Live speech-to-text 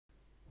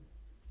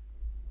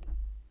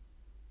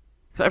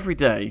So every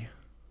day,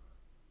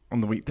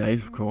 on the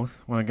weekdays, of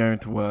course, when I go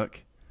into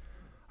work,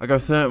 I go a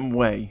certain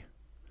way.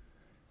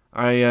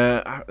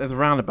 There's a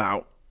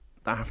roundabout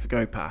that I have to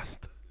go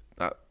past.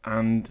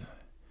 And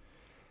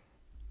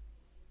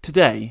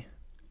today,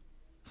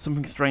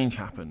 something strange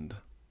happened.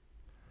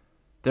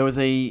 As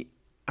I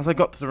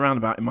got to the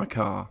roundabout in my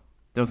car,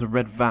 there was a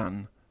red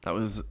van that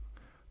was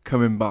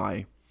coming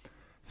by.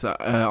 So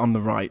on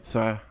the right.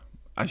 So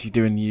as you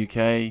do in the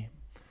UK,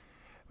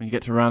 when you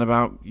get to a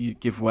roundabout, you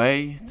give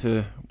way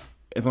to,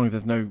 as long as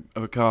there's no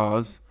other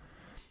cars,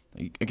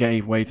 you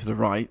gave way to the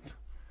right.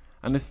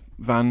 And this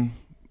van,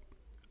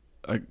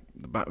 the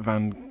back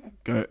van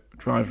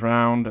drives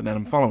round, and then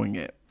I'm following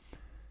it.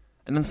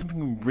 And then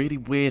something really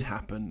weird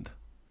happened.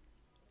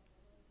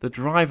 The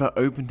driver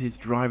opened his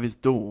driver's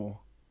door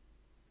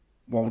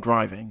while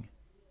driving,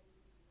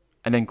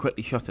 and then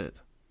quickly shut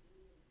it.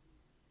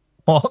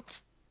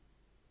 What?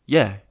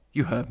 Yeah,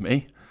 you heard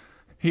me.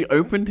 He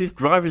opened his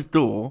driver's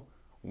door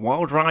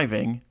while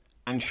driving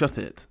and shut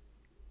it.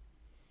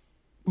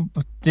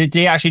 Did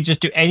he actually just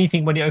do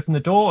anything when he opened the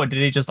door, or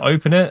did he just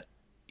open it?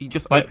 He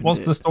just Like, opened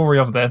what's it. the story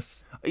of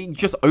this? He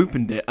just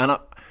opened it, and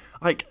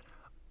I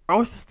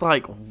was just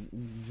like,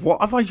 what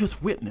have I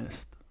just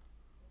witnessed?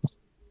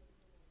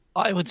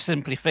 I would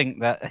simply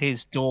think that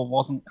his door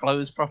wasn't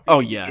closed properly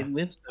Oh, to yeah. begin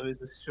with, so he's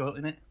just short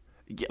in it.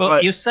 Yeah,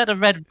 But you said a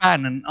red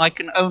van, and I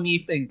can only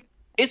think,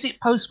 is it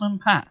Postman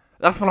Pat?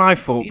 that's what I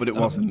thought, but it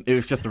wasn't. It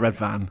was just a red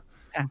van.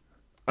 Yeah.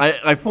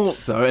 I thought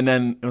so, and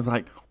then it was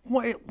like,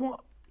 what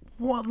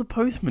are the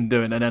postmen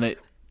doing? And then it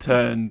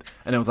turned,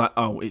 and it was like,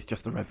 oh, it's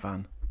just a red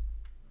van.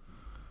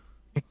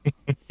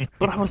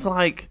 But I was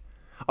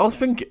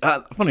thinking,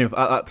 funny enough,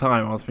 at that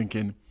time, I was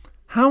thinking,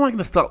 how am I going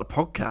to start the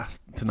podcast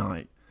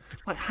tonight?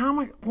 Like,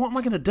 what am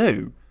I going to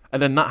do?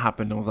 And then that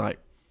happened, and I was like,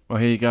 well,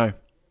 here you go.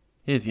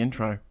 Here's the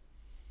intro.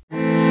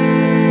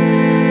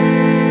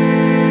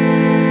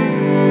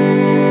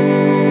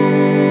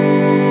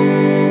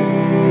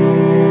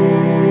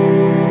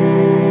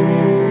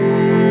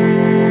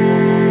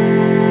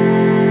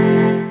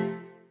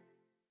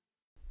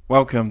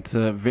 Welcome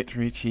to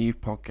Victory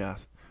Achieved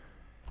podcast.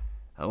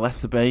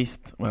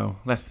 Leicester-based,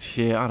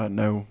 Leicestershire, I don't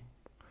know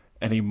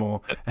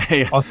anymore.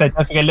 I'll say,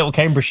 don't forget little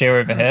Cambridgeshire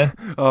over here.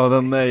 Oh,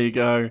 then there you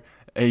go.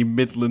 A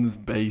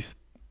Midlands-based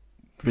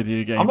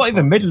video game. I'm not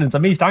even Midlands,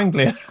 I'm East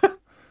Anglia.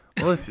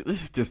 Well, this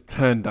has just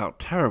turned out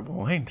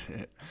terrible, ain't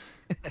it?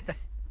 Well,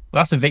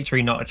 that's a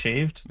victory not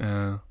achieved.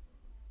 Should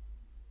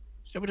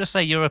we just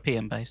say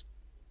European-based?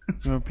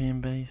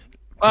 European-based.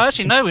 Well,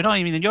 actually, no, we're not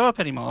even in Europe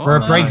anymore. We're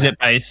No.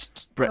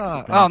 Brexit-based.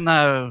 Brexit-based. Oh,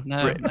 no,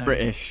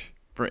 British,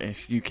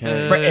 UK.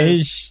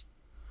 British.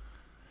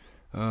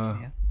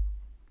 Yeah.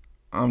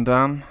 I'm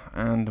Dan,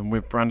 and I'm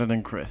with Brandon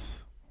and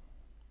Chris.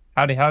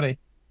 Howdy, howdy.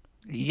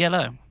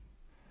 Yellow.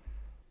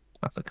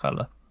 That's a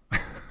colour.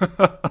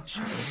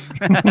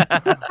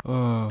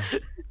 Oh.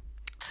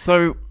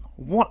 So,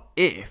 what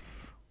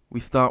if we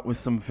start with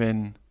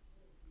something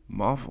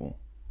Marvel?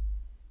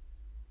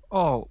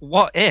 Oh,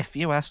 what if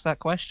you asked that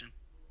question?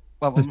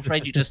 Well, I'm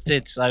afraid you just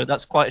did, so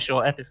that's quite a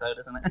short episode,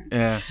 isn't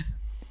it?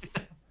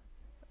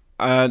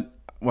 Yeah.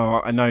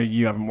 Well, I know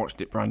you haven't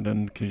watched it,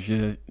 Brandon, because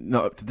you're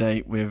not up to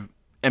date with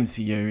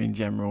MCU in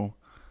general.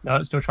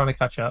 No, still trying to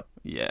catch up.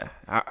 Yeah.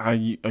 Are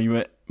you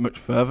much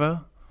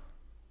further?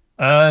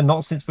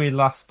 Not since we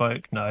last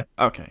spoke, no.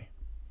 Okay.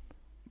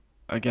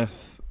 I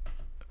guess.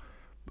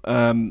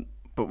 But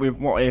with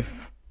what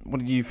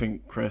did you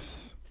think,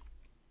 Chris?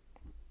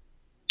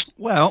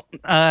 Well,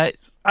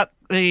 it's at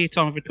the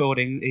time of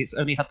recording, it's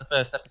only had the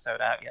first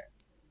episode out yet.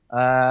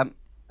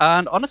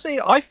 And honestly,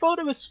 I thought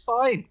it was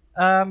fine.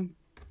 I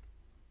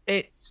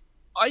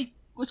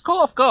was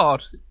caught off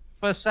guard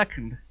for a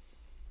second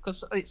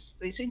because it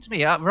seemed to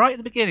me right at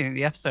the beginning of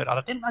the episode, and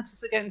I didn't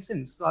notice again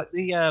since, like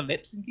the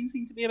lip syncing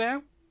seemed to be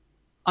about,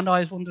 and I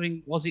was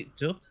wondering, was it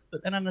dubbed?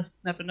 But then I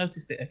never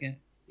noticed it again.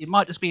 It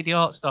might just be the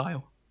art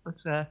style, but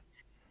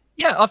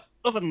yeah.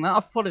 Other than that, I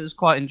thought it was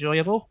quite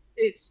enjoyable.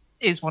 It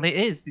is what it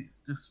is.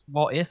 It's just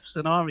what if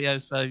scenario,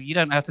 so you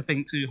don't have to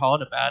think too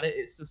hard about it.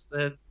 It's just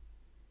a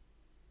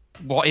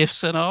what if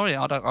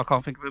scenario. I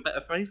can't think of a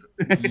better phrase.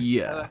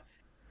 Yeah.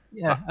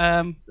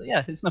 So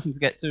yeah, it's nothing to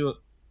get too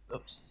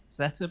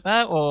upset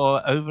about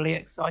or overly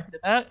excited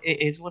about.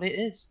 It is what it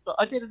is. But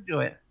I did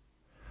enjoy it.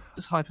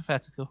 Just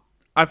hypothetical.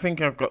 I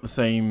think I've got the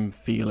same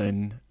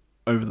feeling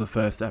over the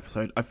first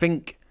episode. I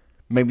think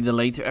maybe the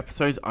later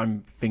episodes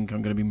I'm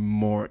going to be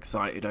more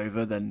excited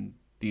over than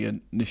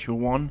the initial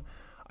one.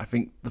 I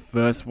think the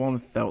first one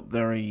felt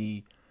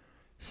very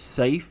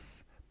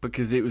safe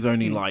because it was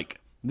only like,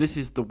 this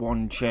is the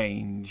one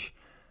change,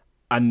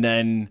 and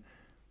then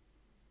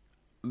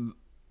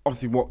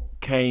obviously what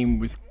came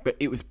was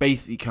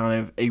basically kind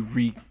of a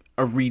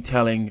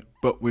retelling,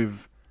 but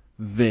with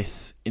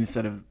this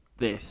instead of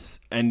this,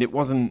 and it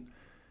wasn't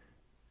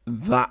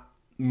that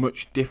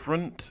much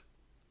different.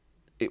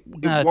 It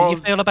No, was. do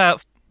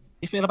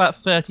you feel about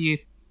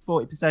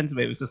 30-40% of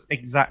it was just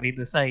exactly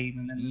the same,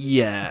 and then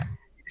Yeah.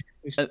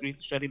 we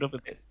shredded other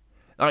bits.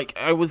 Like,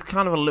 I was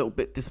kind of a little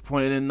bit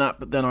disappointed in that,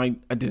 but then I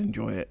did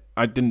enjoy it.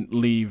 I didn't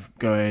leave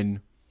going,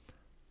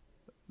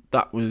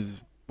 that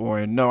was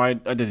boring. No, I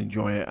did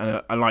enjoy it,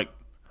 and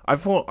I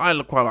thought I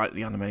quite liked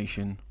the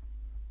animation.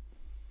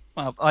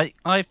 Well,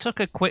 I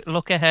took a quick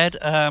look ahead.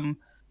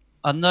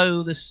 I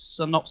know the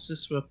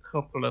synopsis for a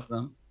couple of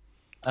them.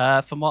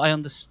 From what I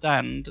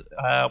understand,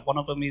 one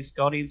of them is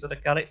Guardians of the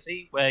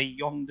Galaxy, where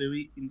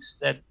Yondu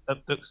instead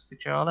abducts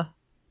T'Challa,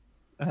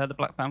 the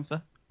Black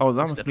Panther. Oh,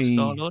 that instead of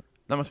Star-Lord.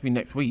 That must be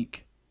next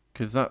week,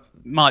 because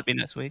Might be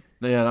next week.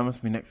 yeah, that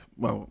must be next.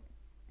 Well,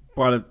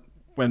 by the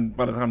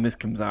time this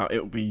comes out,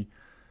 it'll be,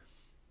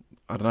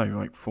 I don't know,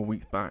 like 4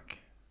 weeks back,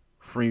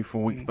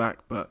 3-4 weeks back.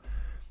 But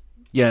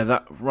yeah,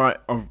 that right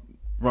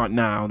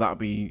now that'll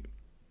be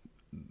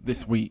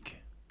this week.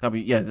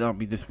 That'll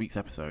be this week's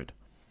episode,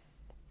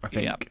 I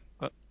think. Yeah,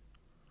 but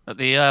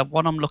the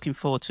one I'm looking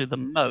forward to the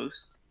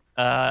most,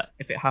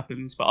 if it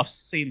happens, but I've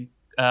seen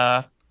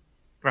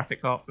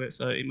graphic art for it,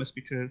 so it must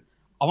be true.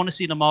 I want to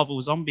see the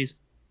Marvel Zombies.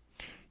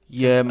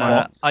 Yeah,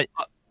 man.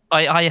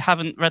 I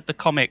haven't read the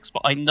comics,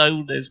 but I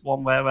know there's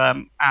one where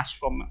Ash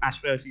from Ash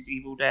vs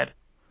Evil Dead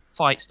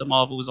fights the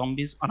Marvel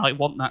Zombies, and I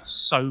want that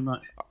so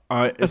much.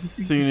 As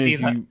soon as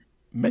you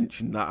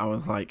mentioned that, I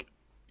was like,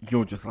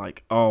 you're just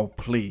like, oh,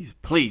 please,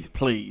 please,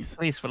 please.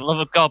 Please, for the love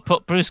of God,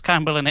 put Bruce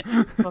Campbell in it.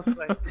 I'm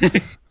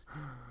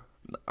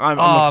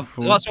looking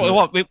forward that's to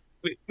what we it.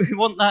 want. We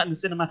want that in the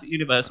cinematic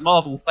universe.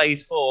 Marvel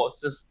Phase 4,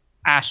 it's just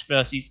Ash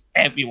versus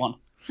everyone.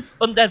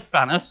 Undead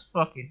Thanos,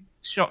 fucking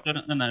shotgun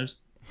at the nose.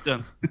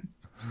 Done.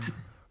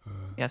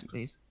 Yes,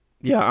 please.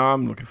 Yeah,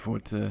 I'm looking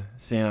forward to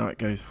seeing how it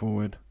goes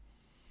forward.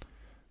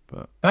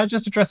 Can I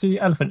just address the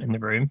elephant in the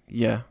room?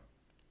 Yeah.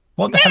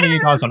 What the hell are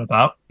you guys on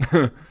about?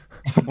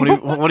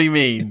 What do you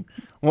mean?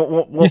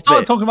 What You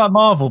started bit? talking about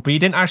Marvel, but you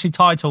didn't actually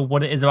title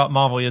what it is about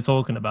Marvel you're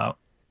talking about.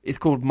 It's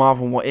called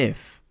Marvel What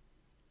If.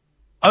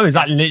 Oh, is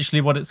that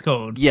literally what it's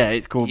called? Yeah,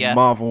 it's called Yeah.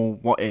 Marvel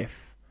What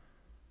If.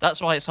 That's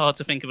why it's hard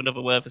to think of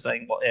another word for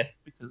saying what if,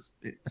 because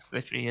it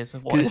literally is a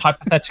what if.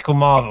 Hypothetical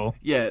Marvel.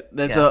 Yeah,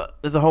 there's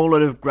Yes. a whole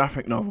lot of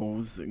graphic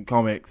novels and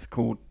comics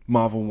called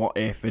Marvel What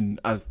If, and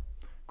as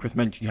Chris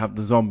mentioned, you have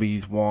the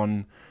zombies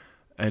one,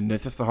 and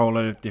there's just a whole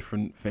lot of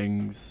different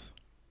things.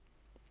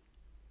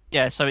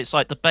 Yeah, so it's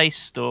like the base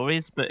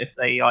stories, but if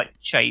they like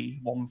change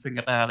one thing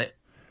about it.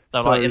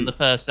 So, So- like in the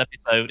first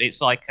episode,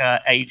 it's like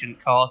Agent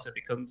Carter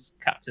becomes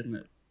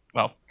Captain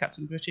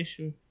British,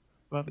 or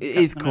rather It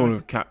Captain is called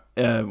America.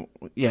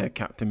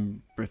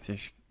 Captain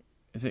British.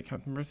 Is it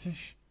Captain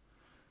British?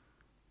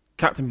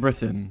 Captain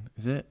Britain,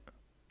 is it?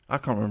 I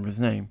can't remember his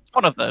name.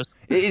 One of those.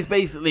 It is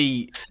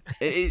basically,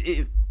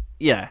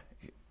 yeah.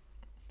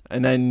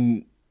 And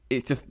then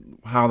it's just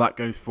how that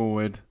goes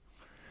forward.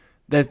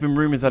 There's been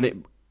rumours that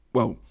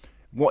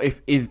What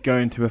If is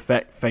going to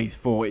affect Phase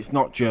 4. It's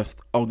not just,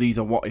 these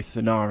are what if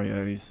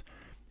scenarios.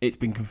 It's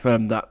been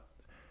confirmed that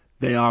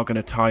they are going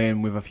to tie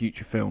in with a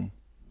future film.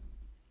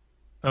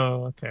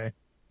 Oh, okay.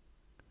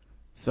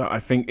 So I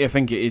think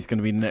it is going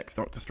to be the next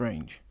Doctor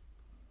Strange.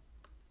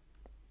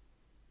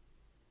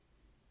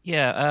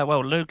 Yeah,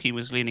 well, Loki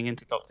was leaning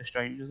into Doctor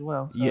Strange as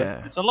well. So Yeah.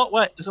 there's a lot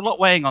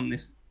weighing on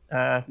this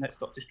next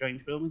Doctor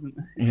Strange film, isn't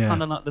there? It's Yeah.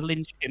 kind of like the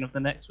linchpin of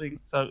the next thing,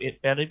 so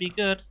it better be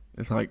good.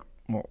 It's like,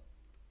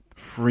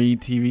 3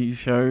 TV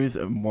shows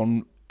and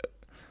one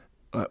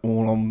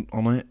all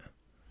on it?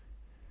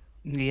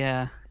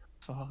 Yeah.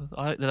 So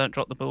I hope they don't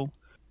drop the ball.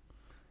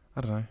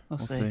 I don't know. We'll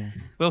We'll see. see.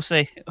 We'll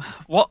see.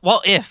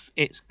 What if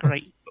it's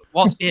great?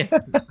 What if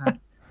it's bad?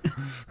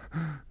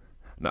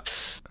 No.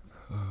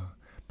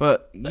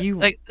 But you...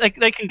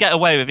 They can get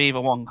away with either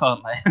one,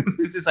 can't they?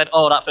 They just said,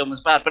 "Oh, that film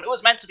was bad, but it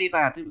was meant to be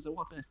bad. It was a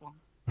what if one.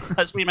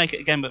 Let's remake it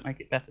again, but make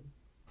it better."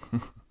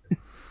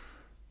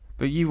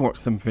 But you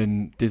watched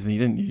something Disney,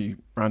 didn't you,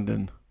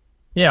 Brandon?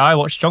 Yeah, I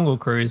watched Jungle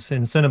Cruise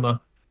in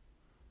cinema.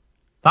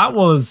 That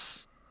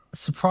was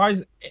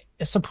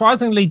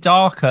surprisingly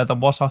darker than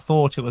what I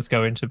thought it was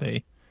going to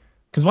be.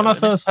 Because when I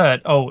first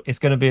heard, it's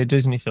going to be a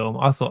Disney film,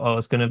 I thought,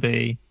 it's going to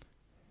be,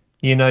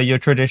 your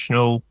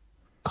traditional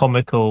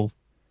comical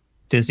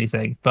Disney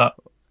thing. But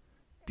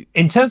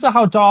in terms of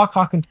how dark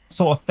I can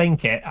sort of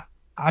think it,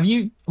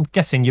 I'm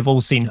guessing you've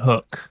all seen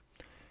Hook.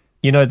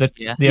 The early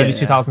Yeah.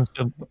 2000s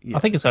film. Yeah. I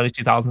think it's early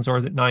 2000s, or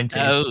is it 90s?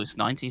 Oh, it's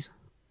 90s.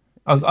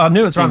 I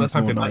knew it was around that Seems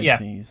time more period. But yeah,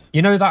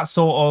 90s. that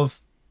sort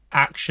of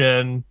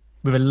action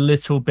with a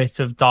little bit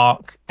of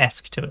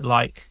dark-esque to it,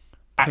 like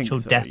I think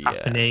actual so, death yeah.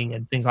 happening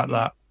and things like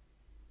that.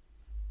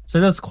 So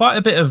there's quite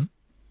a bit of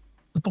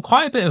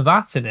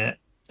that in it.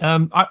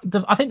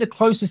 I think the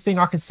closest thing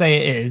I could say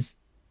it is,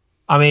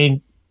 I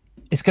mean,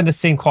 it's going to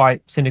seem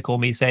quite cynical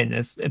me saying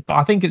this, but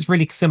I think it's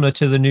really similar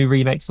to the new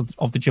remakes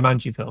of the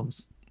Jumanji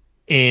films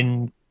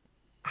in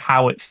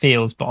how it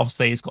feels, but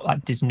obviously it's got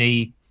that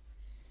Disney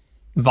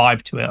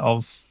vibe to it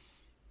of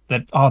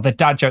the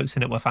dad jokes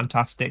in it were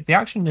fantastic. The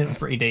action in it was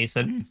pretty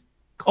decent.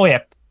 Oh yeah,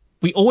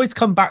 we always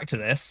come back to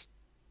this.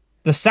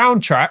 The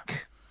soundtrack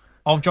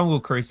of Jungle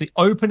Cruise, the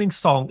opening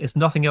song is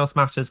Nothing Else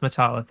Matters,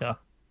 Metallica.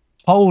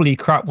 Holy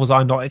crap, was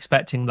I not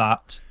expecting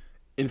that.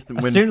 Instant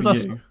As win soon for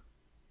as you.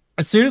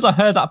 As soon as I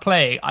heard that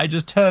playing, I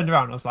just turned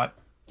around. I was like,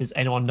 "Does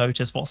anyone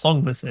notice what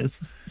song this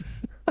is?"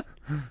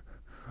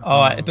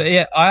 But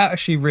yeah, I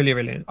actually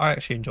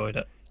enjoyed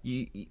it.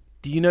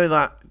 Do you know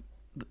that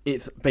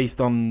it's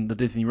based on the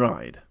Disney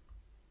ride?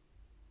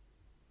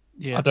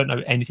 Yeah. I don't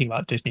know anything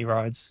about Disney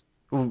rides.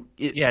 Well,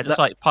 Just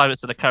like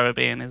Pirates of the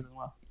Caribbean is as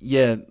well.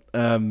 yeah,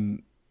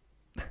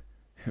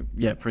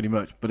 yeah, pretty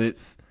much. But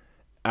it's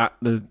at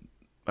the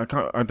I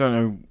don't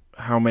know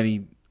how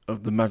many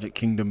of the Magic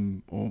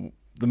Kingdom or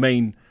the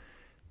main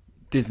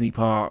Disney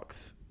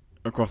parks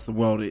across the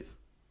world it's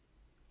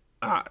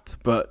at,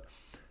 but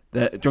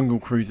the Jungle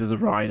Cruise is a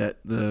ride at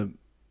the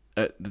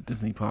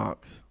Disney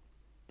parks.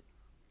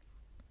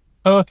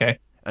 Oh, okay.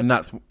 And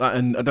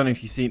and I don't know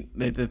if you've seen.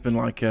 There's been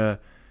like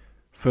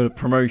for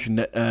promotion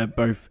that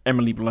both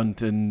Emily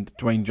Blunt and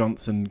Dwayne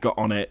Johnson got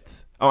on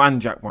it. Oh, and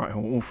Jack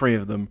Whitehall, all three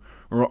of them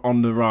were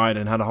on the ride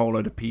and had a whole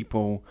load of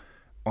people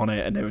on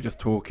it, and they were just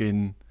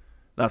talking.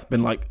 That's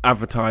been like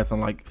advertised on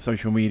like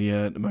social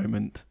media at the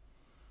moment.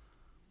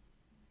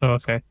 Oh,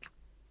 okay.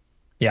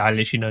 Yeah, I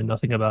literally know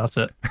nothing about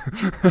it.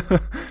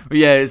 But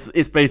yeah,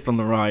 it's based on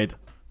the ride.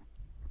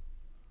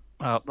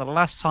 Well, the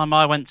last time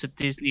I went to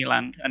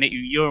Disneyland, and it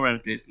Euro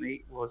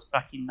Disney, was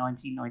back in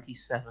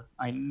 1997.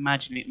 I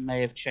imagine it may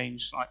have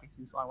changed slightly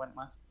since I went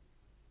last.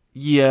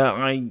 Yeah,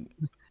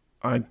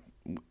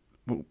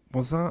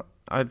 was that?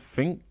 I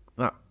think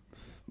that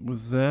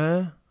was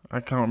there.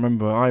 I can't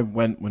remember. I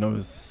went when I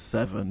was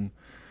 7.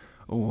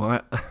 Oh,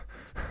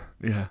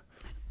 yeah.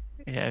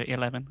 Yeah,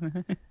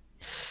 11.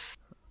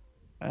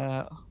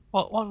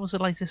 What was the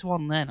latest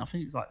one then? I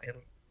think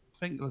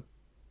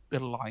the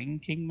Lion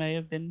King may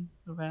have been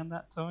around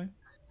that time.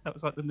 That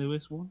was like the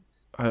newest one.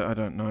 I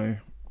don't know.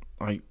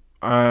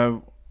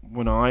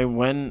 When I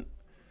went,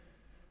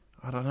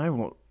 I don't know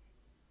what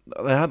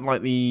they had.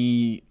 Like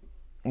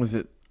was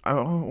it? I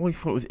always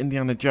thought it was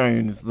Indiana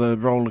Jones, the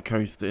roller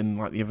coaster in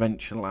like the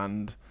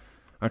Adventureland.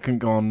 I couldn't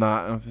go on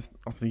that. And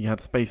obviously you had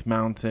Space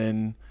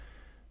Mountain.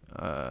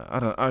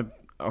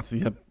 Obviously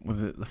you had,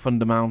 was it the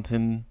Thunder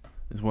Mountain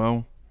as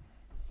well?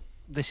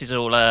 This is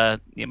all the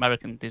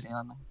American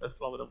Disneyland, the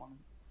Florida one.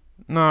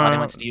 No, I only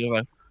went to the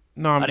Euro.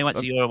 No, I only went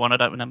to the Euro one. I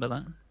don't remember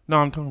that. No,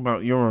 I'm talking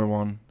about Euro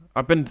one.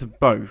 I've been to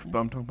both, but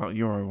I'm talking about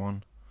Euro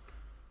one.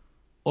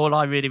 All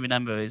I really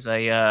remember is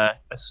a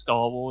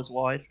Star Wars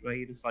ride where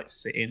you just like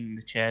sit in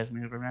the chairs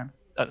move around.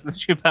 That's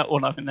literally about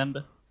all I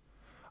remember.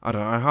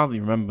 I hardly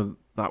remember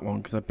that one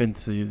because I've been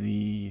to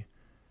the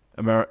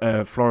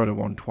Florida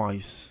one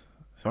twice,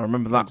 so I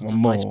remember that one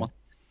more. Nice one.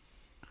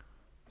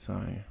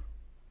 So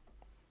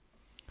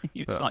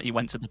It's like you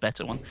went to the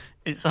better one.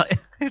 It's like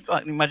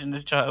imagine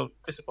the child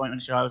disappointment on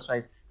the child's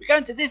face. We're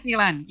going to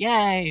Disneyland,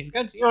 yay! We're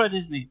going to Euro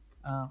Disney.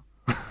 Oh,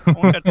 I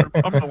want to go to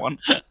the proper one.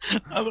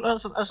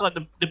 That's like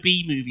the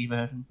B movie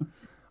version.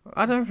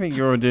 I don't think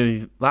Euro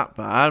Disney's that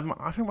bad.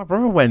 I think my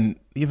brother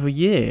went the other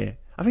year.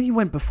 I think he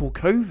went before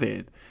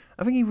COVID.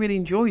 I think he really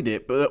enjoyed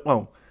it, but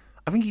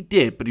I think he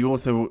did. But he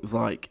also was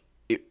like,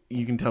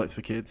 you can tell it's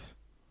for kids.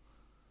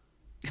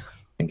 I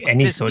think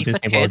any sort of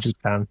Disney World you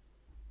can.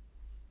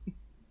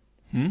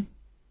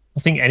 I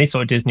think any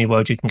sort of Disney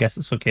World you can guess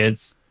it's for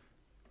kids.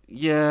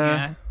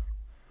 Yeah.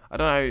 I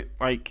don't know.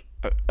 Like,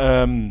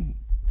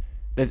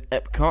 there's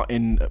Epcot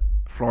in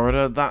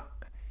Florida. That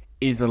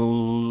is a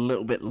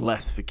little bit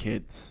less for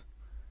kids.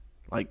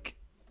 Like,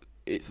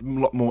 it's a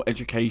lot more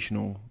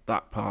educational,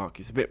 that park.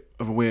 It's a bit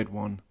of a weird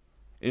one.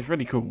 It's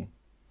really cool.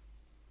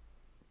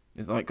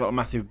 It's like got a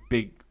massive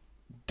big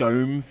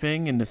dome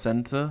thing in the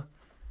center.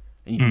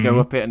 And you can go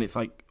up it and it's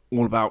like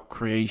all about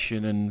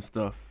creation and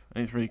stuff.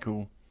 And it's really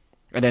cool.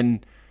 And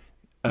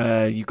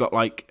then you've got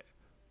like,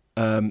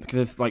 because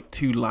there's like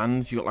 2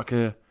 lands. You've got like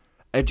a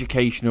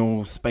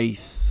educational space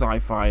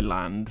sci-fi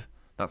land.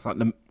 That's like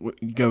what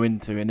you go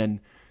into. And then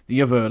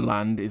the other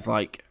land is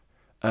like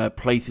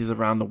places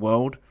around the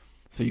world.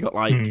 So you got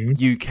like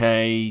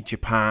UK,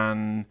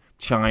 Japan,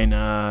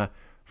 China,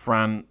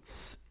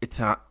 France,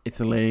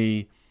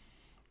 Italy.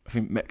 I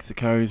think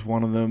Mexico is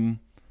one of them.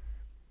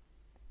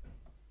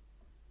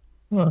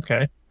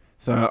 Okay.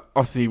 So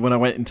obviously, when I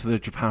went into the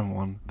Japan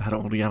one, they had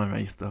all the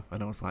anime stuff,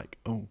 and I was like,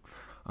 "Oh,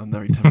 I'm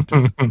very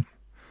tempted."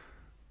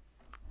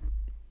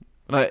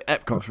 But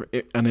Epcot's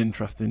an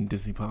interesting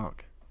Disney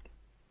park.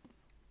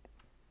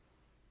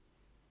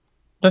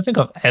 I don't think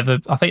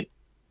I think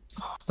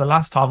the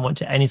last time I went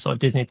to any sort of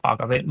Disney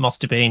park, I think it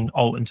must have been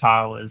Alton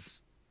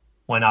Towers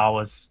when I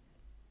was,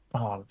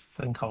 I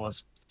think I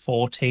was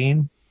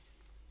 14.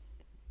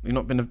 You've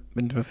not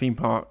been to a theme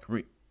park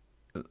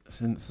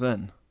since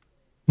then?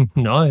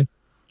 No.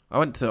 I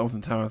went to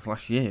Alton Towers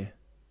last year.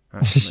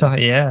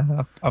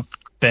 Yeah, I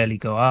barely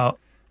go out.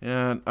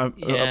 Yeah,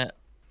 I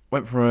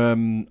went for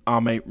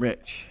our mate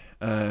Rich.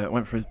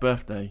 Went for his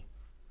birthday.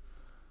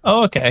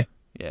 Oh, okay.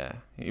 Yeah,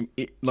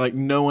 like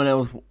no one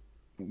else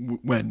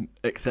went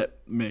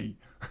except me.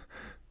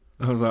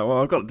 I was like,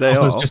 well, I've got a day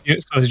off.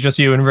 So it's just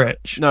you and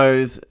Rich? No, it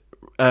was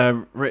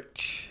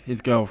Rich,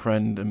 his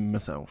girlfriend, and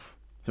myself.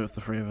 So it's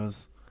the 3 of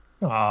us.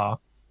 Ah.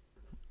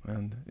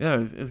 And yeah,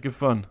 it was good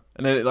fun.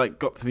 And then it like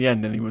got to the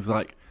end, and he was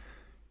like,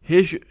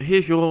 here's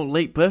your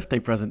late birthday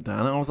present, Dan.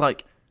 And I was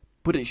like,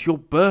 but it's your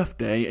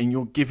birthday and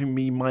you're giving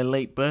me my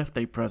late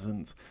birthday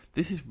presents.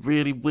 This is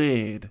really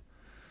weird.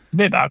 A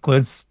bit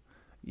backwards.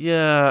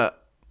 Yeah,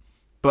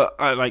 but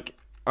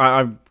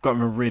I've got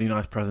him a really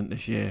nice present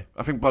this year.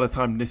 I think by the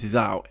time this is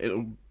out,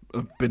 it'll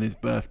have been his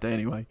birthday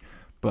anyway.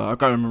 But I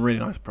got him a really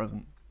nice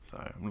present. So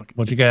I'm looking.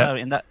 What'd you get? So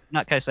in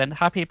that case, then,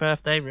 happy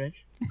birthday,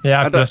 Rich. Yeah,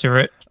 I happy don't- birthday,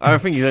 Rich. I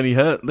think he's only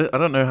heard. I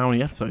don't know how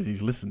many episodes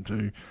he's listened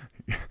to.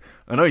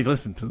 I know he's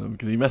listened to them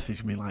because he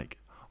messaged me like,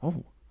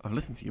 "Oh, I've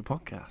listened to your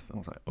podcast." And I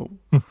was like, "Oh."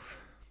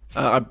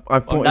 I Well,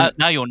 bought him.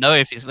 now you'll know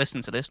if he's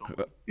listened to this one.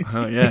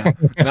 Yeah.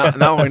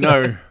 Now I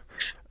know.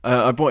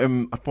 I bought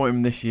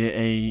him this year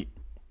a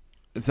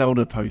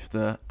Zelda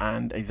poster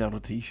and a Zelda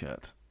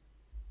T-shirt.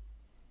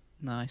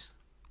 Nice.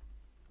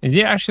 Is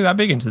he actually that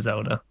big into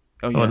Zelda?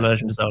 Oh Or yeah,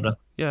 Legend of Zelda?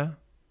 yeah,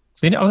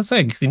 So I was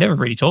saying, because he never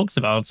really talks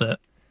about it.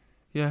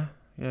 yeah.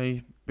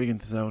 He's big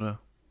into Zelda.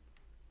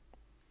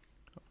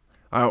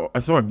 I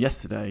saw him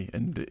yesterday,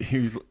 and he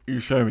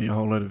was showing me a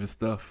whole load of his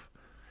stuff.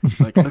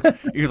 Like look,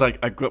 he was like,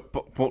 "I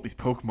bought these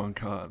Pokemon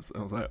cards."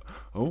 I was like,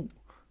 "Oh,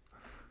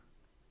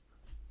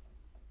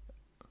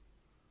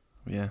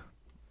 yeah."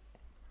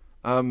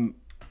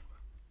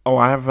 Oh,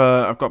 I've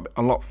got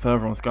a lot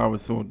further on Skyward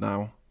Sword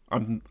now.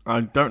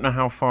 I don't know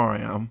how far I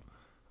am.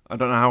 I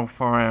don't know how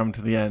far I am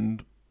to the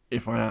end,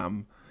 if I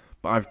am,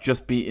 but I've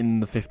just beaten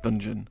the 5th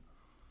dungeon.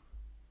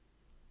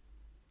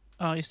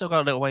 Oh, you still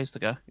got a little ways to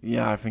go.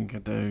 Yeah, I think I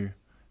do.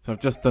 So I've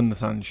just done the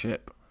sand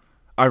ship.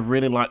 I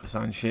really like the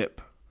sand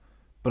ship,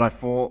 but I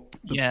thought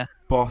the Yeah.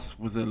 boss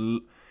was the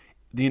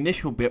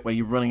initial bit where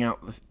you're running out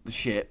the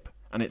ship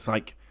and it's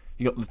like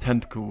you got the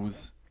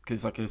tentacles because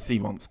it's like a sea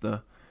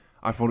monster.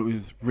 I thought it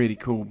was really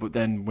cool, but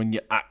then when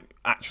you're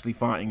actually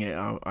fighting it,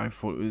 I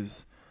thought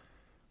it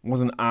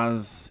wasn't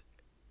as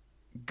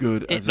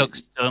good It as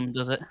looks dumb,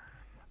 does it?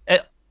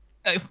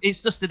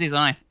 It's just the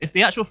design. If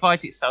the actual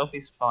fight itself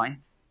is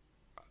fine,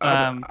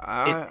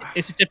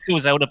 it's a typical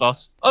Zelda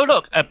boss. Oh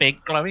look, a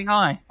big glowing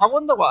eye. I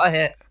wonder what I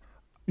hit.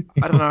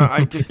 I don't know.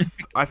 I just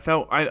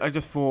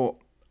thought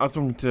I was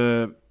talking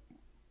to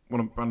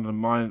one of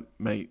my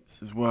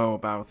mates as well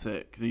about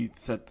it because he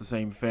said the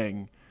same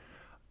thing.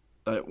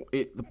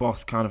 The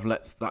boss kind of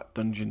lets that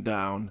dungeon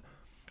down.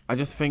 I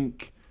just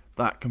think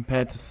that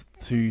compared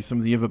to some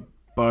of the other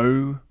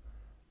bow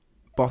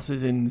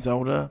bosses in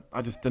Zelda,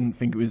 I just didn't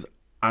think it was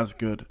as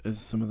good as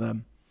some of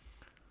them.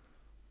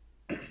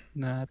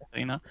 No,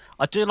 definitely not.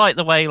 I do like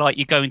the way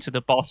you go into the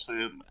boss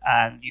room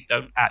and you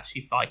don't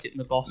actually fight it in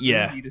the boss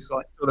Yeah. room. You just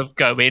sort of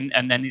go in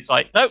and then it's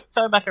like, nope,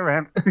 turn back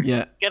around.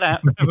 Yeah, Get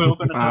out. We're all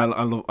gonna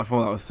die. I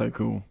thought that was so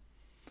cool.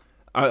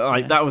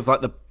 That was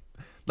like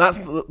that's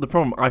the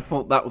problem. I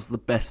thought that was the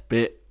best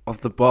bit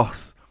of the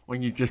boss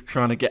when you're just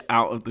trying to get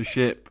out of the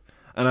ship,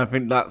 and I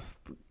think that's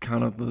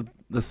kind of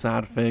the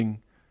sad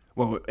thing.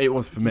 Well, it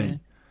was for me,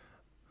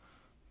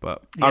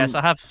 but Yes,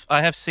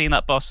 I have seen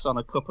that boss on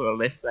a couple of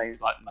lists saying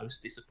it's like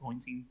most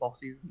disappointing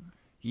bosses.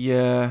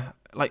 yeah,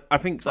 like I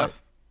think So-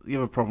 that's the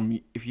other problem.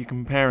 If you're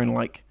comparing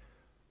like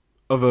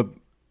other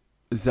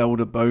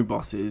Zelda bow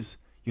bosses,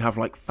 you have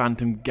like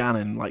Phantom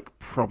Ganon like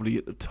probably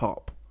at the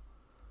top.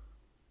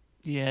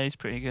 Yeah, he's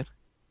pretty good.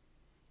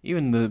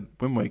 Even the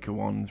Wind Waker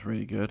one's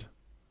really good.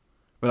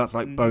 But that's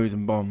like Mm. bows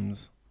and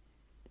bombs.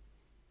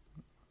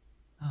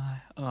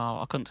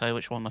 I couldn't tell you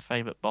which one my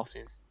favourite boss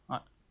is.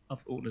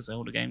 Of all the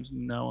Zelda games,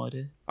 no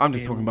idea. I'm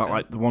just Yeah, talking about okay.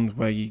 like the ones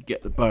where you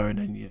get the bow and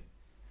then you.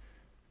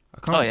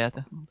 Oh yeah,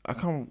 definitely. I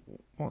can't.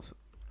 What's?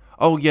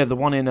 Oh yeah, the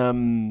one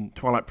in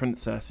Twilight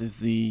Princess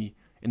is in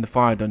the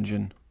fire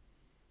dungeon.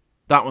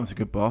 That one's a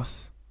good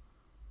boss.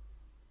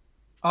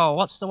 Oh,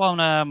 what's the one?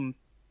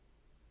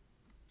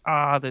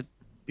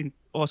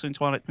 Also in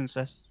Twilight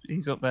Princess,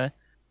 he's up there.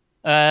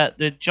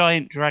 The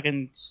giant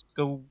dragon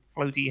skull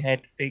floaty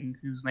head thing,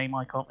 whose name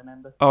I can't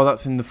remember. Oh,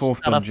 that's in the 4th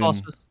Stella dungeon.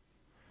 Foster.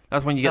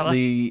 That's when you Stella?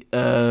 get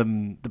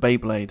the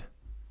Beyblade.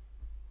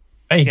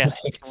 Hey, Yes.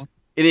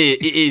 It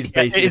is Yeah,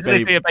 basically it is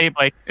literally a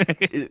Beyblade.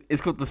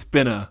 it's called the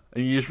spinner,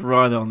 and you just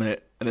ride on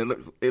it, and it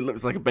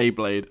looks like a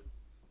Beyblade.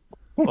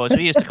 Or as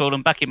we used to call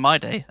them back in my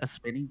day, a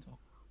spinning top.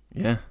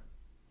 Yeah.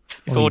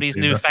 Before you these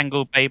boomer.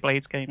 newfangled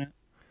Beyblades came out.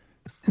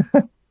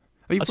 Have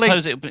you I played?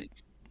 suppose it would be.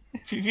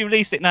 If you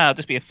release it now, it'd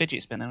just be a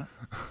fidget spinner.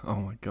 Oh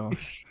my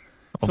gosh.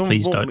 oh, Someone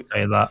please bought don't me-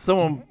 say that.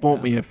 Someone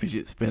bought me a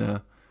fidget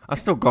spinner. I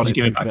still got Did it.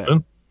 you give to it be back fair. to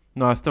him?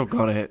 No, I still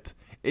got it.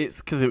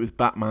 It's because it was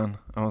Batman.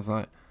 I was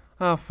like,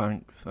 oh,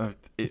 thanks.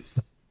 It's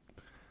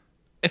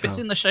If it's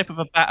Oh. in the shape of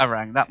a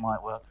batarang, that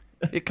might work.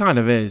 it kind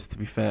of is, to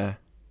be fair.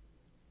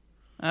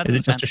 That Is it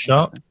doesn't just a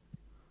sound too shot?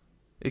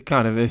 It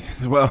kind of is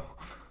as well.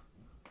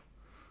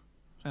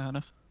 bad. Fair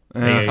enough.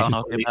 There you Yeah, go, you can't just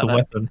argue got a lethal about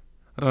weapon.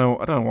 I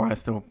don't know why I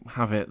still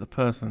have it. The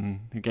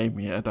person who gave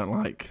me it, I don't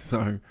like.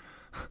 So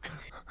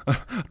I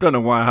don't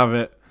know why I have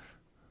it.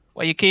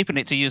 Well, you're keeping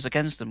it to use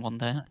against them one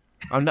day,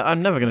 I'm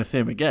never going to see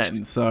him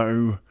again.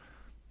 So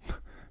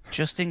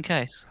just in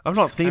case. I've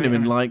not seen Carry him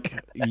in on. like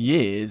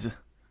years.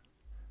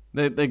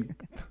 They're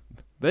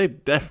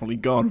definitely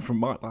gone from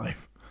my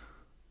life.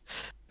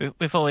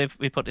 Before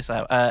we put this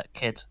out,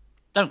 kids,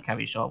 don't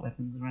carry sharp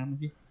weapons around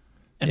with you.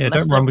 Yeah,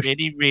 Unless don't they're run with-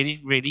 really, really,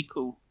 really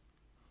cool.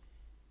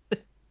 What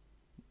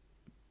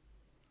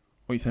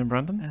are you saying,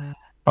 Brandon?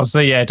 I'll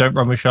say, yeah, don't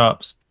run with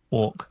sharps.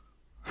 Walk.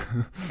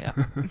 Yeah.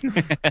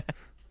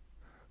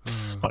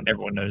 Not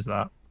everyone knows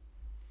that.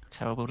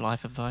 Terrible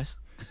life advice.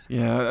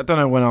 Yeah, I don't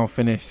know when I'll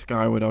finish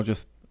Skyward. I'll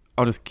just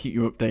keep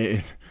you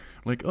updated.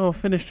 Like, oh,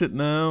 finished it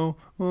now.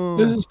 Oh.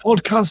 This is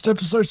podcast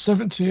episode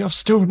 70. I've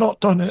still not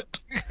done it.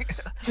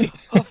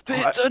 I've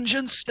beat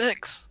Dungeon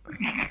 6.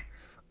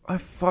 I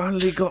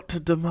finally got to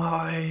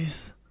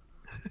Demise.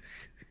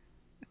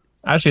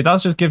 Actually,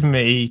 that's just given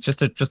me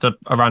just a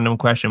random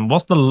question.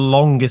 What's the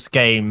longest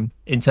game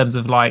in terms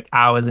of like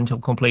hours until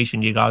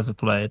completion you guys have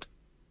played?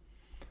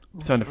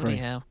 Persona Bloody 3.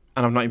 hell.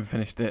 And I've not even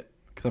finished it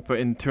because I put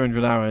in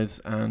 200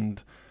 hours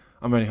and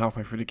I'm only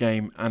halfway through the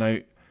game.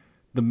 And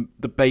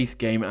the base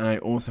game, and I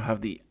also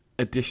have the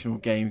additional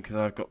game because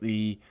I've got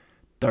the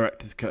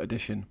Director's Cut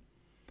edition.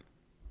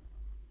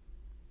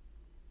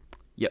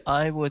 Yep.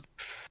 I would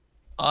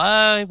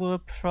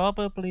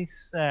probably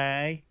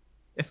say,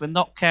 if we're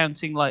not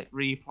counting like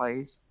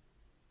replays,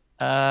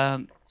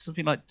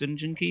 something like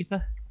Dungeon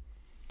Keeper.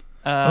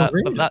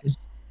 Really? But that's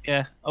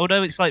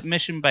although it's like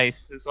mission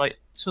based, there's like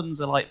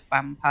tons of like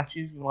fan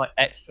patches with like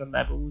extra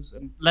levels,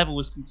 and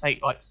levels can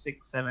take like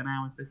 6-7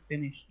 hours to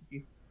finish if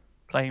you're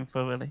playing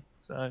thoroughly.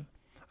 So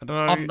I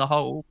don't know. on the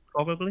whole,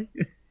 probably.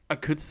 I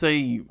could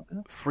say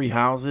 3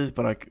 houses,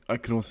 but I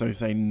could also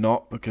say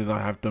not because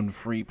I have done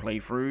 3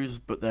 playthroughs.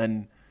 But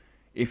then,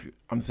 if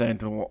I'm saying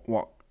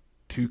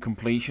to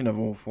completion of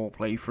all 4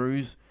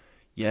 playthroughs,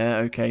 yeah,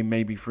 okay,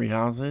 maybe 3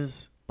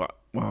 houses. But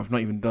well, I've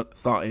not even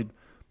started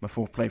my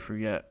 4th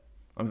playthrough yet.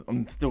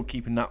 I'm still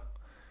keeping that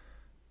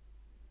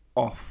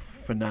off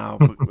for now,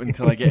 but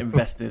until I get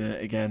invested in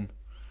it again.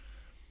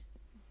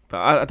 But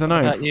I don't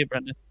know. What about you,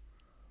 Brendan?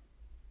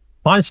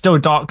 Mine's still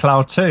Dark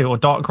Cloud 2 or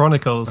Dark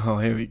Chronicles. Oh,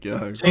 here we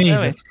go.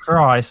 Jesus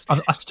Christ.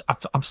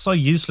 I'm so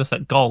useless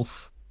at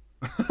golf.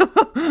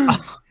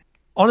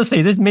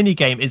 Honestly, this mini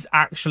game is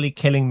actually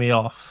killing me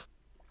off.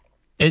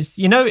 It's,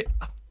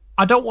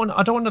 I don't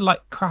want to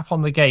like crap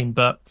on the game,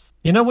 but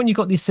when you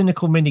got these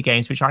cynical mini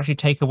games which actually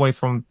take away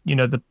from,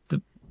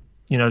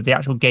 the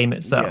actual game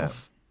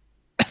itself.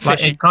 Like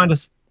Fishing. it kind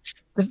of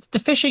the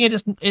fishing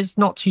is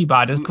not too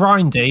bad. It's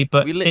grindy,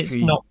 but we it's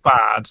literally- not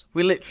bad.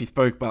 We literally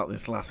spoke about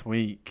this last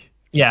week.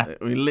 Yeah.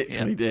 We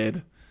literally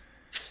did.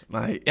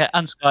 Like, Yeah,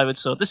 and Skyward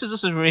Sword. This is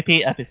just a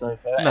repeat episode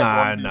for No,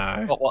 everyone who's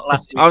no. got what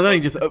last I was only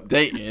week's just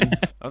updating.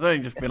 I was only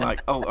just being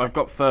like, oh, I've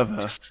got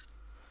further.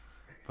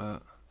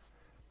 But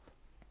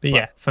But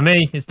yeah, for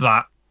me, it's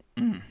that.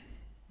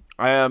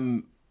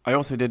 I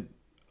also did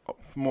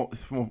more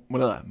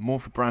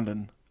for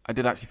Brandon. I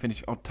did actually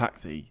finish Odd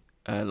Taxi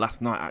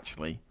last night.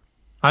 Actually,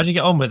 How'd you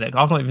get on with it?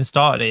 I've not even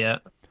started it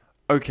yet.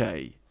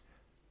 okay.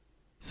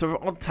 So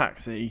Odd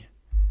Taxi,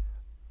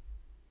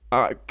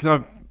 because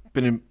I've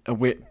been in a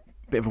bit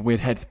of a weird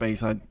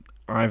headspace.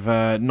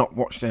 I've not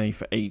watched any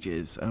for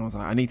ages, and I was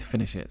like, I need to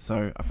finish it.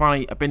 So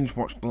I binge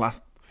watched the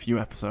last few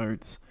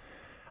episodes,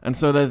 and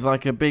so there's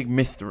like a big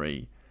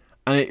mystery,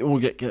 and it all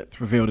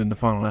gets revealed in the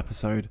final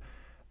episode.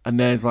 And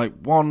there's like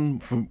one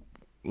for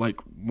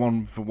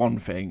one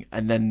thing,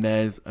 and then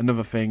there's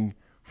another thing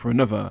for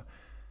another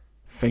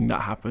thing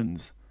that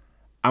happens.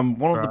 And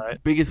one of the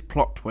biggest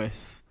plot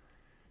twists,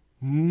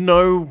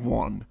 no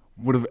one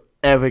would have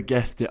ever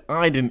guessed it.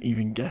 I didn't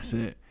even guess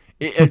it.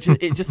 It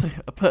just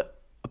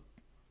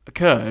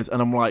occurs,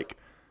 and I'm like,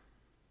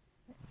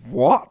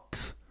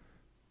 what?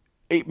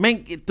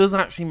 It does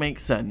actually make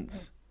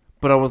sense,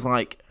 but I was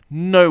like,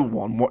 no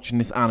one watching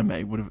this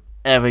anime would have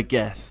ever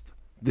guessed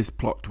this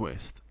plot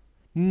twist.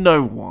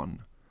 No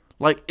one.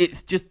 Like,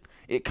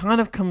 it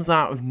kind of comes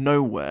out of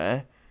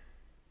nowhere,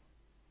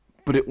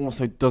 but it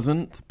also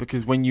doesn't,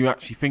 because when you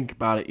actually think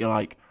about it, you're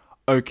like,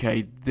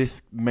 okay,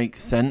 this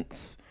makes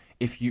sense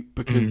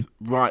because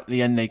right at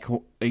the end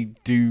they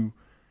do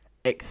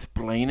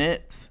explain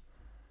it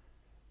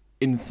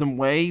in some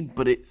way,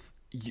 but it's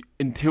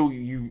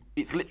literally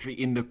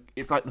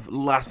it's like the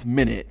last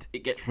minute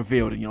it gets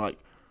revealed, and you're like,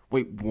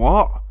 wait,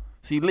 what?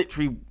 So you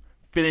literally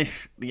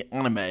finish the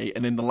anime,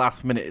 and in the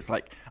last minute it's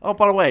like, oh,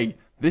 by the way,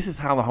 this is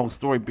how the whole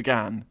story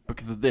began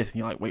because of this, and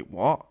you're like, wait,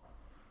 what?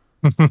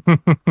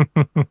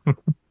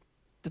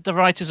 Did the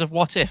writers of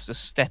What If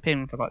just step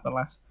in for like the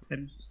last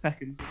 10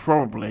 seconds?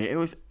 Probably.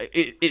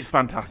 It's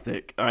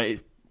fantastic.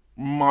 It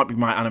might be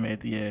my anime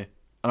of the year,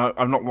 and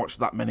I've not watched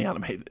that many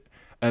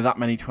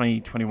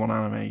 2021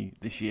 anime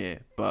this year,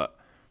 but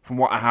from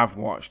what I have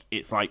watched,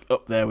 it's like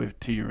up there with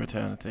To Your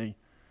Eternity.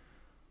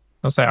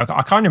 I'll say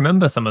I can't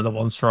remember some of the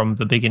ones from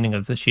the beginning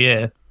of this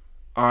year.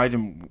 I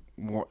didn't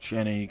watch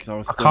any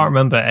because I can't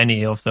remember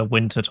any of the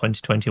winter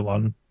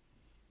 2021.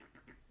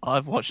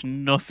 I've watched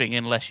nothing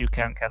unless you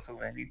count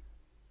Castlevania.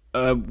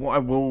 What I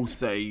will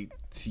say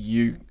to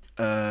you,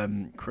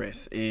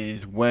 Chris,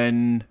 is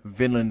when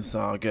Vinland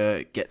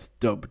Saga gets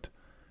dubbed,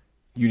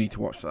 you need to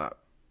watch that.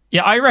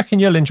 Yeah, I reckon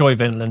you'll enjoy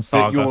Vinland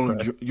Saga.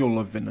 You'll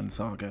love Vinland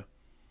Saga.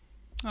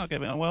 I'll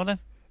give it a whirl then.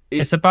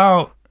 It's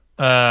about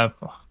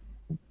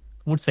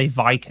would say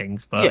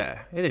Vikings, but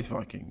Yeah, it is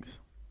Vikings.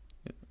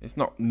 It's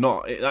not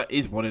that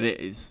is what it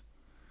is.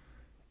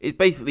 It's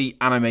basically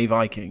anime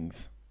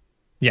Vikings.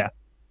 Yeah.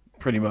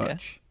 Pretty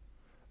much.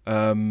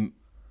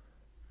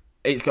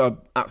 It's got an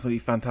absolutely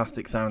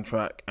fantastic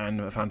soundtrack and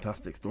a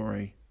fantastic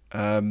story.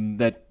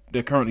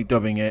 They're currently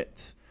dubbing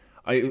it.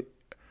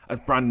 As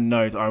Brandon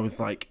knows, I was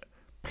like,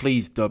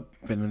 please dub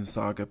Vinland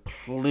Saga,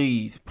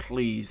 please,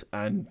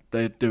 and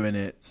they're doing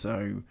it.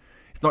 So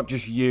it's not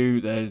just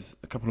you. There's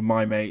a couple of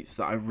my mates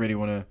that I really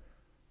want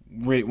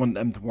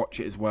them to watch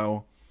it as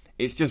well.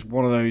 It's just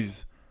one of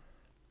those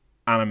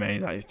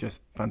anime that is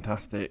just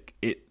fantastic.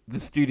 The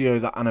studio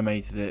that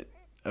animated it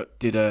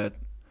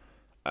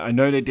I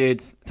know they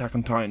did Attack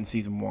on Titan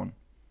season 1.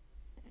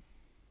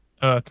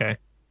 Oh, okay.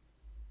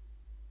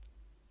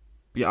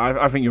 Yeah,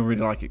 I think you'll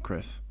really like it,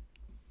 Chris.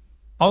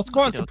 I was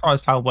quite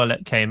surprised how well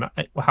it turned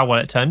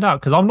out,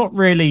 because I'm not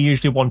really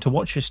usually one to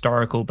watch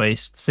historical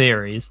based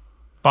series,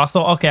 but I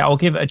thought, okay, I'll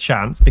give it a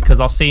chance because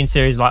I've seen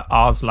series like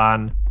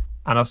Arslan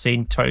and I've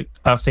seen I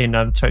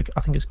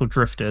think it's called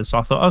Drifters. So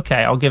I thought,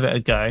 okay, I'll give it a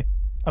go,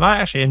 and I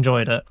actually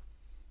enjoyed it.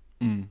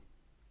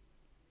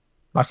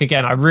 Like,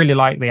 again, I really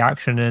like the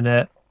action in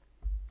it.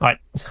 Like,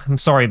 I'm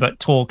sorry, but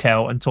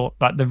Torkel and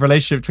like the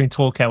relationship between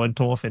Torkel and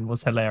Thorfinn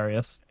was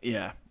hilarious.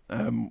 Yeah.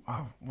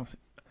 What's it?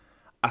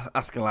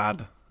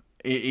 Askeladd.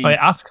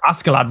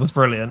 Askeladd was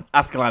brilliant.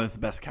 Askeladd is the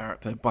best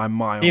character by a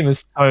mile. He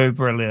was so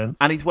brilliant.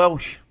 And he's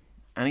Welsh.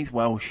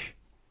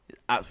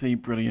 Absolutely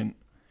brilliant.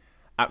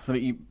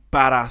 Absolutely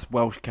badass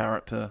Welsh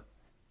character.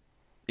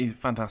 He's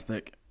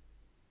fantastic.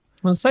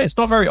 I was say, it's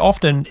not very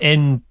often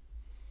in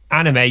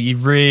anime they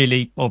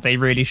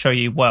really show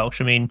you Welsh.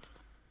 I mean,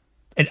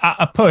 at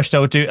a push,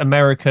 they'll do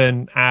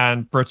American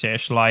and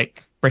British.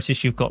 Like,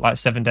 British, you've got like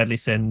Seven Deadly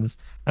Sins.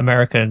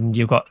 American,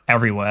 you've got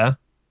Everywhere.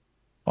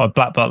 Or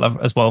Black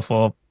Butler as well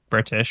for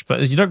British.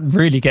 But you don't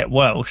really get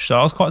Welsh, so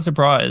I was quite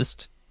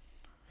surprised.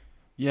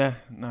 Yeah,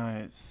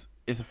 no,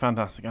 it's a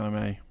fantastic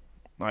anime.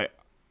 Like,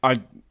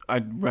 I'd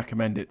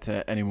recommend it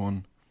to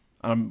anyone.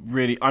 And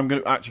I'm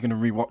actually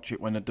gonna rewatch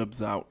it when the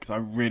dub's out, because I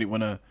really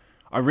wanna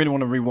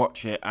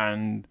rewatch it,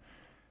 and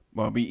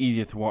well, it'll be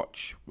easier to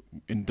watch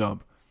in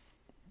dub.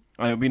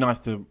 And it'll be nice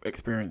to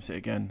experience it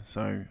again.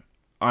 So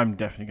I'm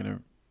definitely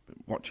gonna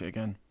watch it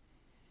again.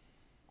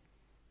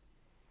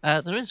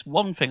 There is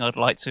one thing I'd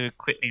like to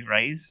quickly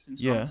raise,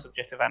 since we're on the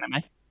subject of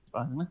anime.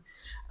 By the way,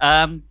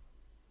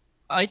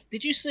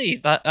 did you see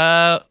that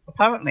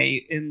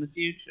apparently in the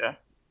future,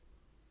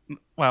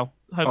 well,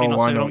 hopefully not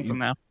so long from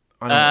now,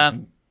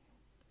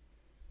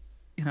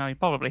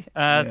 probably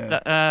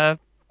that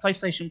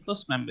PlayStation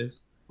Plus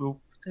members will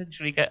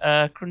potentially get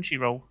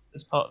Crunchyroll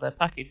as part of their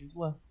package as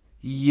well.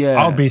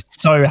 Yeah, I'll be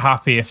so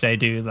happy if they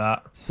do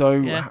that.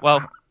 So,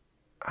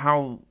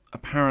 how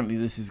apparently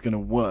this is going to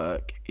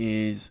work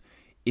is,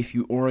 if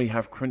you already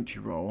have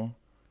Crunchyroll,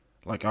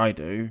 like I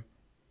do,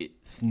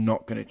 it's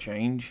not going to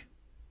change.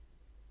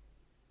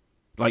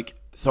 Like,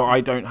 so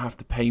I don't have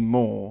to pay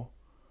more.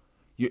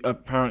 You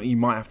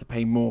might have to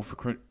pay more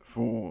for it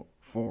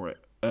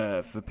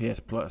for PS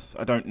Plus.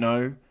 I don't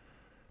know,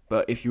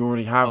 but if you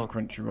already have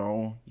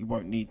Crunchyroll, you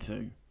won't need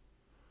to.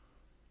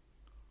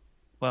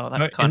 Well,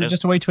 is it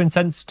just a way to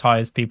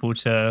incentivize people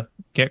to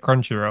get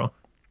Crunchyroll?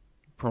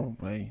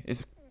 Probably.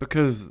 It's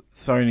because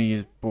Sony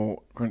has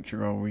bought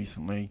Crunchyroll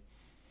recently.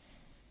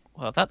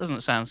 Well, that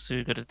doesn't sound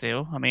too good a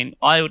deal. I mean,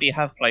 I already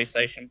have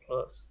PlayStation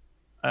Plus.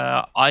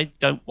 I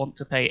don't want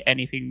to pay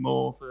anything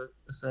more for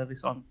a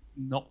service I'm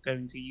not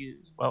going to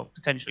use. Well,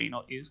 potentially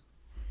not use.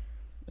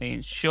 I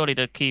mean, surely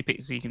to keep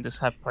it so you can just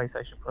have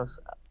PlayStation Plus.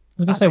 I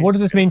was going to say, what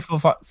does this mean for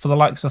the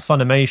likes of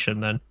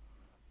Funimation then?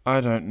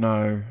 I don't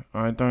know.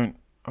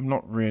 I'm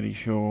not really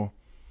sure.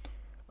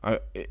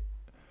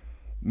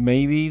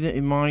 Maybe that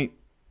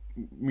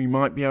we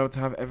might be able to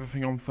have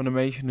everything on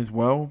Funimation as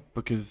well,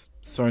 because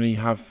Sony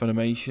have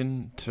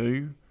Funimation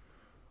too,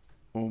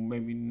 or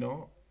maybe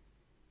not.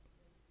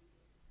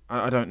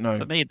 I don't know.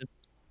 For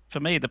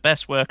me, the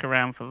best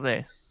workaround for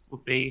this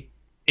would be,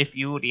 if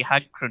you already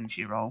had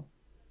Crunchyroll,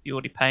 you're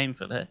already paying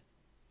for it,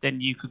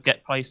 then you could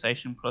get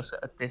PlayStation Plus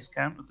at a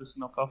discount and just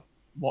knock off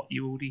what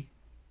you already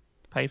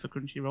pay for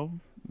Crunchyroll.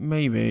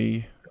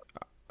 Maybe.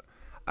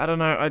 I don't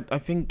know. I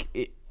think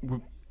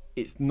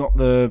it's not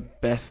the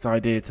best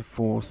idea to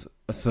force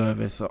a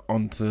service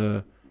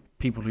onto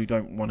people who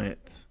don't want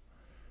it.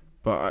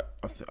 But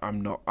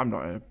I'm not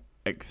an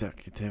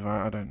executive.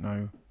 I don't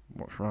know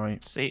what's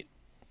right.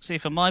 See,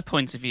 from my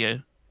point of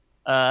view,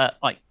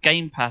 like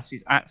Game Pass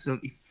is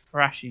absolutely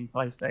thrashing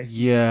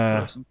PlayStation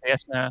Plus and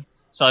PS Now.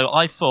 So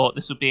I thought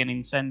this would be an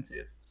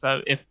incentive.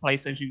 So if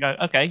PlayStation go,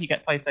 okay, you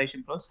get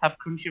PlayStation Plus, have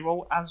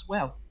Crunchyroll as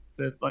well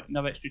for like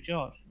no extra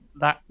charge.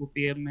 That would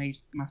be a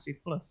massive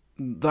plus.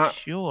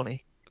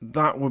 Surely.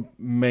 That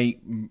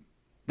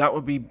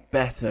would be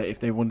better if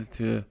they wanted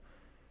to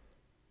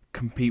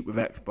compete with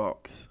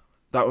Xbox.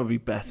 That would be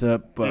better,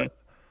 but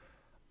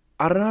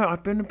I don't know.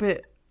 I've been a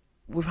bit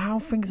with how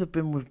things have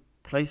been with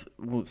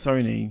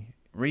Sony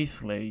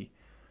recently.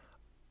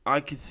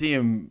 I could see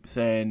them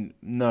saying,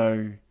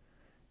 "No,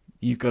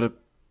 you've got to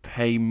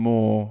pay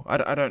more.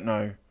 I don't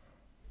know.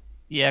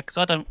 Yeah, because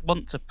I don't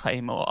want to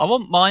pay more. I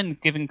want mine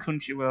giving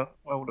Crunchyroll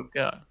a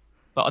go,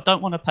 but I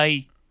don't want to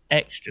pay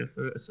extra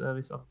for a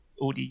service I'm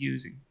already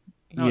using.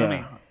 You know what I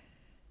mean?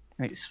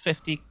 It's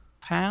 £50,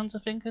 I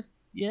think.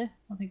 Yeah,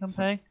 I think I'm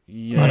paying.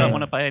 Yeah. I don't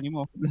want to pay any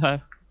more. No.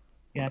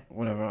 Yeah.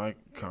 Whatever. I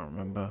can't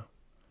remember.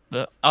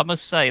 But I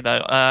must say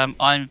though,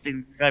 I've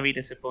been very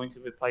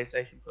disappointed with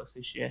PlayStation Plus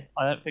this year.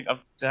 I think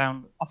I've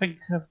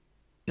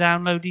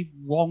downloaded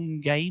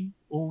one game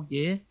all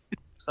year,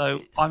 so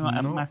It's I'm at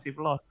a not- massive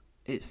loss.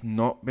 It's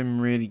not been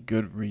really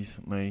good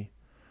recently.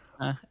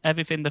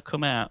 Everything that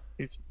come out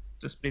it's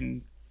just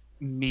been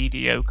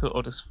mediocre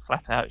or just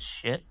flat out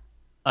shit.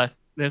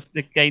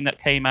 The game that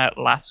came out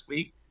last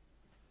week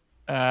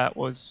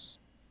was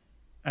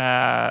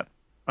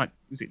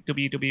is it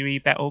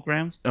WWE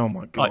Battlegrounds? Oh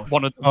my gosh. Like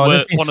one of the,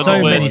 There's been one of so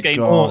the many worst games.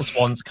 sports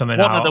ones coming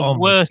One out. of the Oh my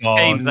worst God.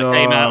 games that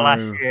came out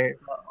last No. year.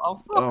 Like, oh,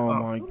 fuck Oh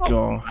off. my I'm not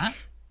doing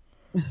gosh.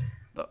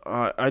 that.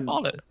 I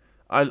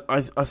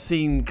Bollocks. I've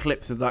seen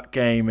clips of that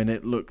game and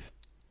it looks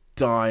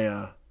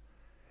dire.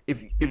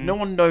 If no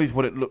one knows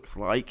what it looks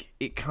like,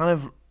 it kind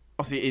of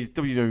obviously it is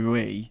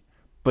WWE,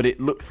 but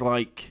it looks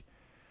like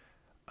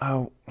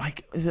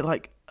is it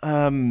like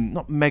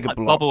not Mega Like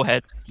Bloks?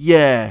 bobblehead.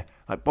 Yeah,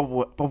 like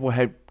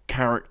bobblehead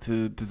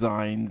character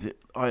designs. It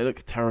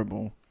looks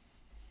terrible.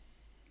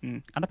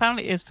 And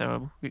apparently it is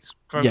terrible. It's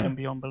broken Yeah.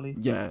 beyond belief.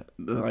 Yeah,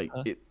 like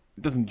it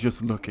doesn't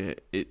just look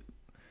it. It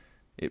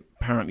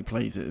apparently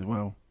plays it as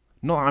well.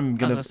 Not I'm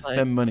gonna As I say-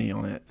 spend money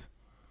on it.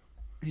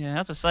 Yeah,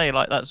 as I say,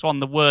 like that's one of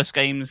the worst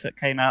games that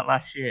came out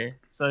last year.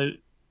 So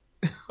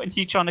when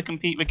you're trying to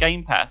compete with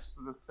Game Pass,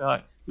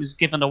 who's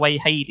given away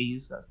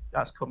Hades,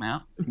 that's come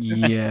out.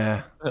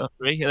 Yeah.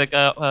 They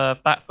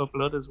got Back for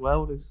Blood as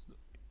well.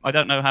 I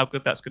don't know how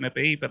good that's going to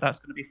be, but that's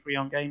going to be free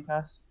on Game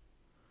Pass.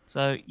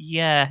 So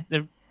yeah,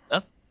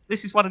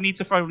 this is why they need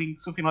to throw in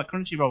something like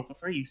Crunchyroll for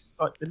free. It's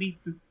like they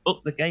need to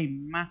up the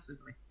game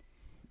massively.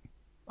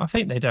 I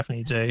think they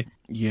definitely do.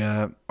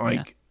 Yeah,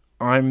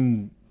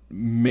 I'm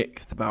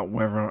mixed about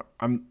whether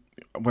I'm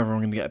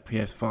going to get a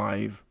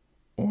PS5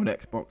 or an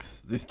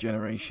Xbox this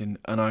generation,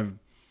 and I've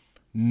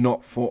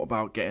not thought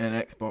about getting an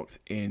Xbox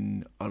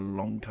in a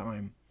long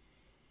time.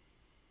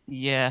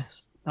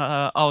 Yes,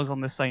 I was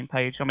on the same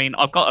page. I mean,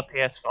 I've got a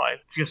PS5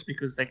 just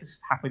because they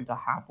just happen to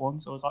have one.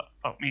 So I was like,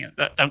 fuck me,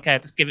 don't care,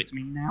 just give it to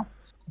me now.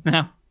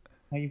 Now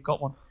you've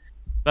got one.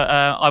 But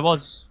I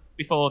was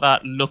before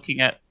that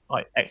looking at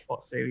like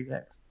Xbox Series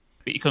X,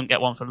 but you couldn't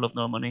get one for love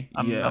nor money.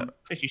 I'm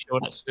pretty sure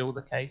that's still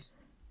the case.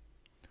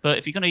 But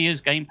if you're going to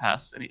use Game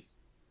Pass, and it's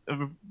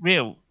a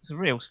real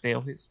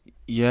steal. It's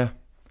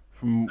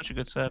From such a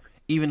good service.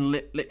 even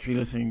literally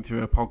listening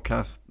to a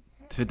podcast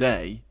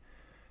today,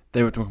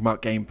 they were talking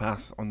about Game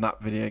Pass on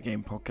that video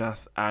game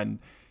podcast, and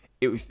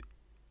it was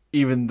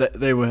even that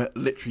they were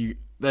literally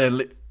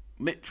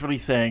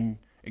saying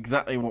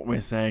exactly what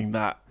we're saying,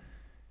 that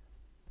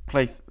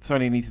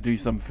Sony needs to do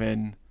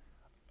something,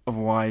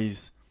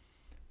 otherwise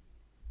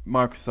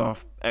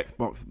Microsoft,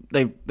 Xbox,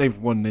 they've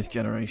won this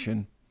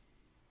generation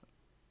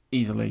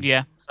easily.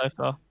 Yeah, so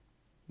far.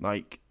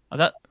 Like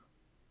I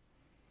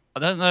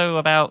don't know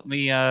about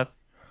the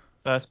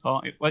first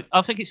party. Well,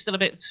 I think it's still a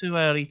bit too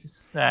early to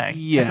say.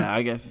 yeah,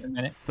 I guess A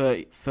minute.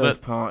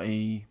 first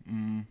party.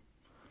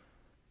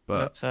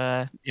 But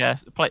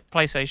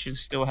PlayStation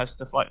still has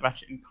stuff like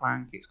Ratchet and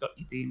Clank. It's got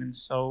your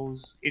Demon's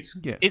Souls. It's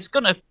Yeah. it's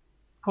gonna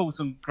pull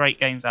some great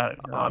games out of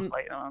it.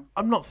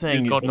 I'm not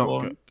saying God it's of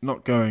War.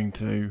 not going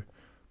to,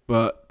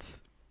 but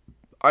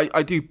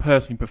I do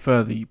personally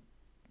prefer the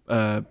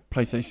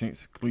PlayStation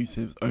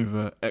exclusives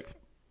over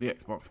the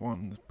Xbox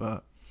ones.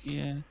 But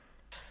Yeah,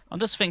 I'm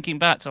just thinking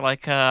back to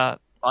like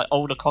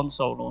older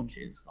console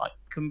launches. Like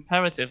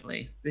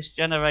comparatively, this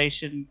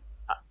generation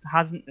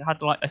hasn't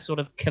had like a sort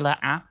of killer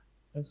app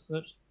as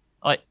such.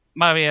 Like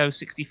Mario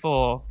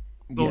 64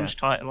 launch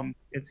title on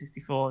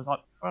N64 is like,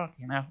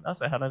 fucking hell, that's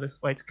a hell of a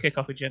way to kick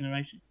off a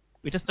generation.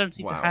 We just don't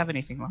seem to Wow. have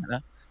anything like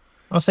that.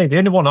 I'll say the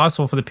only one I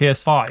saw for the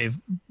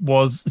PS5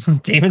 was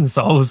Demon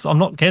Souls. I'm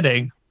not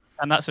kidding.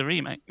 And that's a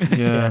remake.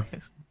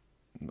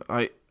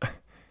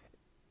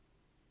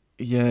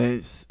 yeah,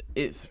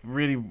 it's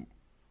really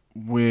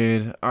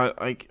weird.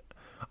 I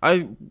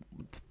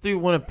do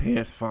want a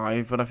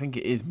PS5, but I think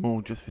it is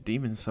more just for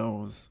Demon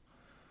Souls.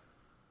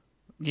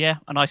 Yeah,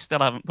 and I still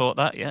haven't bought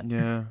that yet.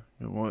 Yeah,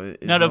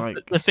 it's No,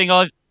 like the thing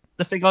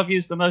I've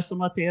used the most on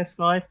my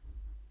PS5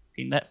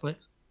 is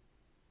Netflix.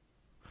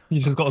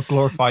 You just got a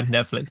glorified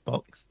Netflix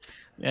box.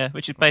 Yeah,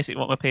 which is basically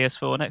what my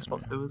PS4 and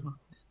Xbox do as well.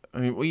 I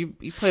mean, well, you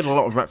played a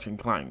lot of Ratchet and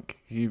Clank.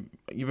 You've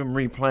been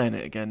replaying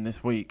it again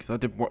this week, because I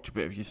did watch a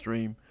bit of your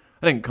stream.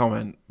 I didn't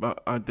comment,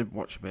 but I did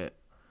watch a bit.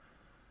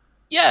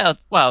 Yeah,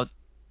 well,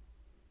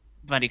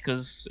 mainly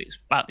because it's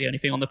about the only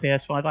thing on the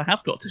PS5 I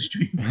have got to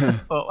stream. I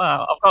thought,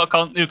 wow, I've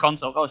got a new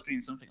console, I've got to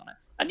stream something on it.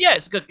 And yeah,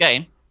 it's a good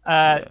game,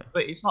 but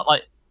it's not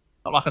like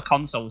a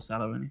console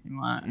seller or anything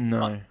like that. It's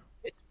No. like,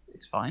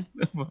 it's fine.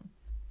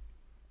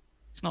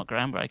 It's not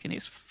groundbreaking.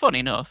 It's fun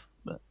enough,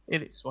 but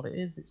it is what it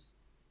is.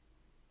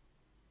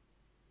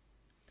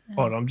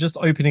 Hold on, I'm just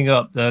opening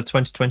up the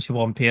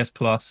 2021 PS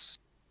Plus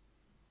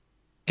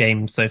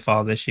games so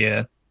far this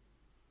year.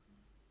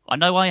 I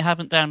know I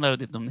haven't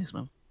downloaded them this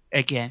month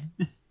again.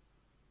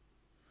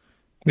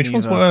 Which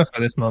ones Neither. were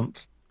for this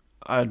month?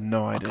 I had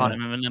no I idea. can't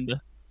even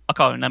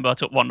remember. I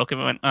took one look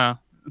and went,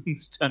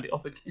 just turned it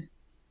off again.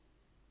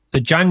 So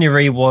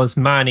January was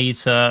Man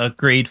Eater,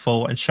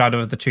 Greedfall, and Shadow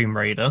of the Tomb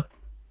Raider.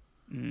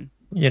 Mm.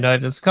 You know,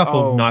 there's a couple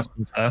Oh. of nice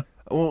ones there.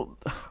 Well,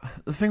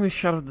 the thing with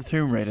Shadow of the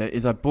Tomb Raider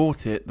is I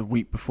bought it the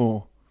week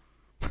before.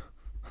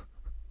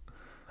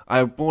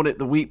 I bought it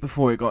the week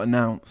before it got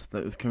announced that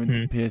it was coming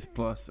to PS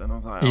Plus, and I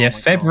was like, oh Yeah, my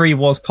February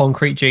was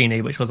Concrete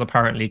Genie, which was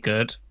apparently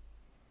good.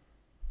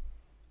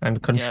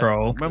 And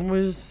Control. God. When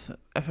was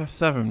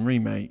FF7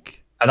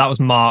 remake? And that was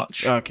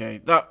March.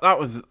 Okay, that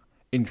was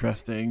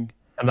interesting.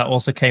 And that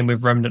also came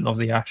with Remnant of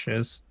the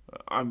Ashes.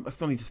 I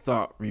still need to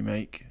start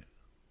remake.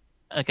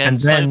 Again, And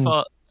then-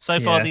 so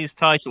far yeah. these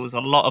titles, a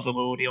lot of them are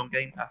already on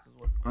Game Pass as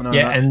well. I know,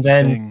 Yeah, that's and the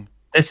then- thing.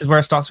 This is where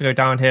it starts to go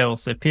downhill.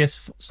 So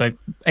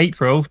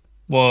April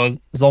was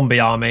Zombie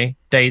Army,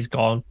 Days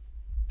Gone.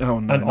 Oh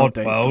no, and not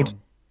Days Oddworld.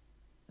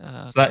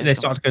 Gone. So they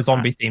start to go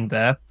zombie themed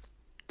there.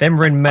 Then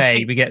we're in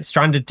May. We get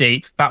Stranded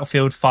Deep,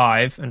 Battlefield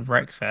 5, and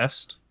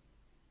Wreckfest.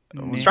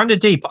 Stranded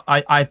Deep,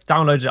 I've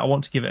downloaded it. I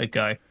want to give it a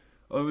go.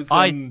 Oh, it was,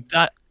 I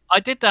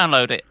did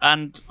download it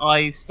and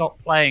I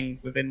stopped playing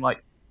within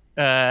like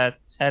 10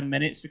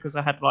 minutes because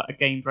I had like a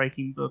game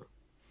breaking bug.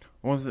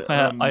 was it?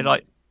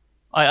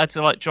 I had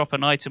to like drop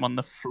an item on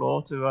the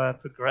floor to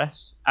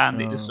progress, and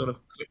it just Oh. sort of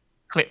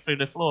clipped through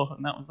the floor,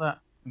 and that was that.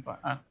 It's like,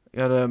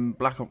 You had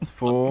Black Ops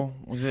 4.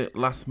 Was it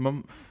last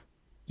month?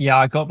 Yeah,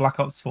 I got Black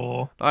Ops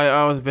 4.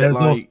 I was a bit There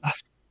was like, also-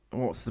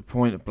 what's the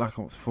point of Black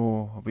Ops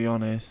 4? I'll be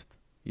honest.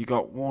 You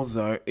got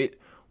Warzone.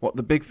 What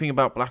the big thing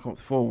about Black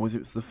Ops 4 was it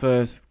was the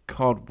first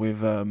COD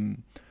with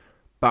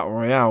Battle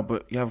Royale,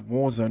 but you have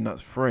Warzone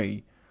that's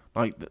free.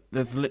 Like,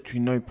 there's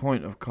literally no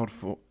point of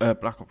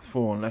Black Ops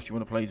 4 unless you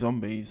want to play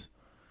zombies.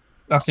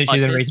 That's literally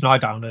I the did- reason I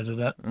downloaded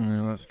it.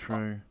 Yeah, that's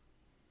true.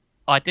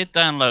 I did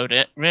download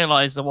it,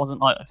 realised there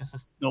wasn't like just a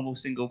normal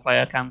single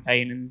player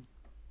campaign, and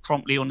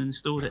promptly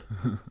uninstalled it.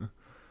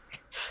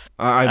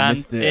 I And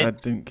missed it. I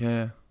it's- didn't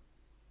care.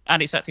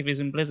 And it's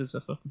Activision Blizzard, so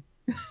fucking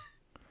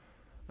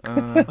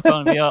Uh,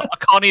 I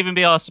can't even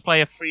be asked to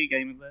play a free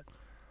game of that.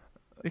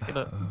 Look it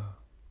up.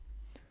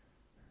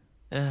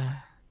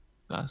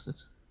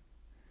 Bastards.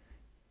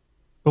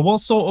 But what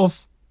sort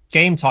of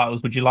game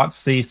titles would you like to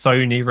see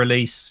Sony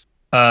release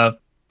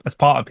as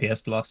part of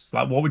PS Plus?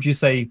 Like, what would you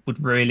say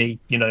would really,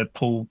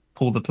 pull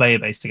the player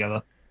base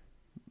together?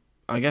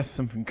 I guess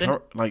something Then-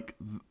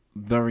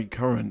 very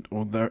current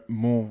or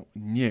more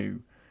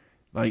new.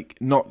 Like,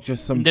 not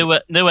just something...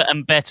 Newer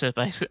and better,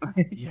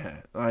 basically.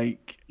 Yeah,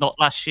 like... Not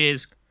last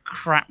year's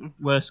crap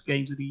worst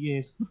games of the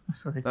years.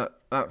 Sorry.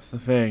 That's the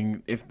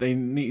thing. If they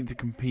needed to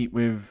compete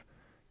with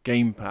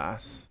Game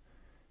Pass,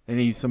 they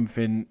need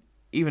something.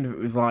 Even if it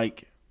was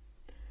like,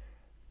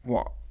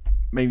 what,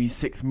 maybe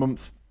 6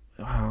 months,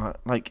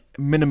 like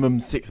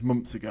minimum 6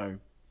 months ago.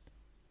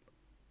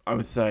 I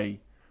would say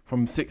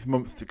from 6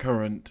 months to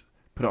current,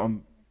 put it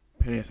on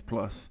PS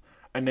Plus,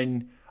 and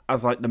then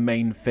as like the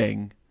main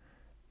thing,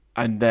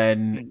 and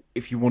then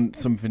if you want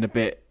something a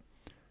bit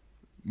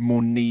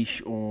more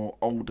niche or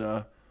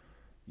older,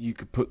 you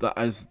could put that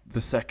as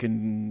the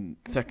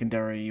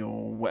secondary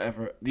or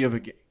whatever the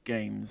other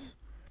games.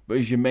 But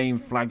as your main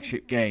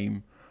flagship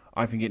game,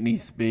 I think it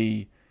needs to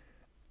be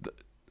the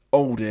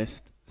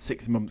oldest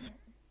 6 months.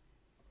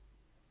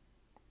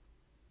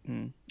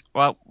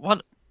 Well,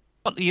 what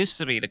used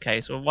to be the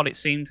case, or what it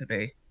seemed to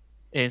be,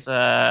 is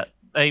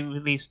they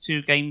release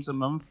 2 games a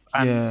month,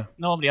 and Yeah.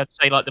 normally I'd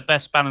say like the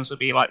best balance would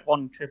be like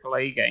 1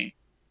 AAA game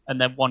and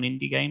then 1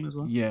 indie game as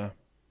well. Yeah.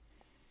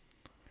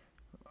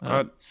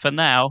 For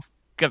now,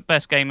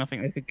 best game I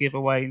think they could give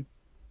away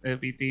would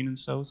be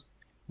Demon's Souls,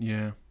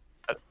 Yeah.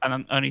 and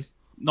I'm only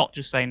not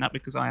just saying that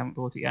because I haven't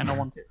bought it yet and I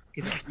want it.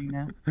 Give it to me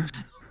now.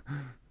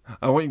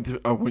 I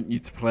want you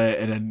to play it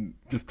and then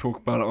just talk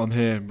about it on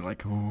here and be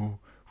like, oh,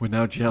 we're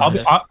now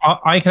jealous.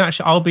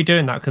 I'll be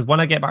doing that because when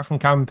I get back from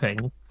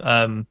camping,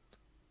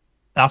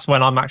 that's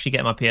when I'm actually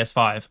getting my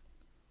PS5.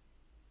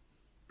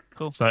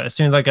 Cool. So as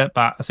soon as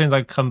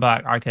I come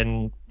back, I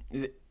can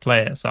Is it,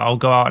 play it. So I'll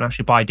go out and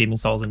actually buy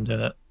Demon's Souls and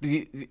do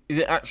it. is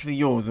it actually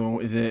yours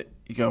or is it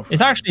your girlfriend?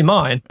 It's actually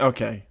mine.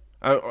 Okay.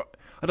 I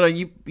don't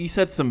know. You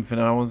said something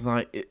and I was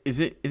like, is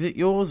it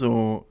yours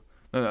or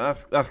no,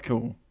 that's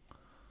cool.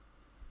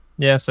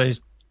 Yeah. So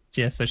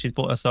she's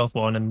bought herself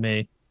one and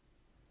me,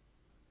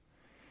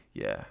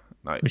 Yeah.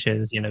 Like, which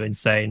is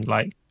insane.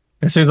 Like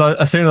as soon as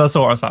I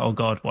saw it, I was like, oh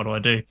god, what do I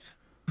do?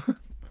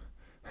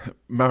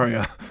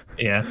 Mario.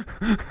 Yeah.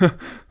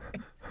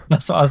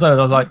 That's what I said.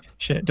 I was like,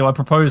 shit, do I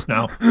propose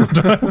now?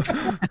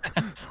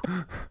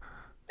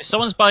 If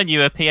someone's buying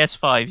you a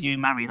PS5, you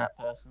marry that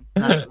person.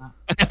 That's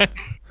that.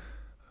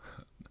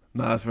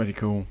 No, that's really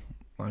cool.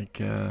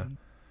 Like,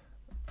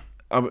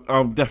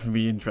 I'll definitely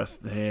be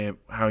interested to hear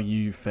how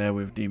you fare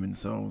with Demon's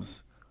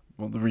Souls,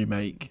 well, the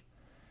remake.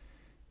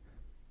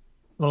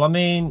 Well, I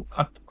mean,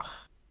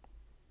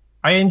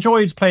 I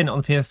enjoyed playing it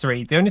on the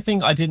PS3. The only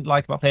thing I didn't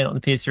like about playing it on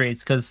the PS3 is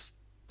because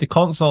the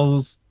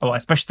consoles, or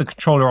especially the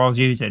controller I was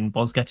using,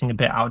 was getting a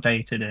bit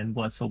outdated in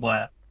words for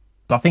wear.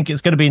 So I think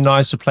it's going to be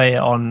nice to play it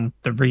on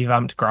the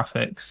revamped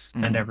graphics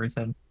and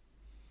everything.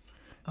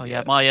 Oh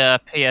yeah, my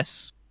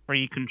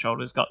PS3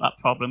 controller's got that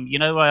problem. You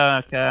know,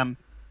 like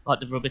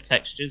the rubber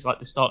textures, like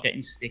they start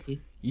getting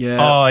sticky. Yeah.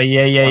 Oh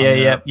yeah,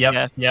 yeah.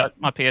 Yep.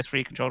 My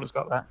PS3 controller's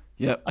got that.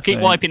 Yep. I keep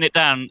same. wiping it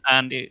down,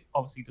 and it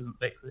obviously doesn't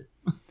fix it.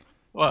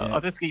 Well, Yeah. I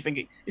just keep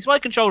thinking, is my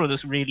controller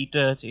just really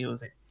dirty, or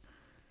is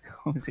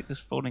it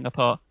just falling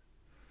apart?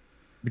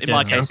 In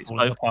my case, it's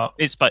both.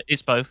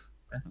 It's both.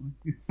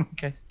 Definitely.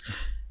 Okay.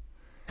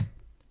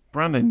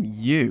 Brandon,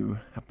 you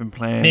have been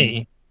playing.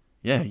 Me?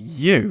 Yeah,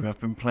 you have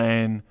been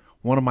playing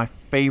one of my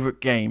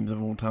favorite games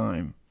of all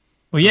time.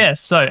 Well, yeah.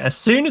 So as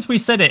soon as we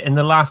said it in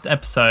the last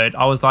episode,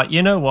 I was like,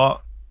 you know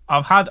what?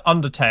 I've had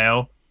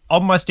Undertale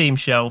on my Steam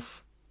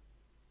shelf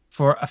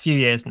for a few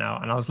years now,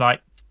 and I was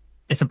like,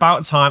 it's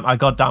about time I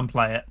goddamn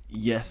play it.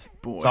 Yes,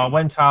 boy. So I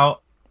went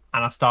out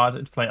and I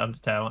started to play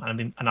Undertale,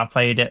 and I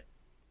played it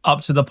up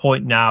to the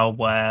point now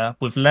where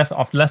I've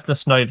left the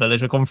snow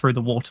village. I've gone through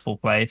the waterfall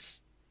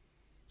place.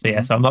 So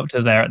yeah, so I'm up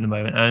to there at the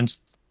moment, and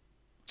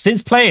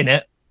since playing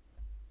it,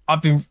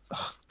 I've been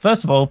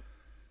first of all,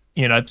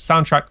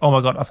 soundtrack. Oh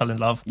my god, I fell in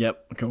love.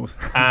 Yep, of course.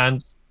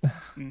 And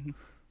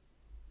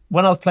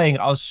when I was playing,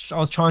 I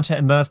was trying to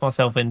immerse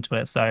myself into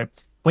it. So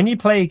when you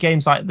play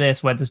games like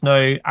this where there's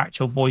no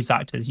actual voice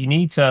actors, you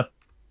need to.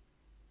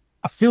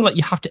 I feel like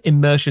you have to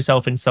immerse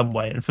yourself in some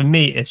way, and for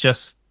me, it's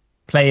just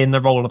playing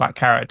the role of that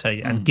character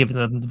and giving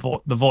them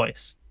the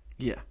voice.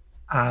 Yeah.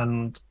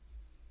 And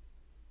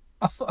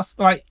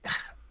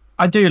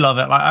I do love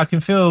it. Like I can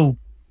feel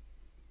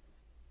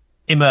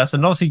immersed,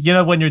 and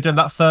obviously, when you're doing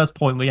that first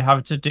point where you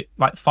have to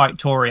fight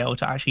Toriel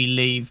to actually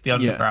leave the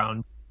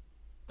underground,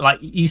 like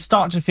you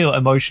start to feel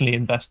emotionally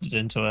invested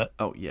into it.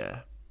 Oh yeah.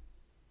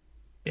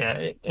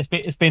 Yeah,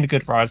 it's been a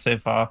good ride so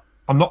far.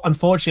 I'm not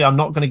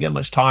going to get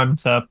much time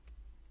to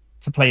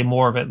play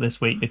more of it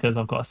this week because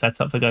I've got a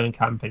setup for going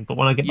camping. But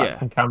when I get back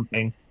from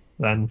camping,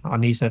 then I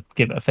need to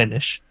give it a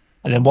finish.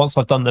 And then once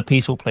I've done the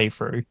peaceful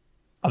playthrough,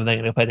 I'm then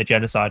going to play the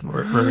genocide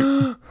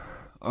route.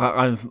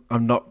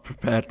 I'm not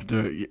prepared to do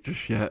it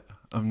just yet.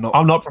 I'm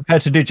not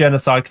prepared to do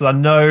genocide because I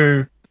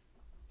know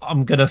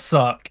I'm gonna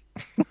suck.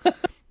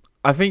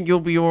 I think you'll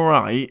be all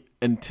right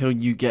until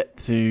you get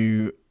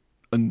to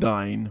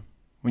Undyne.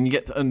 When you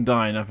get to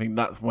Undyne, I think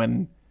that's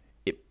when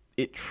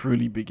it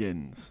truly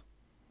begins.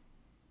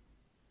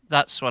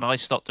 That's when I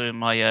stopped doing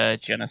my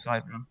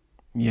genocide run.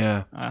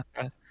 Yeah.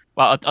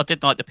 Well, I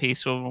did like the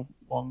peaceful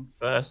one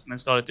first, and then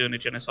started doing the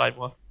genocide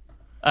one.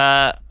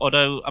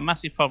 Although a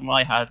massive problem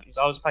I had is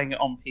I was playing it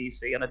on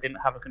PC and I didn't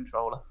have a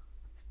controller.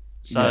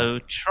 So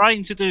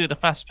trying to do the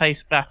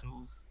fast-paced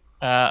battles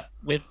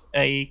with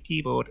a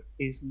keyboard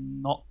is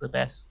not the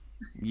best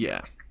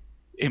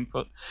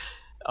input.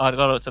 I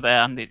got up to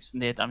there and it's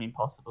near damn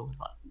impossible. It's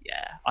like,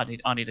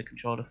 I need a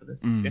controller for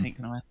this. It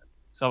ain't gonna happen.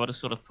 So I just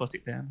sort of put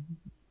it down.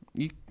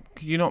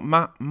 Could you not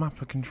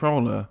map a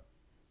controller?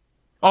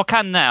 I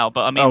can now,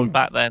 but I mean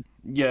back then.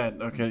 Yeah.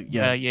 Okay.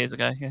 Yeah. Years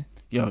ago.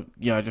 Yeah.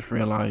 Yeah. I just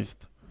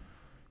realised.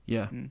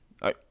 Yeah.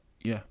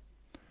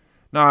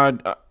 No,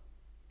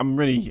 I'm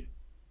really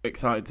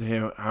excited to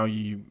hear how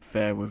you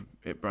fare with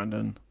it,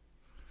 Brandon.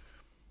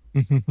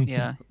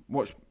 Yeah.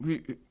 What's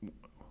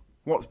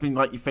been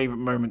like your favourite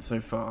moment so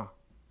far?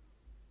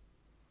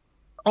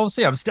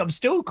 Obviously, I'm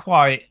still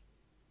quite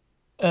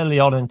early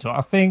on into it.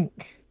 I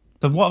think.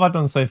 So what have I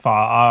done so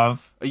far?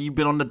 Have you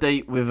been on the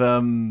date with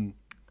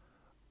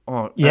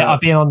I've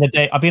been on the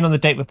date. I've been on the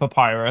date with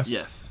Papyrus.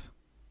 Yes.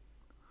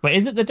 Wait,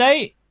 is it the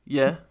date?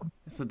 Yeah,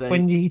 it's the date.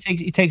 When he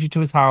takes you to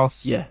his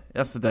house. Yeah,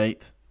 that's the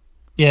date.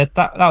 Yeah,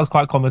 that was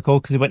quite comical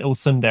because he went all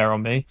Sundare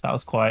on me. That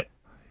was quite.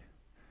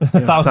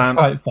 That was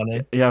quite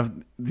funny. You have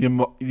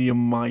the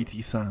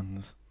almighty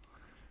Sans.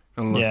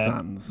 I love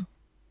Sans.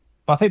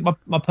 But I think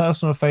my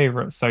personal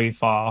favourite so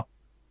far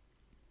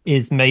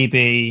is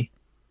maybe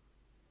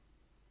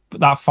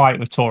that fight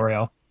with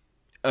Toriel.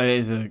 It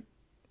is an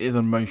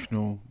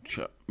emotionally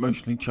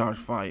charged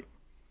fight.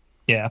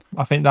 Yeah,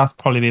 I think that's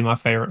probably been my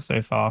favourite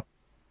so far.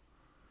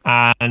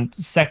 And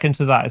second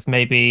to that is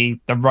maybe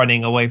the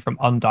running away from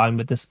Undyne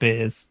with the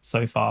spears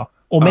so far,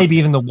 or maybe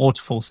even the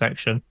waterfall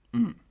section.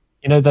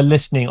 The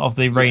listening of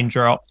the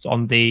raindrops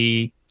on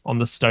the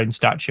stone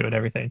statue and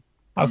everything.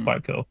 That's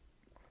quite cool.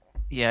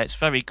 Yeah, it's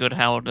very good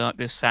how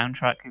this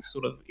soundtrack is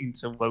sort of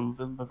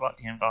interwoven with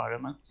the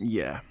environment.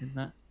 Yeah, isn't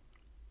it?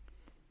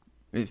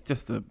 It's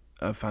just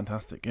a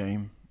fantastic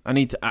game. I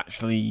need to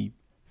actually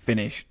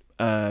finish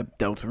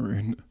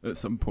Deltarune at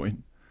some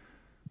point.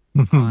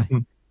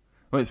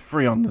 Well, it's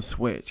free on the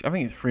Switch. I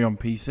think it's free on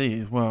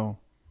PC as well.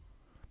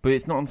 But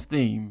it's not on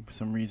Steam for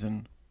some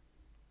reason,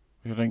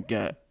 which I don't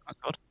get. That's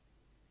odd.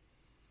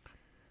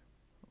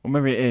 Or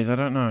maybe it is, I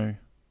don't know.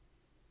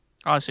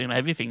 I assume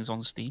everything's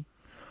on Steam.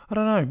 I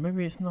don't know,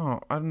 maybe it's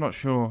not. I'm not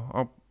sure.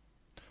 I'll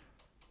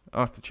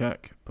have to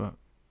check, but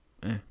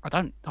I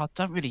don't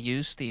really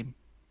use Steam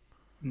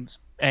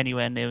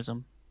anywhere near as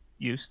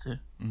used to.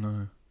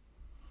 No,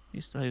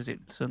 Used to use it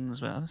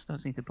Sons, but I just don't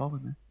seem to bother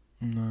me.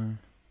 no.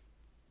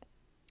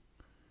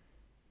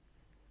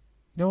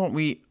 You know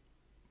what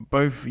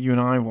both you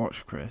and I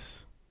watched,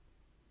 Chris?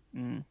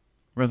 Mm.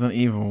 Resident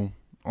Evil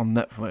on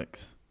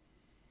Netflix.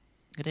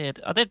 I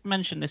did. I did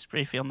mention this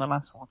briefly on the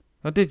last one.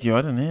 Oh, did you?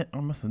 I didn't hear. I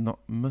must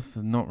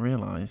have not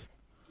realised.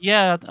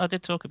 Yeah, I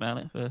did talk about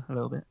it for a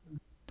little bit.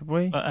 Did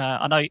we? But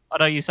I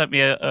know you sent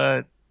me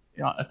a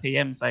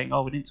PM saying,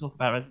 "Oh, we didn't talk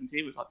about Resident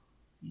Evil." It was like,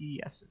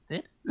 yes, it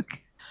did.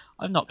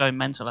 I'm not going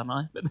mental, am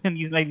I? But then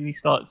you made me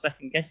start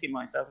second guessing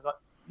myself. I was like,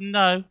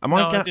 no.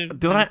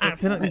 Did I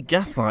accidentally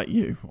gaslight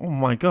you? Oh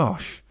my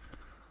gosh.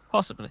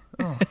 Possibly.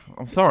 Oh,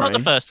 I'm It's sorry. not the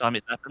first time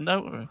it's happened,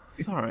 don't worry.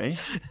 Sorry.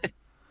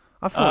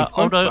 I thought we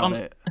spoke about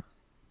it.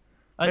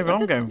 Maybe I I'm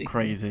did going speak.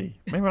 crazy.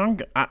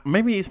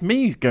 Maybe it's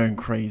me who's going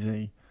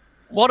crazy.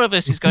 One of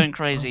us is going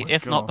crazy, Oh my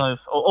if not God.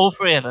 both, or all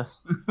three of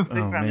us.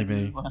 Oh,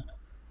 maybe.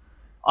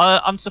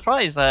 I'm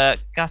surprised that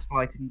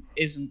gaslighting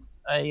isn't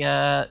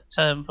a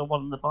term for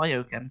one of the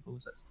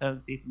biochemicals that's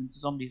turned people into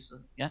zombies. So,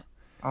 yeah.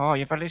 Oh,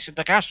 you've listened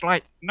to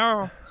gaslight?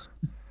 No.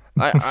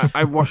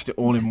 I watched it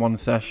all in one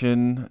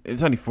session.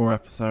 It's only 4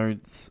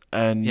 episodes,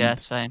 and Yeah,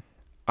 same.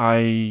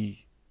 I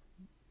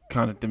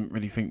kind of didn't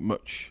really think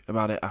much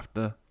about it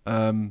after.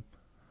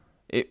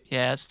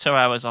 Yeah, it's 2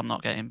 hours I'm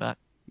not getting back.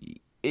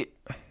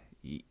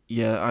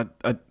 Yeah,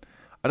 I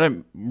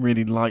don't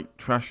really like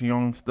trashing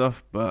on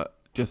stuff, but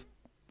just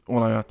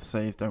all I have to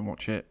say is don't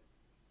watch it.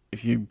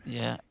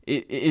 Yeah.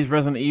 It is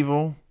Resident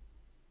Evil,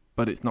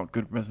 but it's not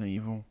good Resident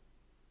Evil.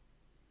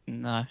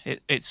 No,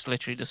 it's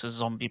literally just a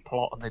zombie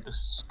plot, and they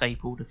just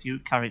stapled a few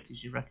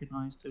characters you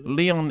recognise to it.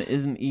 Leon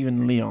isn't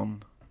even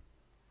Leon.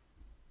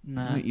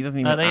 No, He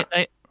doesn't no,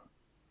 even.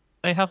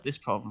 they have this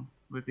problem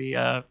with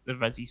the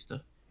Resi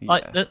stuff. Yeah.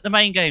 Like the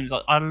main games,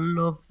 like, I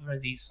love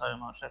Resi so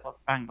much, as I've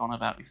banged on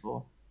about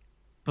before.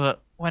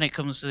 But when it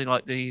comes to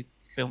like the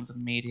films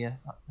and media,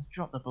 it's like, they've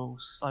dropped the ball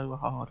so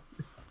hard.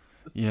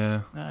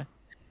 Yeah. No,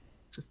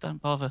 just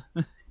don't bother.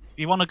 If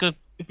you want a good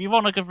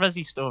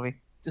Resi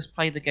story, just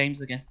play the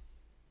games again.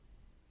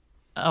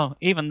 Oh,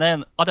 even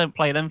then, I don't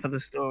play them for the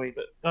story,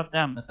 but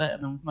goddamn, they're better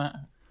than that.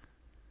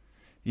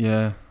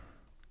 Yeah.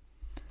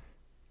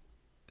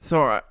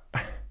 So I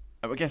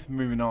guess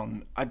moving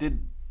on, I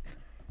did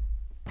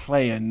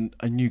play a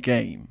new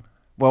game.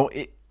 Well,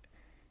 it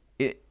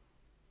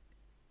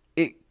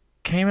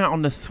came out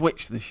on the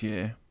Switch this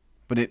year,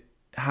 but it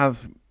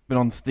has been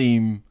on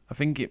Steam. I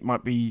think it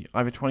might be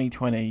either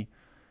 2020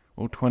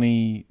 or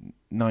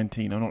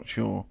 2019. I'm not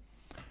sure.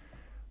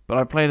 But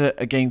I played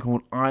a game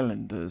called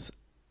Islanders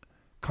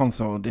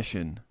Console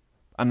Edition,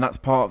 and that's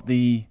part of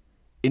the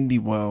Indie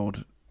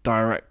World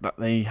Direct that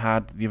they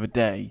had the other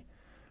day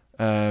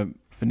for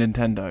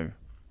Nintendo.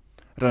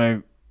 I don't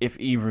know if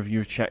either of you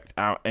have checked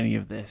out any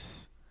of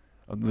this,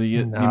 the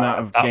amount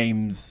of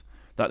games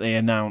that they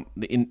announced,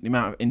 the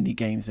amount of indie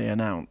games they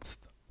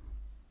announced.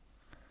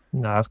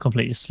 No, it's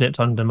completely slipped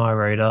under my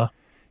radar.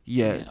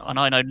 Yeah, And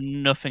I know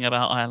nothing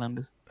about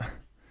Islanders.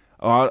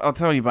 Oh, I'll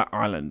tell you about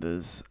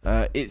Islanders.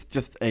 It's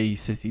just a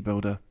city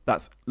builder.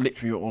 That's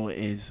literally all it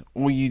is.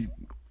 Or you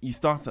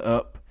start it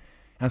up,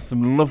 it has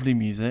some lovely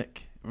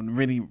music,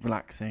 really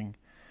relaxing,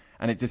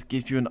 and it just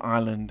gives you an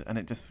island, and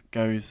it just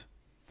goes,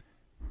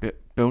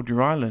 build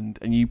your island,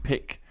 and you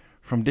pick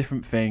from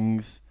different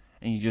things,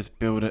 and you just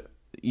build it.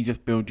 You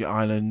just build your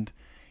island.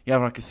 You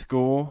have like a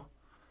score,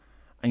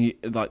 and you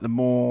like the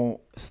more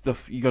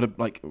stuff you got to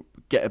like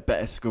get a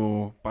better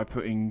score by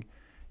putting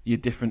your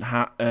different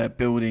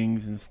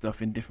buildings and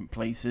stuff in different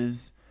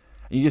places.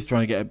 And you're just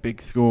trying to get a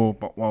big score,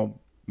 but while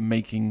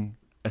making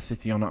a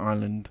city on an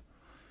island.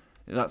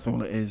 That's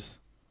all it is.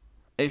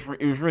 It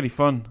was really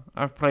fun.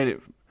 I've played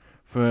it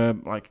for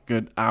like a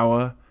good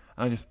hour.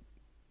 And I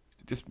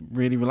just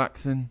really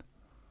relaxing.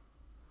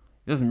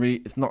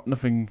 It's not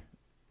nothing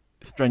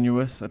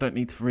strenuous. I don't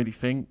need to really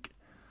think.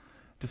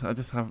 I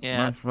just have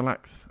nice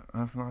relax.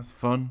 Have nice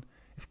fun.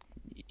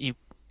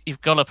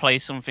 You've got to play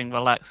something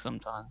relaxed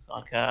sometimes.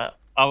 Like I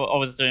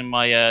was doing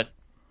my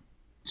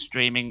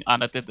streaming,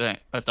 and I did the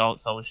Dark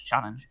Souls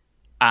challenge.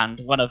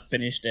 And when I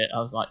finished it, I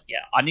was like,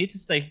 yeah, I need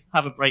to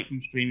have a break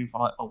from streaming for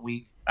like a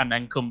week, and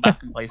then come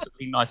back and play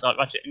something nice like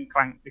Ratchet and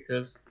Clank,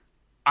 because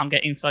I'm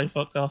getting so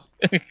fucked off.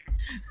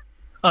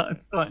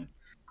 It's starting.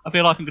 I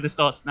feel like I'm going to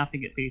start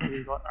snapping at people.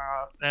 He's like,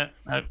 no,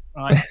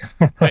 right,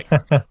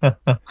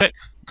 quick,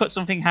 put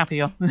something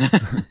happy on.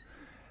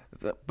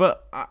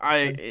 But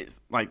it's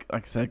like I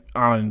said,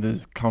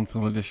 Islanders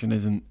Console Edition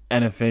isn't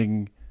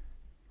anything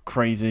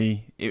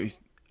crazy. It was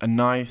a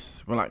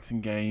nice,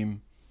 relaxing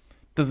game.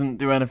 Doesn't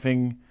do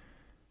anything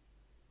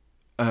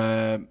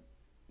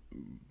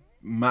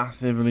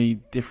massively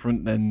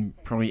different than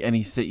probably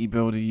any city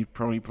builder you've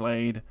probably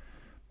played.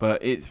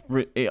 But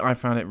I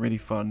found it really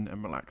fun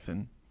and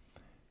relaxing.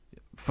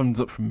 Thumbs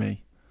up from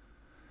me.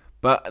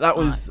 But that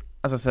was,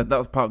 as I said, that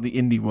was part of the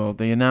indie world.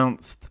 They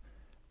announced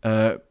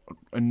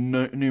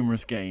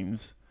numerous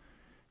games,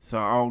 so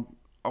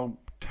I'll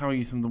tell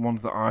you some of the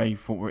ones that I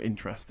thought were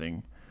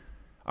interesting.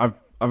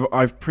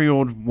 I've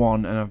pre-ordered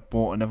one and I've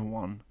bought another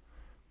one.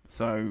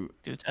 So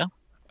Do tell.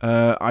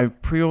 I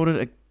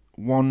pre-ordered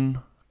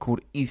one called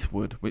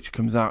Eastwood, which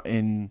comes out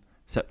in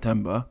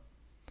September,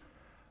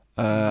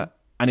 and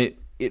it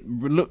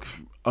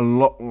looks a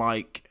lot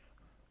like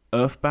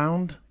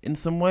Earthbound in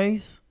some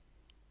ways.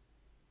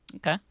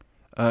 Okay.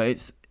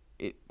 It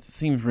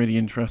seems really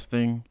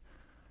interesting.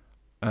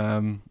 I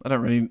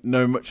don't really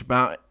know much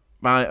about it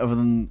other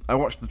than I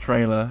watched the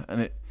trailer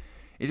and it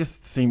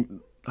just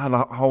seemed had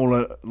a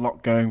whole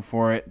lot going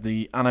for it.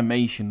 The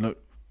animation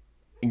looked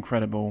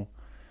incredible.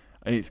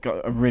 It's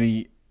got a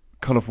really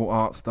colourful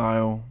art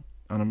style,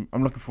 and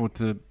I'm looking forward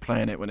to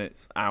playing it when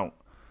it's out.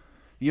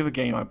 The other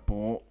game I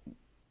bought,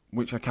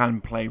 which I can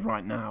play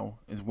right now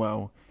as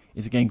well,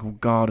 is a game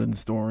called Garden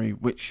Story,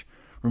 which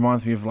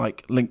reminds me of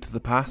like Link to the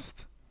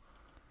Past,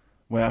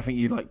 where I think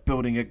you're like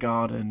building a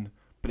garden,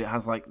 but it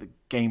has like the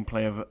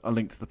gameplay of A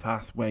Link to the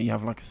Past, where you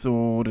have like a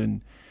sword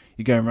and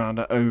you go around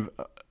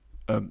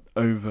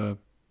overworld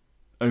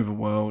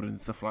and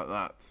stuff like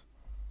that.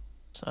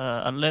 So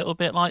a little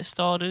bit like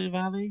Stardew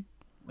Valley,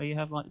 where you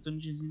have like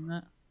dungeons in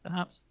that,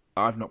 perhaps.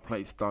 I've not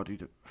played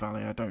Stardew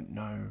Valley. I don't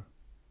know.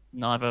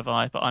 Neither have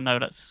I, but I know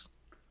that's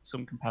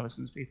some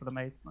comparisons people have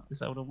made, like the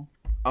Zelda one.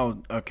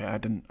 Oh, okay. I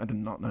did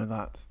not know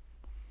that.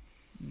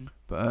 Mm.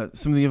 But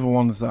some of the other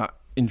ones that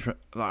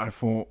I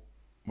thought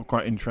were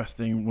quite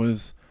interesting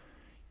was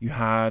you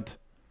had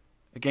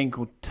a game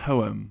called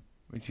Toem,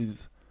 which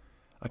is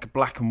like a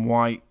black and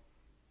white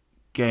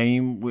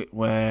game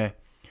where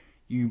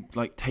you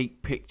like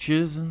take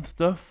pictures and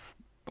stuff.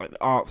 Like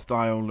the art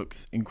style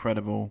looks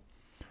incredible.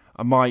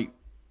 I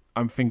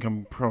think I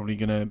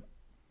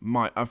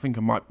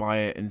might buy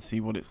it and see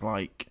what it's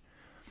like.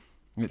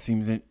 It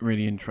seems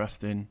really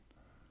interesting.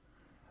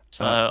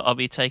 So I'll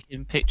be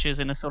taking pictures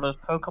in a sort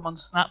of Pokemon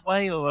Snap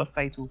way or a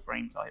Fatal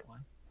Frame type way,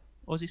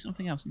 or is it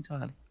something else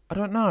entirely? I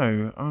don't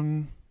know.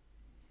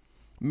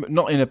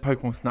 Not in a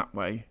Pokemon Snap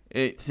way.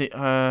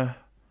 I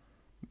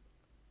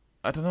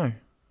don't know.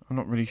 I'm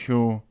not really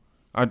sure.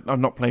 I've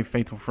not played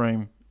Fatal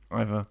Frame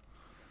either.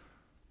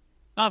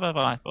 Neither have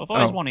I, but I've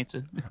always wanted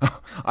to.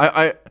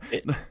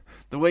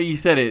 The way you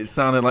said it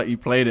sounded like you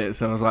played it,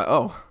 so I was like,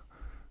 oh.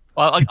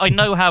 Well, I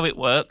know how it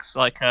works.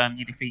 Like,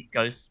 you defeat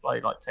ghosts by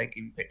like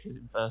taking pictures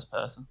in first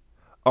person.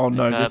 Oh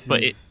no,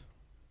 this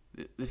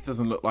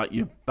doesn't look like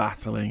you're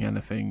battling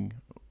anything.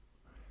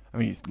 I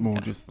mean, it's more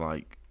just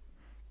like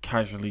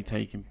casually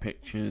taking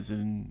pictures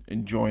and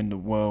enjoying the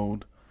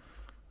world,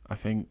 I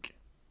think.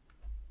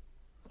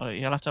 Well,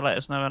 you'll have to let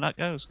us know how that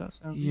goes. That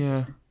sounds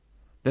interesting.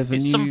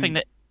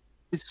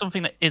 It's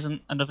something that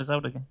isn't another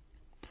Zelda game.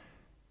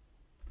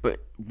 But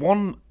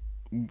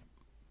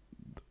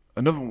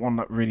another one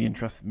that really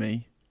interested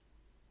me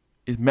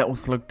is Metal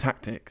Slug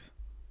Tactics.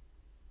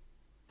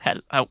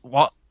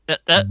 What?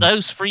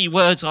 Those three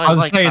words I was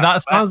like. Saying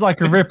that sounds like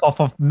a rip-off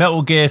of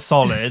Metal Gear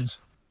Solid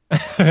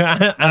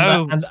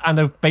and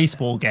a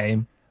baseball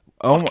game.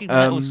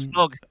 Metal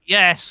Slug.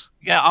 Yes.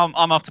 Yeah,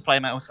 I'm off to play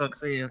Metal Slug.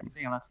 See you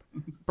later.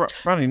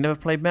 Bradley, never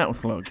played Metal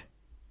Slug?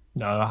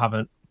 No, I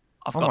haven't.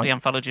 I've got the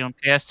anthology on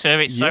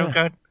PS2. It's so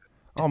good.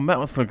 Oh,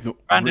 Metal Slug's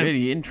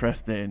really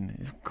interesting.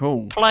 It's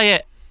cool. Play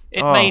it.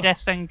 It made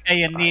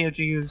SNK and Neo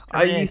Geo's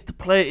careers. I used to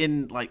play it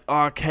in like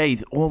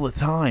arcades all the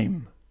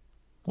time.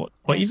 What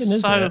even is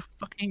it? So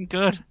fucking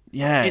good.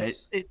 Yeah.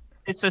 It's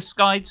a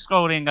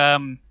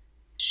side-scrolling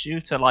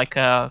shooter like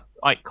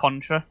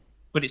Contra,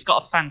 but it's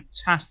got a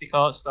fantastic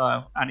art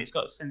style and it's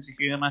got a sense of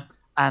humor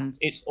and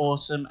it's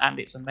awesome and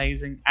it's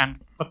amazing and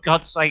for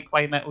God's sake,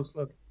 play Metal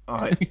Slug.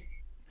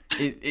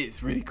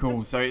 It's really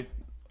cool. So it's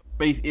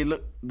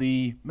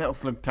the Metal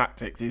Slug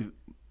Tactics is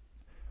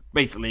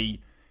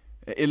basically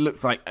it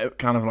looks like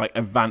kind of like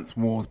Advance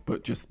Wars,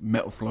 but just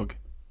Metal Slug.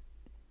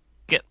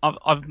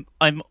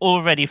 I'm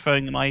already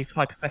throwing my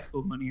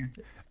hypothetical money at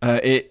it.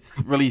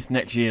 It's released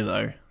next year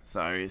though,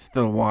 so it's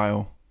still a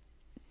while.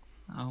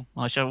 Oh,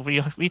 I shall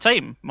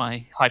retain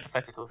my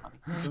hypothetical money.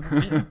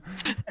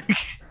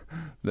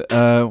 What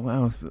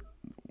else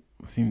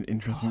seemed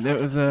interesting? There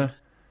was a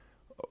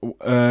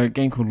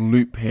game called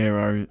Loop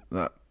Hero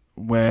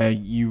where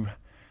you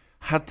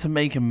had to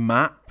make a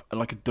map,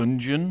 like a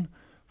dungeon,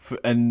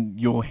 and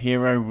your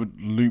hero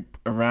would loop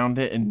around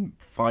it and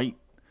fight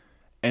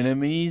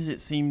enemies.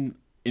 It seemed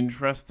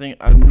interesting.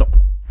 I'm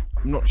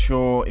not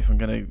sure if I'm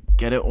gonna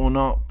get it or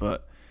not,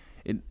 but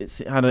it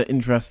had an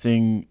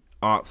interesting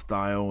art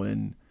style,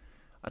 and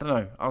I don't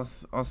know.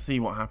 I'll see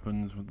what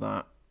happens with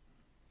that.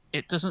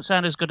 It doesn't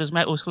sound as good as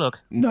Metal Slug.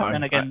 No. And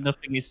then again,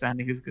 nothing is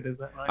sounding as good as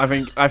that.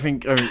 Right? I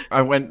think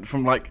I went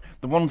from like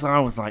the ones I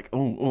was like,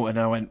 oh, and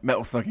then I went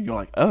Metal Slug, and you're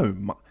like,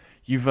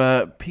 you've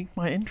piqued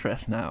my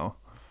interest now.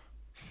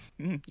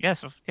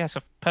 Yes, I've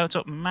perked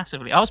up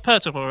massively. I was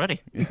perked up already.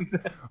 Yeah.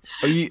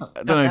 I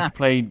don't know if you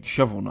played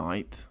Shovel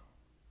Knight.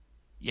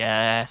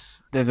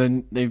 Yes.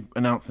 They've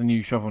announced a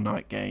new Shovel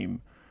Knight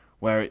game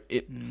where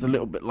it's a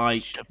little bit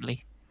like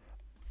Shovelly.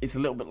 It's a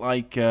little bit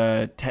like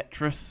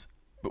Tetris,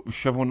 but with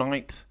Shovel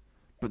Knight.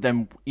 But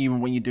then even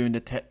when you're doing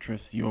the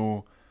Tetris,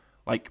 you're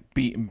like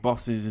beating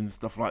bosses and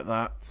stuff like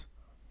that.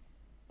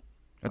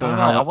 I don't know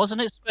Alright, I how.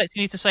 wasn't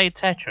expecting you to say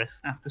Tetris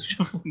after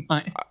Shovel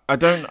Knight. I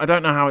don't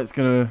know how it's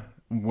gonna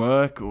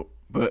work,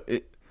 but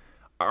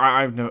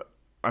I've never.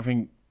 I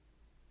think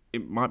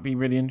it might be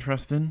really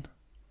interesting.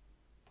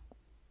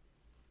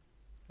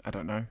 I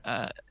don't know.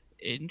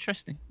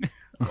 Interesting.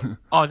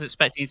 I was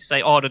expecting you to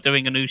say, "Oh, they're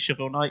doing a new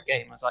Shovel Knight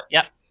game." I was like,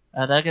 "Yep,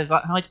 there goes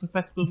that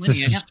hypothetical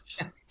mini again."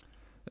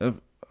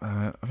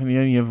 I think the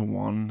only other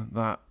one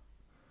that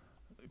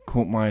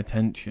caught my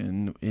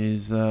attention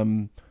is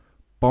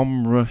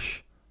Bomb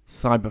Rush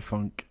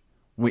Cyberpunk,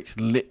 which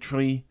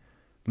literally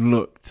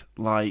looked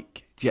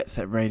like Jet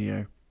Set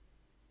Radio.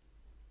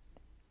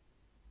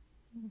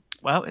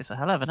 Well, it's a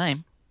hell of a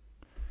name.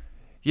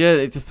 Yeah,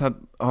 it just had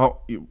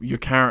your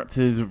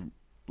characters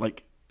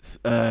like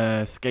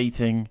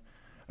skating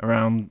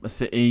around a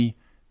city,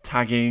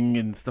 tagging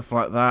and stuff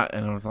like that,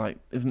 and I was like,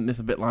 isn't this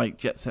a bit like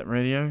Jet Set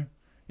Radio,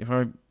 if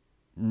I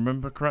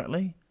remember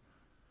correctly?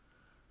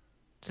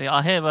 See,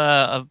 I hear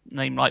a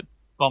name like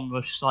Bomb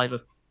Rush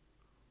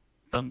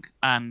Cyberpunk,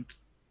 and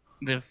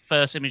the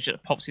first image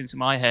that pops into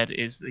my head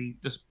is the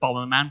just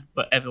Bomberman,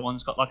 but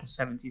everyone's got like a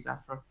 70s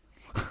afro.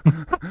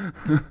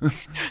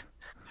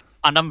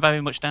 And I'm very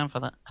much down for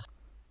that.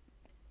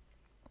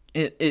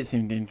 It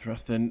seemed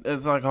interesting.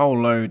 There's like a whole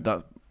load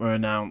that were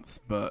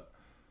announced, but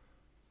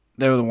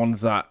they were the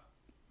ones that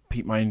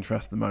piqued my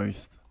interest the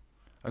most.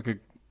 I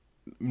could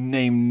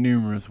name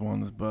numerous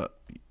ones, but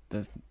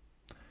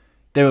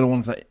they were the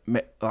ones that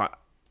like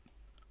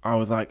I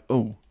was like,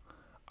 oh,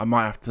 I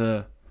might have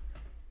to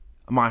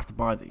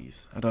buy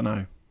these. I don't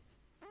know.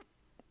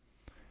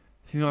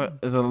 Seems like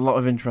there's a lot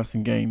of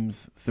interesting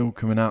games still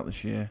coming out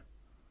this year.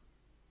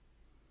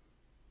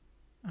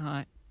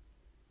 Alright.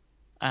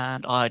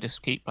 And I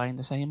just keep playing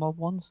the same old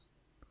ones.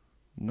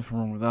 Nothing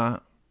wrong with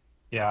that.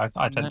 Yeah,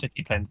 I tend to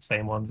keep playing the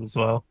same ones as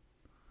well.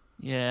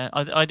 Yeah,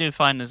 I do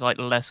find there's like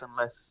less and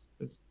less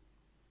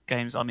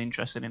games I'm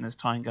interested in as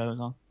time goes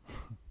on.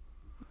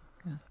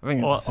 I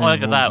think it's Or the same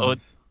either with that all or-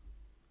 those.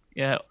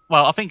 Yeah,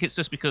 well, I think it's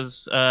just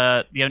because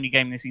the only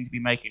game they seem to be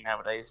making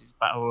nowadays is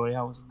Battle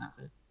Royales, and that's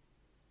it.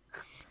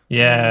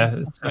 Yeah,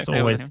 it's I just feel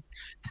always with him.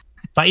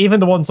 like even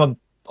the ones on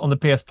the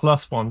PS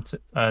Plus one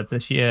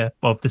this year,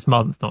 well, this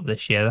month, not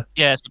this year.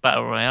 Yeah, it's the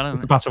Battle Royale, It's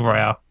isn't the it? Battle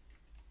Royale.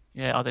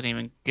 Yeah, I didn't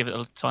even give it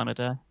a time of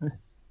day.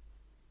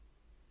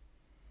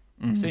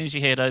 Mm. As soon as you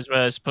hear those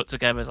words put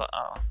together, it's like,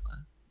 oh,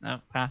 no,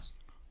 pass.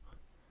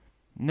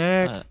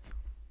 Next.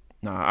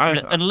 No,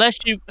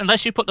 Unless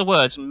you put the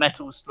words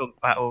Metal Slug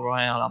Battle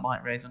Royale, I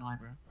might raise an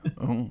eyebrow.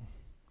 oh.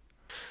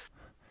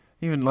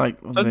 Even like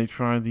when they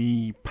try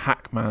the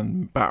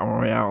Pac-Man Battle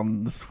Royale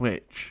on the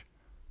Switch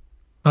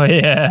Oh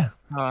yeah,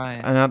 Right.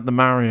 and had the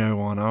Mario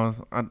one, I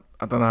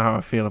don't know how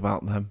I feel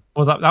about them.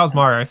 that was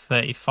Mario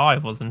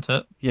 35, wasn't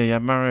it? Yeah, you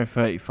had Mario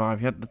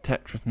 35, you had the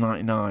Tetris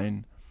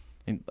 99,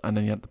 and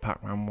then you had the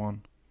Pac-Man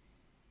one.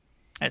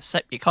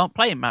 Except you can't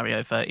play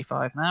Mario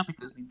 35 now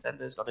because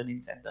Nintendo's got a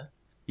Nintendo.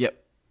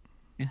 Yep.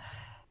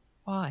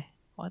 Why?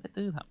 Why they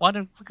do that? Why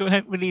don't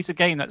they release a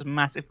game that's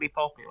massively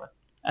popular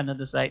and then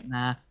they say,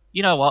 nah,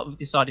 you know what? We've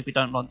decided we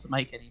don't want to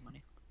make any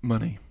money.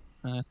 Money.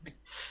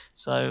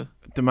 So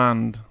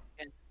Demand.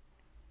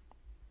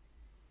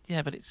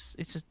 yeah, but it's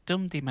a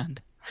dumb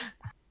demand.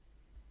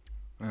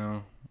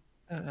 Oh.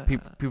 Uh,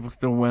 People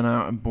still went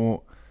out and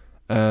bought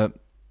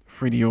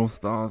 3D All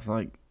Stars.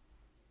 Like,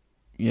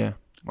 yeah.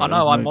 I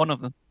know I'm one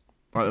of them.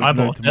 Like, I there's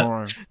no bought it.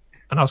 tomorrow.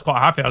 And I was quite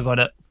happy I got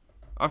it.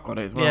 I've got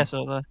it as well. Yeah,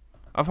 so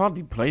I've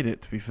hardly played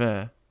it, to be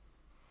fair.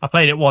 I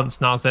played it once,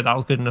 and I said that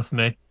was good enough for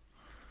me.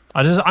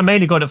 I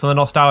mainly got it for the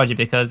nostalgia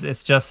because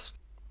it's just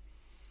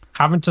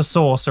having to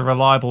source a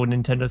reliable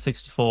Nintendo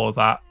 64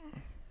 that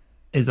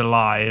is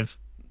alive,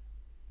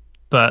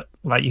 but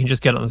like you can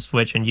just get it on the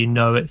Switch and you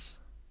know it's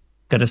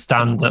gonna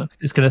stand.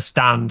 It's gonna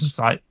stand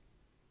like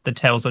the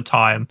Tales of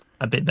Time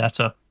a bit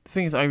better. The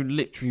thing is, I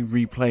literally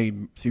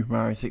replayed Super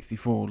Mario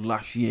 64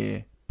 last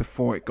year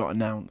before it got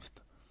announced.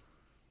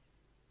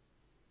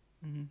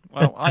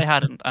 well, I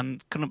hadn't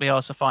and couldn't be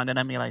asked to find an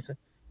emulator.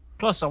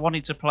 Plus, I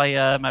wanted to play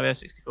Mario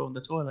 64 on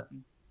the toilet,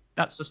 and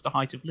that's just the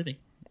height of living.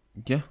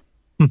 Yeah.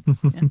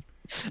 You,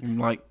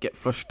 like, get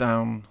flushed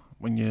down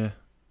when you're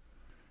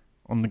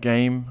on the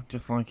game,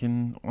 just like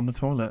on the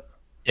toilet.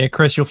 Yeah,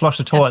 Chris, you'll flush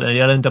the toilet and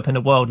you'll end up in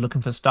a world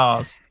looking for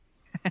stars.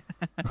 You're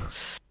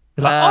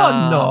like,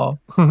 oh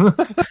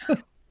no.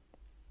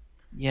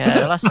 Yeah,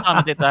 the last time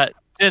I did that,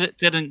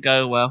 didn't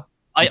go well.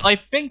 I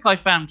think I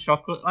found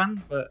Chocolate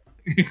Land, but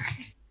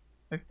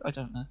I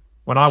don't know.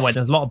 When I went,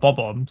 there's a lot of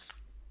bob-ombs.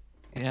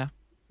 Yeah.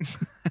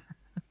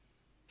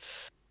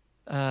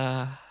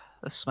 The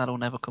smell will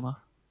never come off.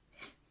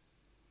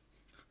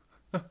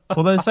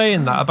 Well, they're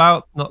saying that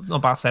about not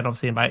about saying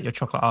obviously about your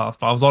chocolate arse,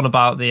 but I was on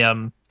about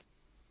the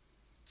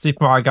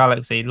Super Mario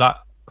Galaxy, like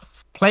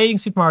playing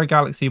Super Mario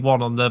Galaxy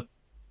 1 on the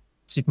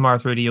Super Mario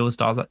 3D All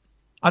Stars.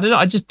 I don't know,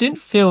 I just didn't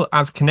feel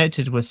as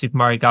connected with Super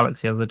Mario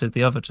Galaxy as I did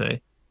the other two.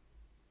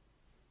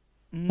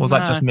 Or was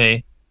that just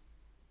me?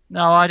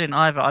 No, I didn't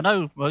either. I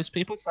know most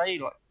people say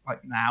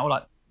like now,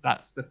 like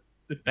that's the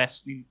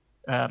best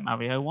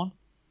Mario one.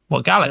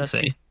 What,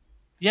 Galaxy?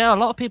 Yeah, a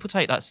lot of people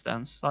take that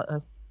stance. Like,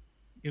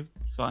 you'll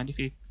find if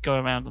you go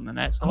around on the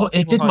net, a Oh, lot of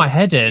it people did my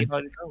head really in.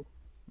 highly control.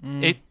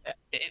 Mm.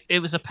 It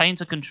was a pain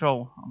to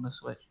control on the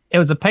Switch. It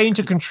was a pain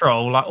to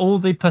control. Like all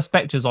the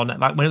perspectives on it,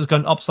 like when it was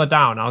going upside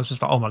down, I was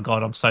just like, oh my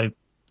god, I'm so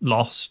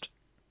lost.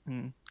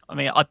 I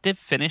mean, I did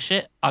finish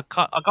it. I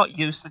got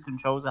used to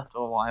controls after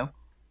a while.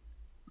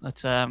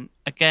 But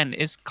again,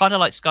 it's kind of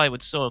like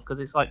Skyward Sword because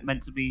it's like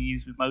meant to be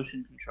used with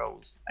motion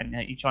controls, and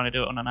yet you're trying to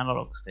do it on an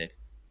analog stick.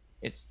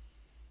 It's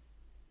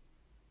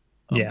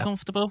Yeah.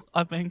 uncomfortable.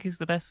 I think is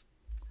the best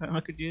term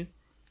I could use.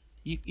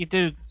 You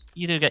do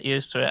get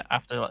used to it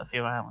after like a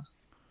few hours,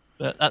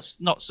 but that's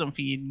not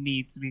something you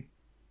need to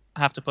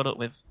have to put up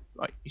with.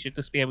 Like you should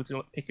just be able to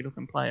like, pick it up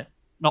and play it,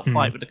 not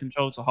fight with the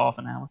controls for half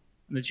an hour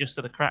and adjust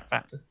to the crap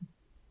factor.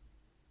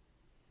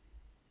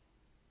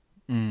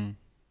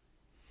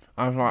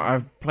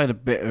 I've played a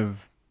bit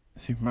of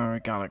Super Mario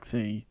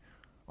Galaxy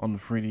on the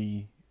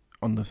 3D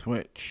on the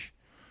Switch,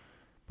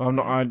 but I'm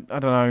not. I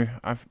don't know.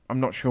 I'm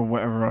not sure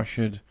whether I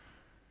should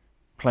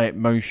play it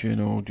motion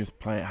or just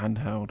play it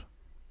handheld.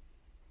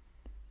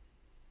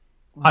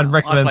 I'd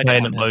recommend I played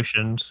playing on it it.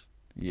 motions.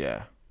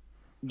 Yeah,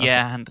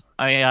 Yeah, and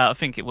I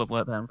think it would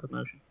work better for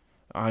motion.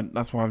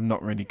 that's why I've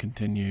not really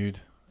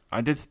continued.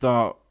 I did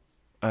start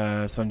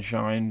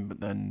Sunshine, but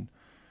then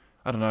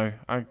I don't know.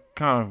 I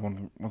kind of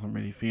wasn't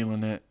really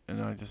feeling it,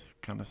 and I just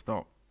kind of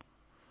stopped.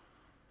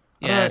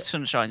 Yeah,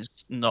 Sunshine's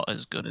not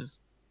as good as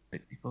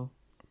 64.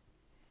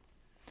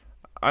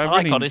 I like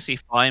really, Odyssey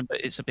fine,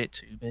 but it's a bit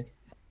too big.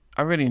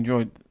 I really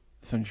enjoyed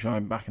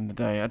Sunshine back in the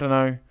day. I don't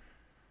know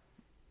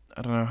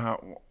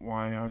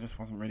why I just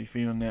wasn't really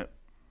feeling it.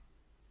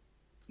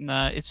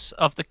 No, it's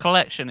of the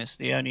collection. It's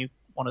the only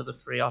one of the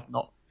three I've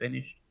not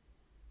finished.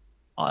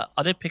 I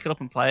did pick it up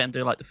and play it and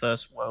do like the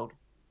first world,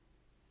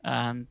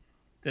 and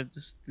they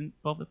just didn't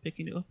bother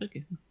picking it up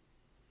again.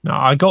 No,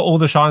 I got all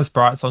the shine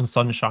sprites on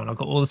Sunshine. I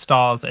got all the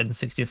stars in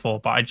 64,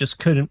 but I just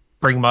couldn't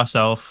bring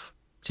myself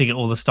to get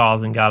all the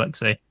stars in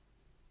Galaxy.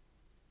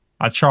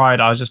 I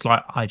tried. I was just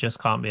like, I just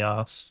can't be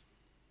asked.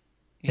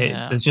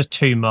 Yeah, There's just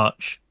too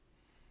much.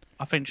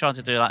 I think trying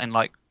to do that in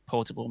like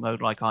portable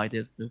mode, like I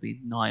did, will be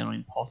nigh on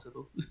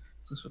impossible,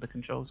 just for the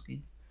control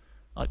scheme.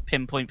 Like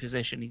pinpoint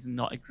position is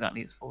not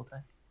exactly its forte.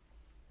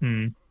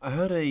 I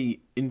heard a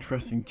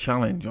interesting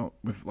challenge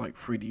with like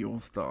 3D All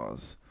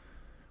Stars,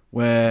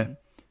 where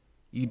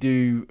you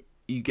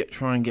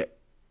try and get,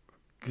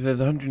 because there's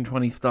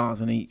 120 stars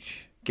in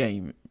each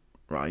game,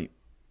 right?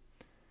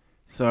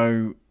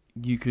 So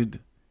you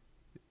could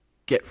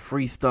get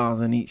 3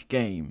 stars in each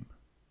game.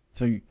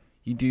 So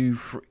you do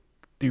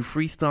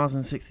 3 stars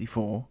in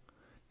 64,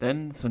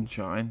 then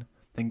Sunshine,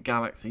 then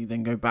Galaxy,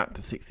 then go back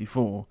to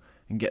 64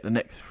 and get the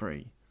next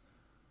 3.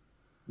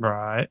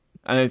 Right.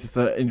 And it's just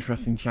an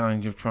interesting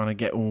challenge of trying to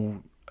get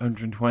all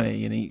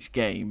 120 in each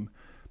game,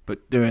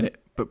 but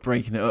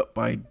breaking it up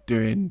by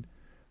doing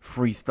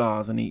 3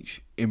 stars in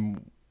each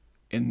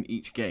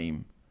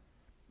game,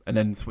 and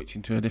then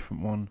switching to a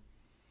different one.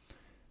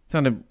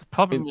 Sounded The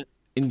problem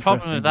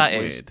interesting, with but that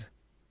is weird.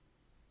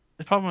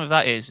 the problem with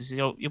that is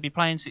you'll be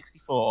playing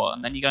 64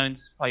 and then you go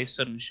into play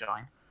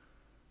Sunshine,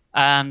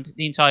 and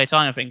the entire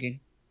time I'm thinking,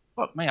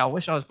 fuck me, I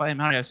wish I was playing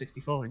Mario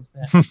 64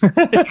 instead.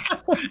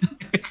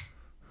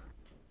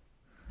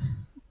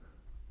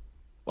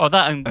 Well,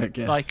 that and I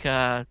guess.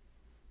 like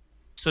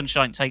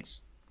Sunshine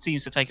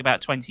seems to take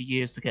about 20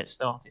 years to get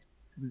started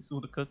because it's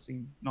all the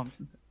cutscene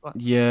nonsense. It's like,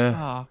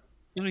 Yeah,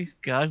 give me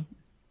go.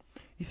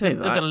 you say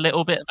There's a that.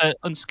 little bit of an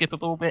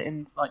unskippable bit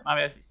in like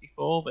Mario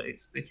 64, but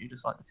it's literally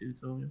just like the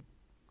tutorial.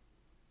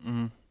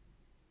 Did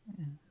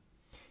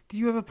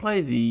you ever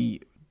play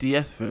the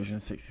DS version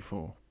of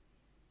 64?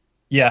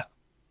 Yeah.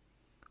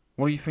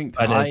 What do you think?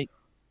 I Tom? did.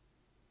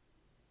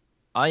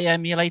 I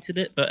emulated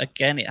it, but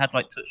again, it had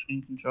like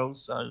touchscreen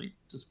controls, so it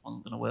just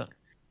wasn't going to work.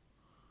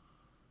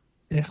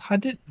 Yeah, I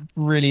didn't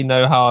really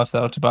know how I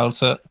felt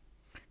about it.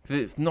 Because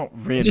it's not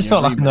really. It just a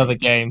felt like another remake.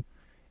 game.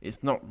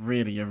 It's not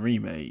really a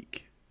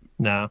remake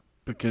No.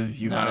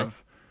 because you No.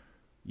 have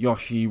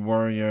Yoshi,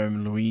 Wario,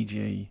 and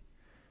Luigi,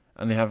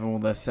 and they have all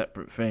their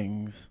separate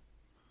things.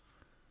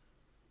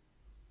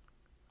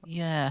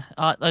 Yeah,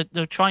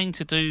 they're trying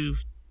to do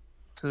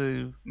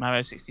to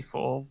Mario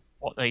 64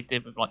 what they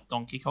did with like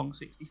Donkey Kong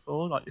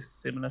 64, like this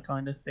similar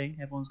kind of thing.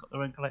 Everyone's got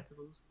their own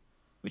collectibles,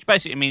 which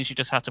basically means you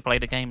just have to play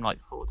the game like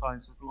 4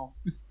 times as long.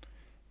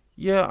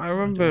 Yeah, I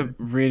remember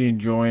really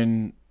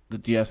enjoying the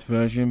DS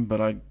version, but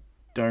I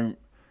don't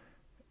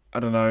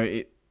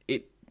know.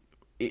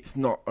 It's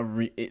not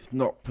it's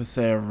not per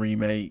se a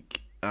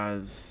remake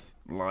as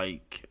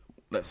like,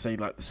 let's say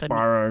like the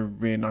Spyro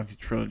Reunited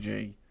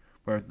Trilogy,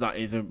 whereas that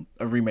is a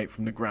remake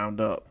from the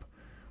ground up,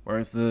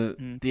 whereas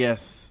the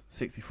DS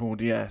 64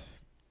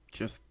 DS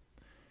just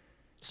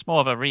It's more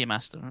of a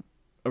remaster. Right?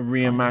 a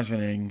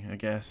reimagining, I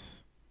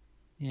guess.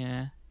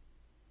 Yeah.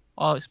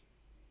 Oh,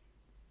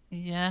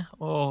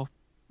 or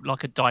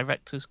like a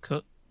director's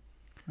cut,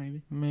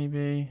 maybe.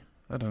 Maybe,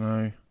 I don't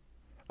know.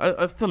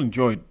 I still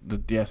enjoyed the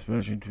DS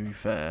version, to be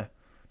fair,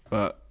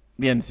 but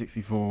the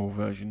N64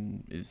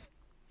 version is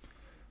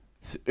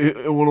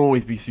it will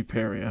always be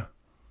superior.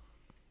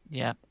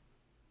 Yeah.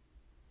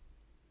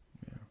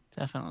 Yeah.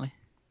 Definitely.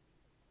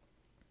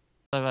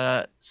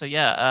 So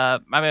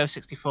Mario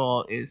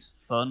 64 is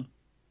fun,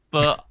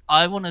 but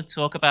I want to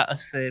talk about a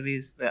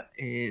series that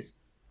is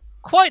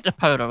quite the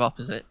polar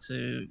opposite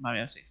to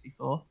Mario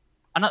 64,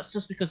 and that's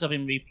just because I've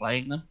been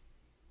replaying them.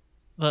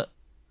 But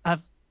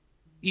have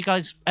you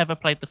guys ever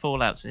played the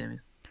Fallout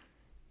series?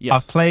 Yes.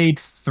 I've played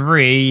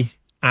 3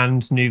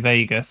 and New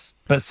Vegas,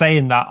 but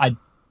saying that, I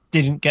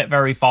didn't get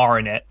very far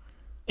in it.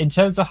 In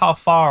terms of how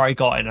far I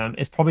got in them,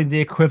 it's probably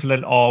the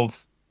equivalent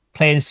of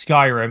playing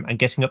Skyrim and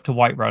getting up to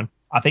Whiterun.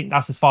 I think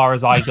that's as far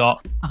as I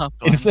got Oh,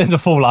 in the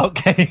Fallout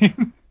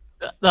game.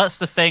 That's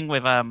the thing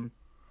with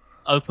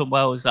open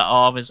worlds that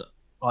are as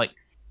like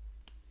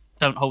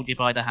don't hold you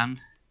by the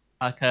hand.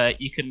 Like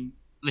you can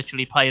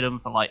literally play them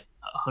for like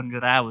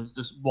 100 hours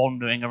just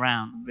wandering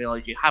around and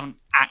realize you haven't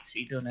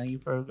actually done any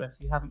progress.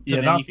 You haven't done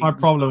Yeah, that's anything my in the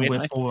problem story,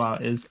 with like.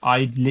 Fallout is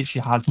I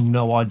literally had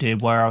no idea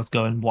where I was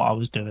going, what I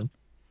was doing.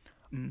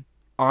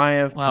 I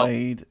have Well-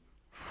 played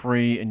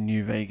 3 in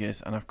New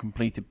Vegas, and I've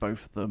completed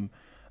both of them.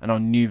 And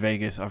on New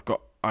Vegas,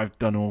 I've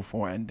done all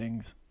 4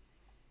 endings.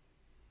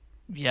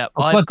 Yeah,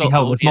 Oh, I've bloody got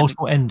hell, all there's the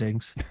multiple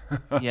endings.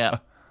 yeah.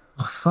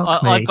 Oh,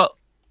 fuck me.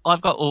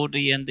 I've got all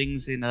the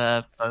endings in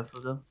both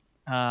of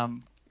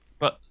them.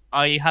 But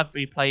I have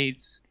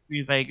replayed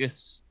New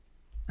Vegas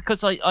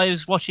because I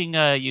was watching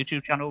a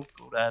YouTube channel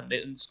called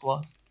Mitten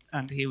Squad,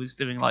 and he was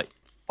doing like,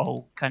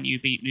 oh, can you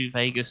beat New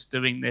Vegas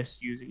doing this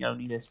using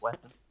only this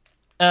weapon?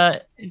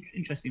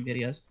 Interesting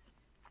videos.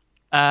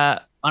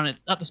 And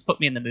that just put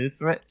me in the mood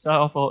for it.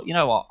 So I thought, you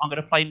know what, I'm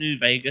gonna play New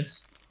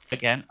Vegas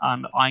again,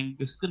 and I'm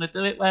just gonna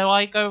do it where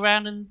I go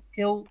around and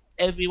kill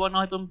everyone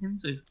I bump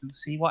into and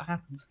see what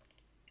happens.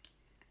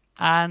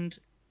 And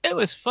it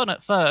was fun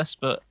at first,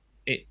 but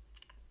it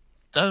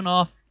don't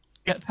half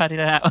get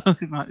padded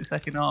out in like the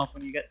second half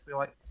when you get to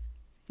like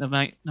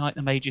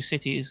the major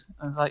cities.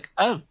 And it's like,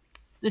 oh,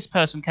 this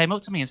person came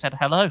up to me and said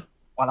hello.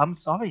 Well, I'm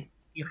sorry,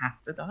 you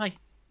have to die.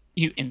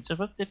 You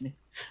interrupted me.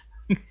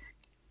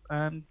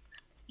 And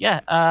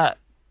I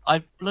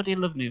bloody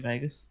love New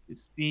Vegas.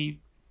 It's the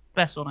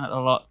best one out of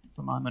the lot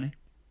for my money.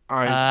 It's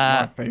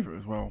my favourite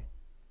as well.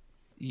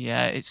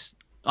 Yeah, it's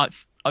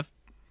I've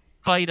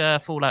played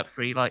Fallout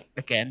 3 like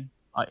again,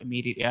 like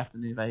immediately after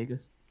New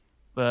Vegas,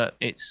 but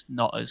it's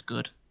not as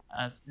good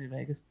as New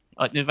Vegas.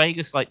 Like New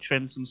Vegas, like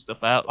trimmed some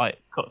stuff out,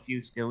 like cut a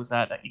few skills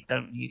out that you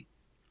don't need.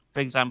 For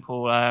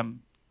example,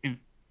 in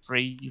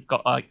 3 you've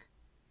got like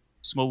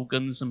small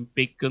guns and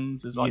big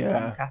guns as like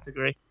one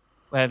category,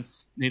 where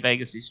New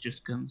Vegas is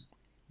just guns.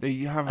 They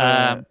have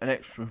an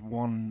extra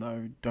one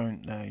though,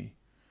 don't they?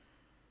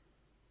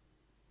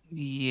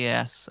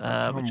 Yes,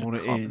 I can't which remember I what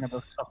it can't remember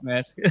off is. the top of my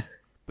head.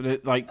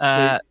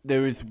 But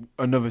there is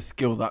another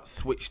skill that's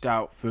switched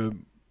out for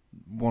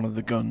one of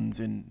the guns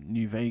in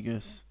New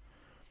Vegas.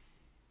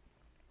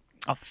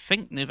 I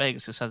think New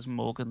Vegas just has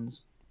more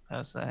guns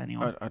per se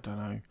anyway. I don't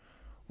know.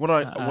 What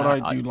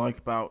I do like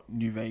about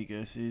New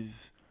Vegas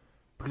is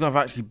because I've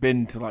actually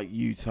been to like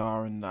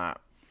Utah and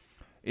that.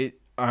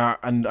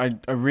 And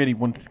I really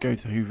wanted to go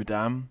to Hoover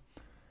Dam.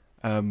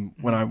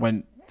 When I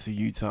went to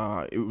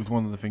Utah, it was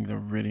one of the things I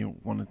really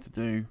wanted to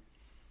do,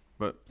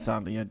 but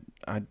sadly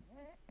I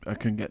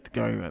couldn't get to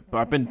go. But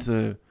I've been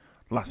to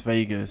Las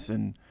Vegas,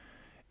 and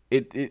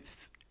I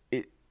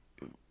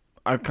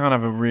kind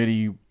of have a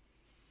really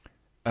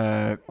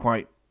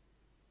quite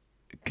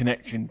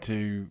connection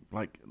to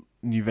like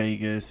New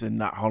Vegas and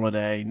that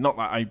holiday. Not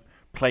that I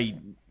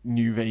played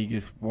New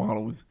Vegas while I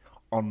was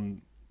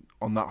on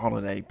that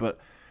holiday, but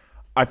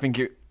I think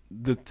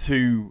the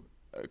two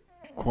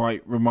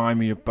quite remind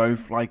me of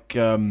both. Like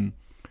on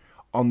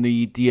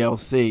the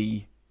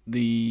DLC,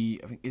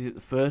 I think is it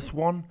the first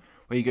one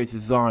where you go to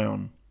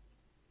Zion.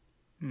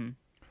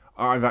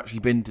 I've actually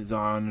been to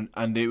Zion,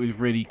 and it was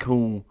really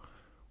cool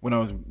when I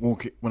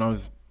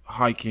was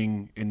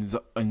hiking in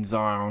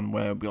Zion,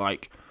 where it'd be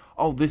like,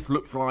 oh, this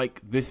looks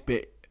like this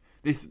bit.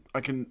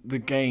 The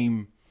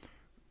game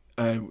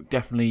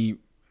definitely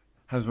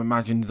has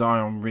imagined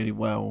Zion really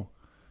well.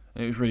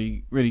 And it was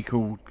really, really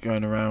cool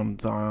going around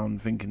Zion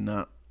thinking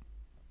that.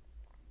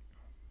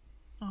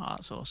 Oh,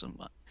 that's awesome.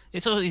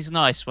 It's always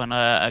nice when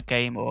a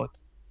game or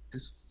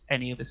just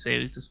any other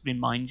series just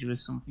reminds you of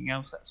something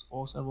else that's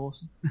also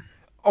awesome.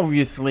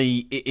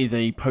 Obviously, it is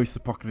a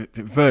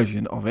post-apocalyptic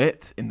version of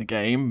it in the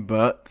game,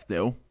 but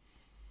still.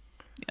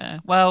 Yeah,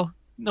 well,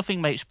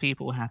 nothing makes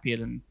people happier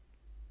than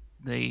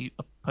the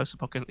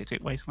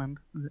post-apocalyptic wasteland,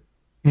 is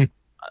it?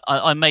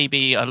 I may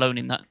be alone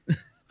in that,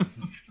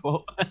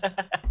 but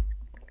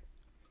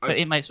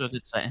it makes for a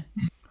good setting.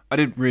 I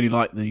did really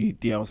like the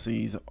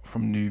DLCs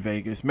from New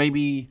Vegas.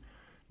 Maybe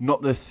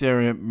not the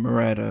Sierra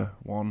Morena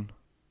one.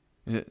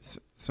 Is it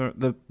so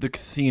the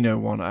casino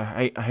one?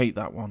 I hate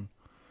that one,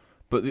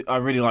 but I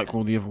really like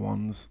all the other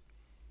ones.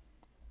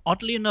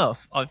 Oddly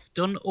enough, I've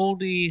done all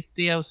the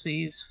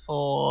DLCs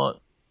for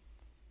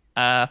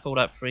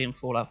Fallout 3 and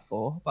Fallout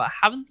 4, but I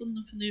haven't done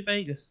them for New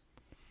Vegas.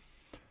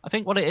 I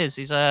think what it is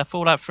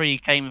Fallout 3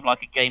 came with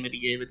like a Game of the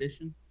Year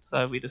edition,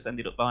 so we just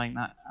ended up buying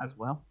that as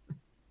well.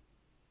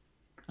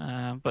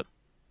 But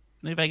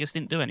New Vegas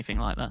didn't do anything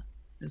like that.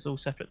 It's all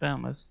separate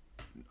downloads.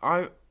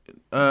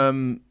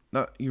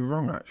 No, you're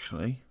wrong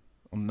actually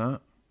on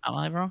that. Am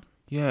I wrong?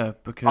 Yeah,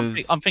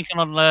 because I'm thinking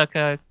on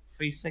Lurker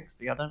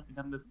 360. I don't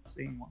remember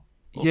seeing one.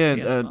 Or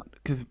yeah,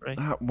 because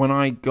when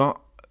I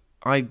got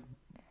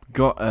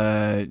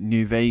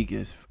New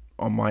Vegas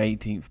on my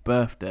 18th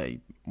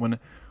birthday. When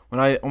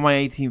I on my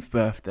 18th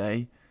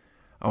birthday,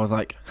 I was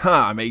like,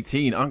 "Ha! I'm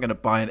 18. I'm gonna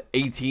buy an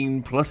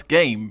 18 plus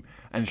game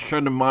and show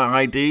them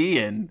my ID,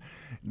 and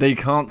they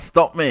can't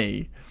stop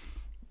me."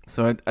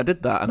 So I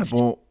did that, and I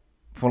bought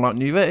Fallout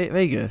New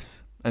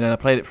Vegas, and then I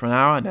played it for an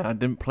hour, and then I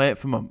didn't play it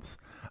for months.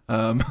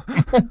 And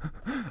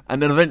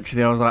then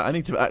eventually I was like, I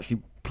need to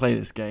actually play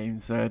this game,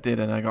 so I did,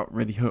 and I got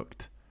really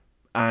hooked.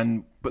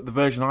 But the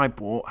version I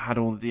bought had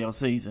all the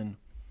DLCs in.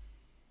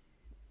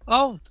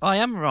 Oh, I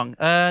am wrong.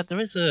 There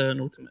is an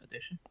Ultimate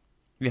Edition.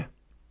 Yeah.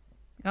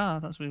 Ah,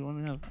 that's what we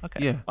want to know.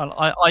 Okay. Yeah. Well,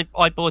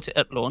 I bought it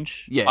at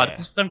launch. Yeah. I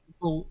just don't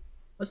recall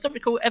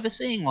ever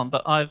seeing one,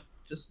 but I've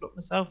just looked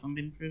myself and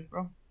been proved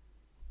wrong.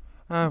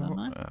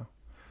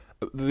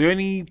 The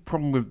only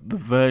problem with the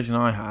version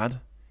I had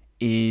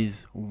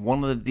is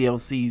one of the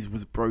DLCs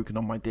was broken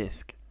on my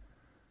disc.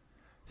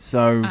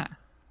 So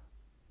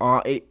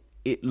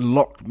it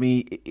locked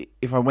me.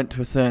 If I went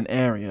to a certain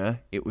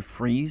area, it would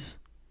freeze.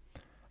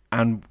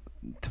 And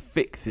to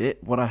fix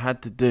it, what I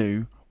had to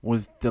do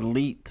was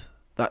delete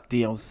that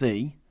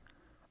DLC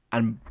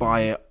and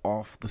buy it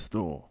off the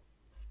store.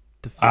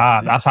 To fix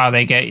it. That's how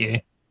they get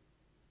you.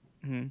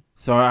 Mm-hmm.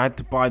 So I had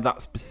to buy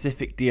that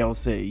specific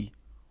DLC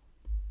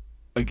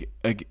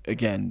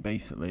again,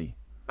 basically.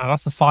 Oh,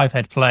 that's a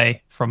 5-head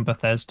play from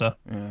Bethesda.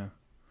 Yeah.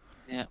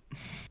 Yeah.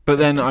 But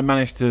then I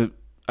managed to...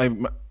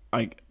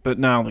 But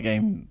now the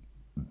game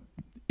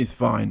is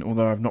fine,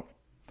 although I've not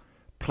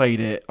played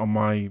it on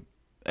my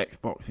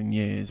Xbox in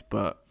years.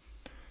 But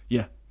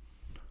yeah,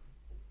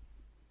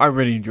 I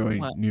really enjoy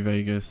New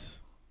Vegas.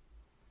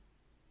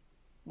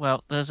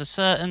 Well, there's a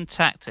certain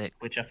tactic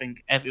which I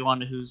think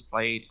everyone who's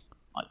played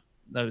like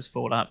those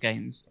Fallout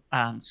games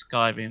and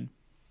Skyrim,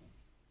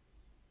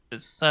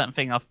 there's a certain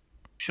thing I'm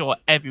sure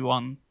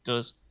everyone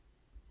does,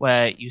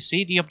 where you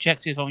see the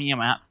objective on your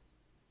map,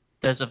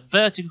 there's a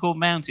vertical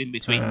mountain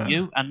between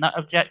you and that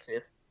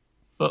objective,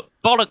 but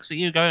bollocks are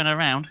you going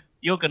around,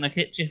 you're going to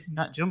keep hitting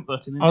that jump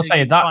button. I was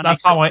saying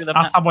that's how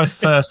I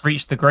first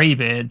reached the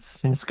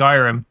Greybeards in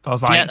Skyrim. I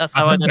was like, yeah, that's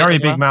a very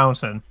big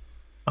mountain.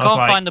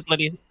 Can't find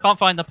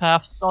the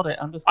path. Sod it.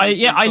 I'm just.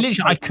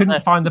 I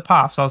couldn't find the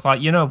path, so I was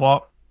like, you know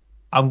what?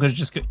 I'm gonna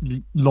just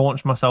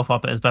launch myself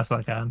up as best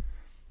I can.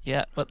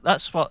 Yeah, but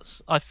that's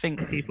what I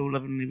think people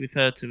lovingly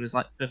refer to as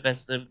like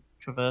Bethesda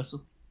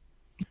traversal.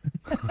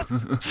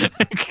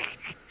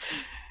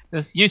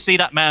 You see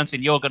that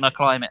mountain, you're gonna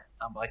climb it,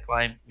 and by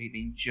climb we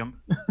mean jump.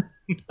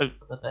 Hope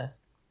for the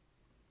best.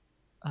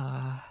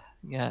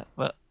 Yeah,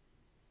 but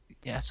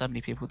yeah, so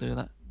many people do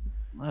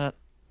that.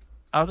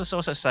 I'll just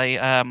also say,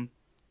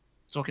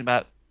 talking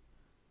about,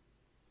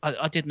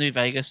 I did New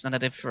Vegas, then I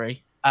did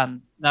 3,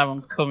 and now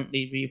I'm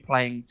currently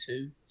replaying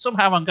 2.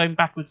 Somehow I'm going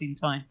backwards in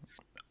time.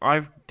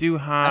 I do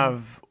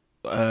have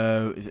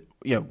 1,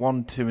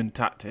 2, and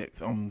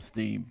Tactics on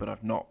Steam, but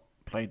I've not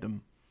played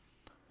them.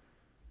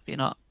 You're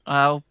not.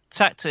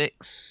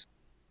 Tactics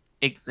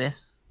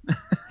exists.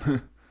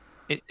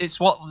 It's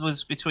what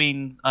was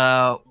between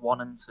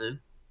 1 and 2.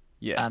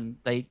 Yeah. And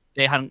they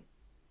hadn't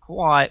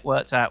quite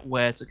worked out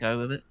where to go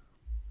with it.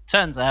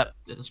 Turns out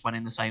they just went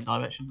in the same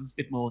direction and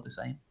did more of the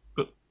same,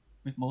 but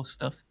with more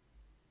stuff.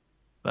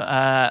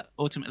 But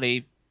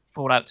ultimately,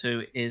 Fallout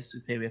 2 is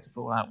superior to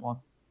Fallout 1.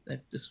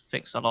 They've just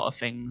fixed a lot of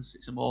things.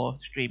 It's a more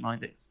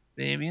streamlined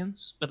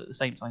experience, but at the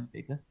same time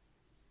bigger.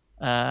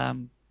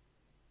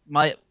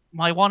 My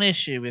one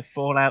issue with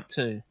Fallout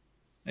 2,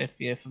 if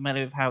you're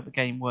familiar with how the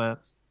game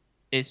works,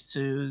 is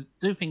to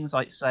do things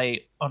like,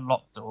 say,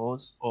 unlock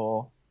doors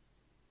or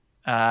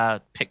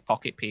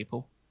pickpocket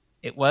people.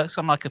 It works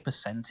on like a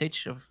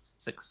percentage of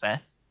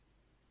success,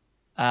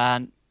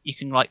 and you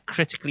can like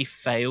critically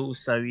fail,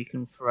 so you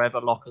can forever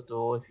lock a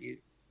door if you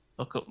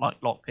look up like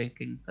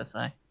lockpicking per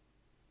se.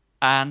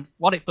 And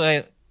what it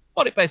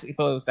basically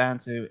boils down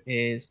to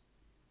is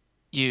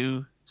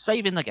you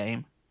save in the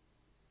game,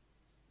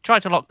 try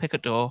to lockpick a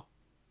door,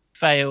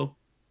 fail,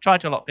 try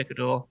to lockpick a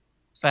door,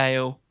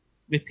 fail,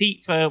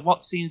 repeat for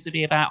what seems to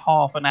be about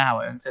half an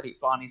hour until it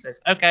finally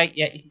says, "Okay,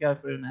 yeah, you can go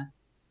through now."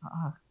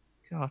 Oh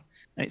god!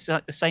 And it's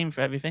like the same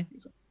for everything.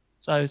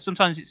 So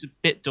sometimes it's a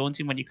bit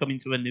daunting when you come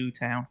into a new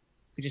town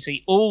because you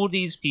see all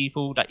these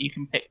people that you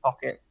can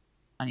pickpocket,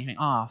 and you think,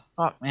 "Oh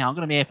fuck me, I'm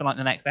gonna be here for like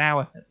the next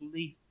hour at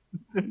least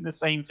doing the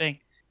same thing."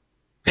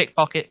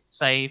 Pickpocket,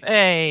 save,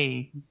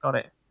 hey, got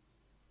it.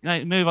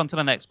 Move on to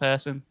the next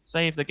person,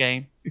 save the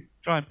game,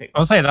 try and pick. I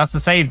was saying that's the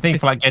same thing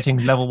for like getting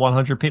level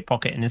 100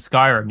 pickpocket in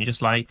Skyrim. You're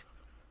just like,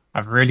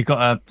 I've really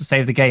got to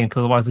save the game because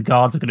otherwise the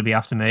guards are going to be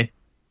after me.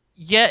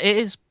 Yeah, it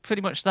is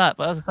pretty much that.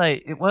 But as I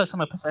say, it works on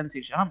a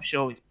percentage. I'm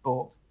sure it's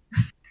bought.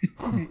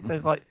 It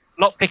says like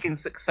lockpicking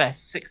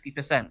success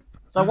 60%.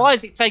 So why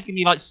is it taking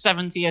me like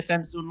 70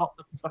 attempts to unlock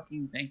the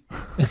fucking thing?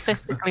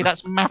 Statistically,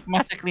 that's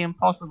mathematically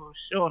impossible,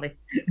 surely.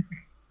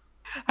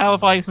 How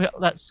have I got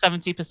that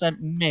 70%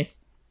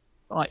 miss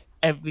like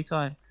every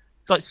time?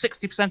 It's like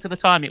 60% of the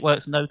time it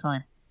works no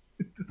time.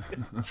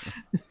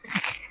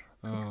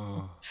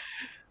 Oh.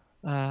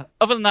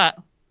 Other than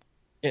that,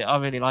 I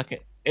really like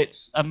it.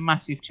 It's a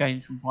massive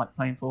change from like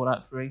playing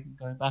Fallout 3 and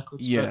going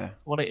backwards. Yeah. But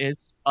for what it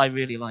is, I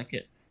really like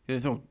it.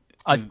 It's all.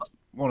 I- 'Cause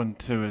 1 and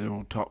 2 are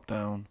all top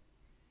down.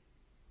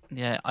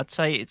 Yeah, I'd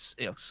say it's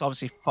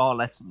obviously far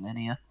less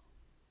linear.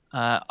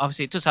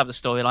 Obviously, it does have the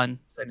storyline,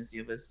 same as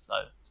the others.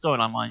 So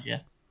storyline wise,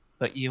 yeah,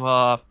 but you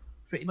are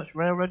pretty much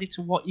railroaded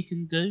to what you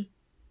can do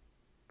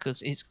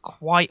because it's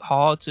quite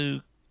hard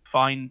to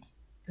find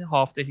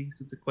half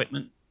decent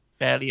equipment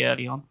fairly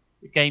early on.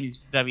 The game is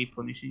very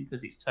punishing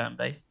because it's turn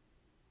based.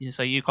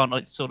 So you can't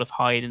like sort of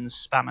hide and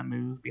spam a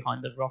move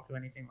behind the rock or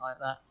anything like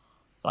that.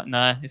 It's like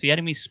no, if the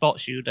enemy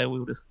spots you, they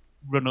will just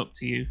run up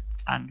to you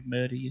and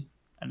murder you,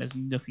 and there's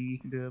nothing you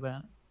can do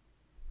about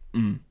it.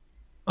 Mm.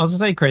 I was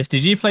gonna say, Chris,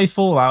 did you play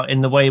Fallout in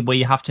the way where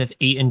you have to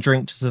eat and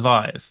drink to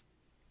survive?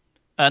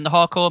 And the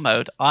hardcore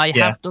mode, I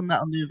Yeah. have done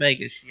that on New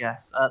Vegas.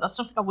 Yes, that's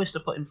something I wish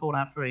to put in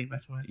Fallout 3.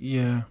 Better.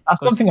 Yeah.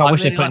 That's something I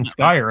wish they put in like that.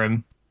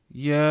 Skyrim.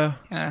 Yeah.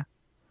 Yeah.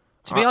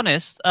 To be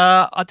honest,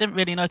 I didn't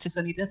really notice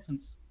any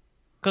difference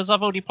because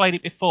I've already played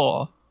it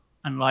before,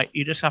 and like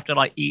you just have to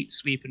like eat,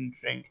 sleep, and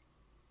drink.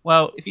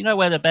 Well, if you know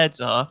where the beds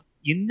are,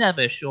 you're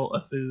never short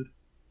of food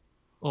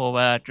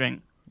or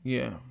drink.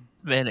 Yeah.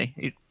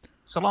 Really,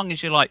 so long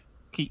as you like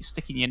keep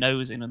sticking your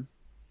nose in them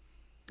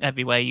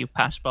everywhere you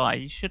pass by,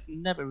 you should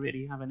never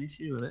really have an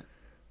issue with it.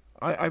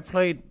 I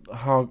played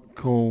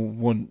hardcore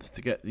once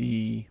to get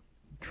the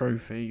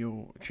trophy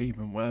or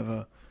achievement,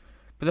 whatever.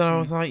 But then I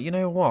was like, you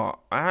know what?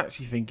 I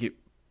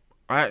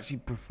actually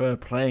prefer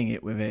playing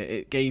it with it.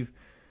 It gave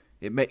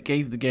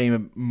the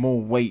game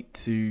more weight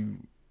to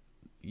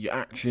your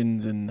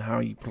actions and how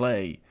you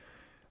play.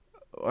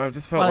 I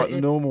just felt like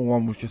the normal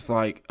one was just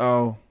like,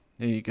 oh,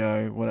 there you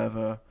go,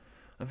 whatever.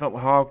 I felt the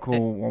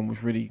hardcore one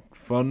was really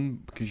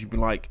fun because you'd be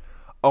like,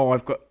 oh,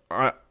 I've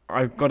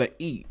got to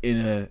eat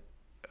in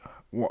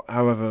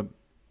however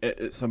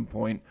at some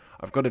point.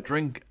 I've got to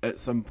drink at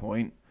some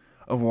point.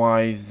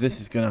 Otherwise, this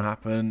is going to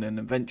happen, and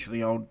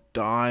eventually I'll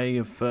die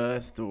of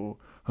thirst or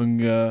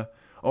hunger.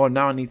 Oh,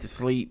 now I need to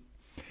sleep.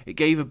 It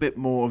gave a bit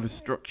more of a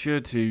structure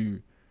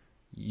to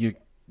your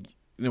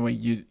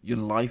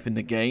life in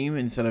the game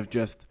instead of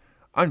just,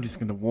 I'm just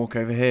going to walk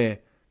over here.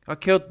 I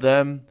killed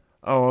them.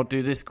 Oh, I'll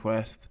do this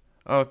quest.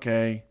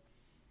 Okay.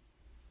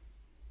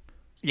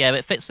 Yeah, but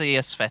it fits the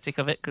aesthetic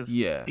of it because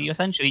Yeah.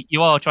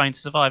 you are trying to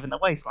survive in the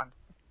wasteland.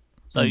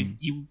 So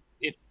Mm.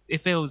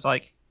 it feels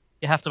like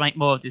you have to make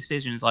more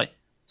decisions. Like,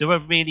 do I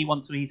really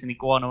want to eat an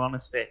iguana on a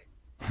stick?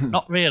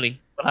 Not really,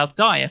 but I'll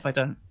die if I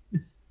don't.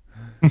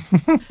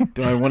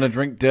 Do I want to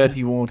drink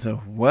dirty water?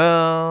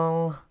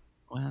 Well,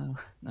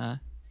 No.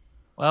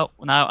 Well,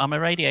 now I'm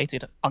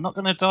irradiated. I'm not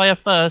going to die of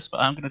thirst, but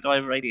I'm going to die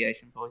of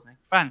radiation poisoning.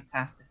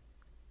 Fantastic.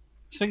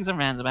 Swings and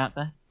roundabouts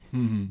there.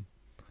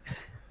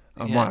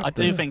 I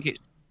do think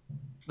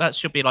that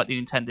should be like the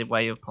intended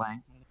way of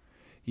playing.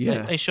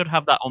 Yeah. They should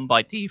have that on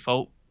by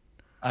default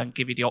and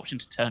give you the option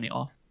to turn it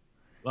off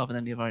rather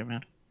than the other way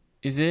around.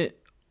 Is it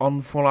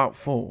on Fallout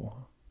 4?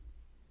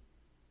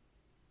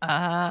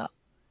 I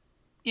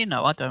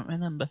don't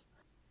remember.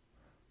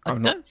 I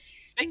I've don't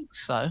think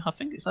so. I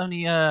think it's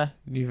only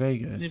New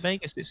Vegas. New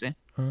Vegas this year.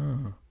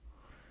 Oh.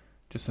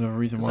 Just another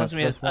reason why it's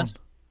the best one.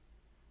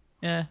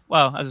 Yeah.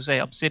 Well, as I say,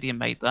 Obsidian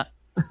made that.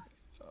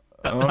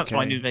 That's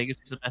why Okay. New Vegas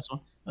is the best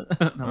one.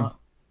 No,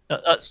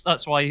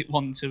 that's why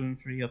 1, 2, and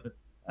 3 are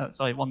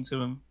 1,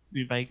 2, and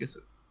New Vegas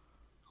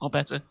are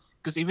better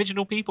because the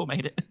original people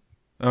made it.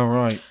 Oh,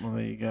 right. Well,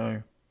 there you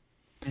go.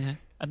 Yeah.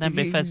 And then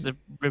Did you- Bethesda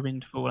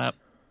ruined Fallout.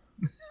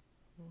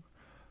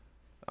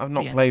 I've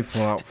not Yeah. played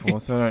Fallout 4,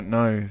 so I don't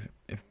know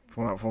if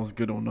Fallout 4 is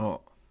good or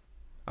not.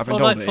 I've been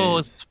Fallout told 4 it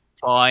was is.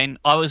 fine.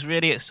 I was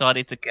really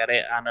excited to get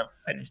it, and I've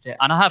finished it.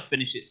 And I have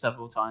finished it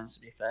several times,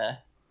 to be fair.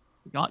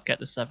 So I might get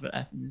the 7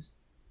 F's.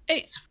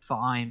 It's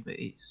fine, but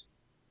it's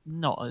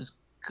not as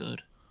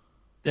good.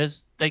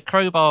 They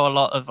crowbar a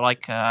lot of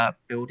like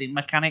building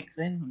mechanics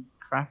in and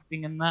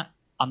crafting and that,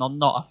 and I'm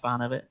not a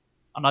fan of it.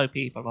 I know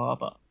people are,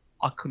 but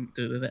I couldn't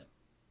do with it.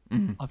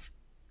 Mhm.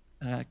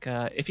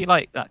 If you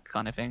like that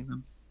kind of thing,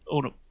 then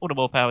all the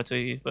more power to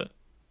you. But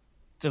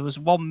there was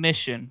one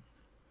mission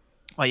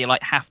where you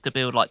like have to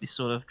build like this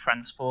sort of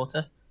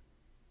transporter,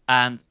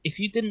 and if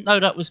you didn't know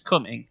that was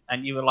coming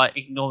and you were like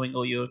ignoring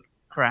all your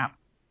crap,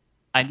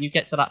 and you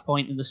get to that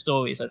point in the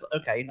story, it says,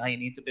 okay, now you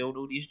need to build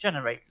all these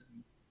generators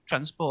and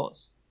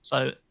transports.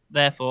 So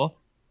therefore,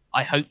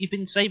 I hope you've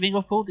been saving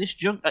up all this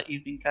junk that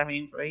you've been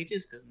carrying for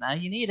ages because now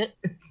you need it.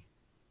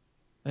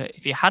 But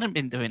if you hadn't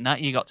been doing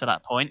that, you got to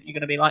that point, you're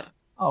going to be like,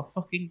 oh,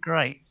 fucking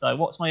great. So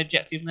what's my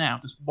objective now?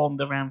 Just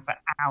wander around for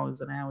hours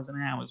and hours and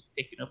hours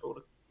picking up all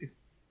this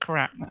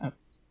crap now,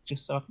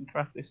 just so I can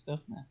craft this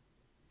stuff now.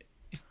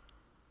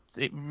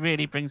 It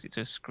really brings it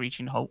to a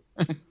screeching halt.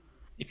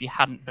 if you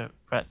hadn't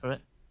prepped for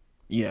it.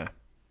 Yeah.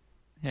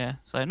 Yeah,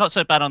 so not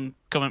so bad on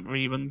current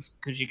reruns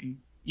because you can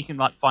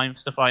like find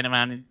stuff lying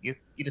around and you're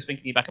just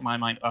thinking in the back of my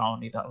mind, oh, I'll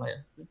need that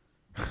later.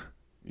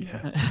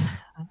 Yeah.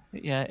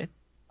 Yeah,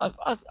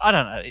 I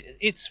don't know.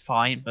 It's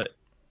fine, but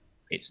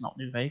it's not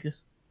New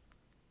Vegas.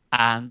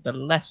 And the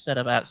less said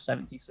about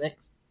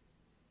 76,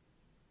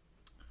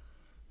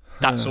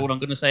 that's all I'm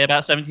going to say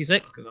about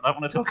 76 because I don't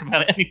want to talk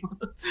about it anymore.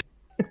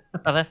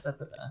 The less said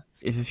the better.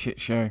 It's a shit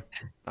show.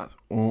 That's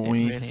all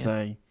we need to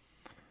say.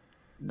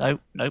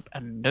 Nope,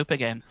 and nope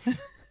again.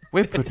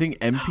 We're putting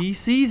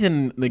NPCs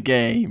in the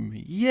game.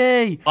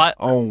 Yay!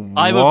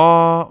 I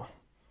would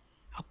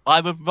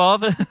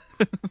rather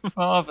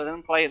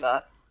than play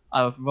that.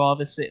 I would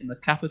rather sit in the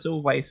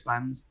capital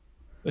wastelands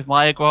with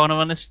my iguana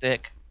on a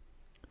stick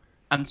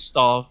and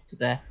starve to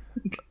death.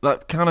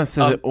 That kind of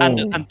says it all.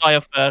 And die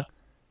of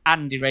thirst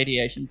and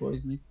irradiation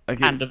poisoning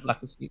and of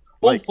lack of sleep.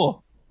 All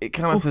four. It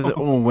kind of says it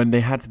all when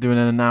they had to do an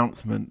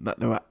announcement that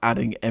they were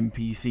adding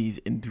NPCs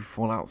into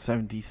Fallout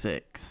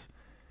 76.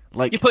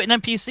 Like, you're putting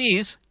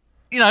NPCs,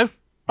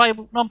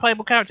 playable,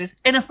 non-playable characters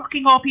in a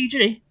fucking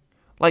RPG.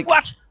 Like,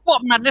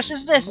 what madness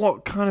is this?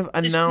 What kind of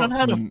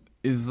announcement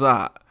is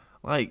that?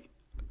 Like,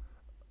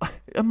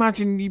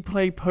 imagine you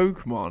play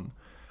Pokemon,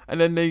 and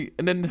then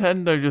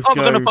Nintendo just go,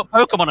 we're gonna put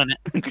Pokemon in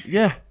it.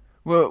 Yeah,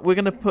 we're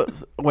gonna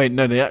put. Wait,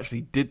 no, they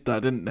actually did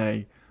that, didn't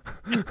they?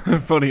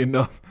 Funny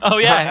enough. Oh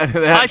yeah,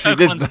 they actually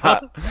did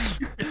that.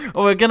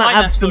 Oh, we're gonna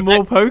add some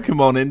more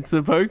Pokemon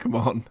into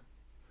Pokemon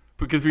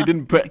because we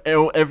didn't put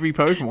every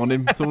Pokemon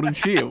in Sword and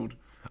Shield.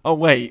 Oh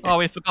wait. Oh,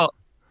 we forgot.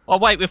 Oh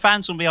wait, we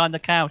found some behind the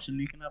couch, and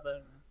you can have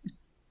a.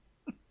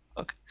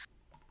 Okay.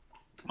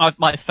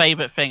 My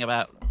favourite thing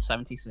about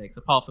 76,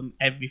 apart from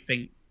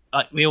everything,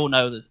 like we all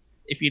know that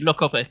if you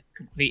look up a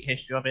complete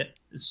history of it,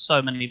 there's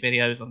so many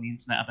videos on the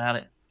internet about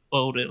it.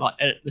 All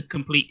the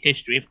complete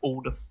history of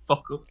all the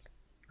fuck ups,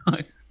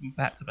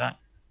 back to back.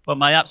 But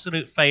my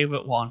absolute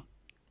favourite one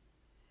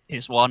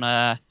is one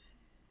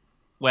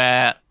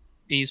where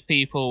these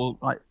people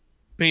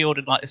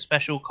pre-ordered a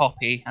special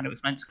copy, and it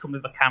was meant to come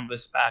with a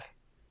canvas bag.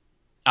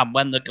 And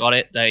when they got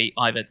it, they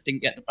either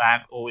didn't get the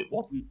bag or it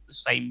wasn't the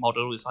same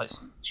model. It was like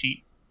some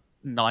cheap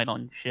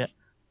nylon shit.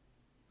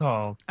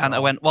 Oh. And I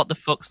went, what the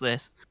fuck's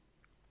this?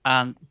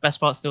 And the best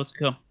part's still to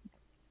come.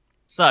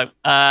 So,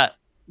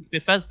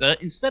 Bethesda,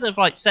 instead of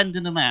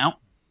sending them out,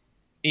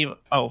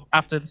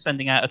 after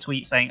sending out a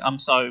tweet saying, I'm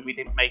sorry, we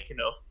didn't make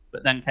enough,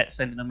 but then kept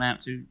sending them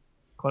out to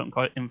quote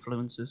unquote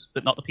influencers,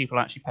 but not the people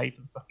who actually paid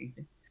for the fucking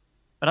thing.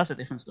 But that's a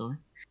different story.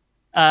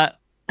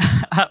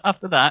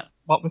 After that,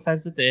 what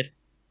Bethesda did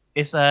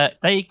is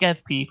they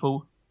gave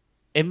people,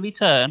 in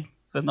return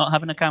for not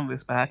having a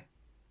canvas bag,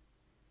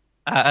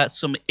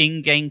 some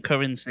in-game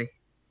currency.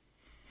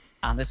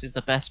 And this is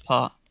the best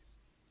part.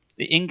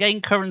 The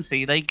in-game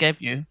currency they gave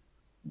you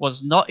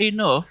was not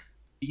enough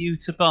for you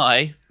to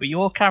buy, for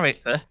your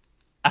character,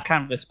 a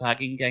canvas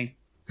bag in-game.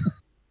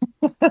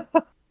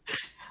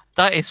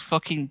 That is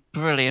fucking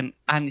brilliant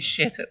and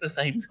shit at the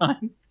same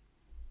time.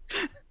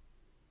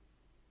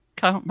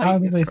 Can't make How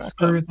did this they crap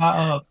screw up. that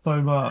up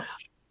so much?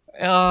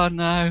 Oh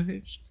no!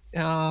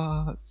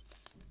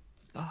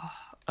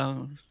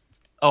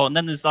 Oh, and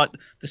then there's the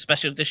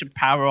special edition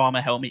power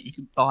armor helmet you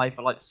can buy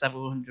for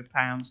several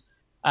 £100,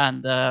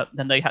 and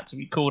then they had to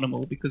record them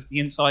all because the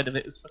inside of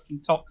it was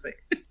fucking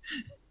toxic.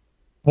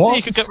 What? So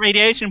you could get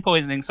radiation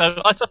poisoning. So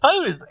I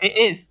suppose it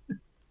is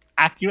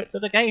accurate to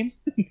the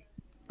games.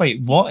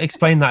 Wait, what?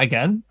 Explain that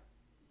again.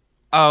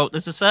 Oh,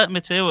 there's a certain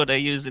material they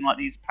use in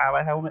these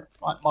power helmet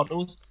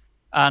models,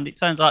 and it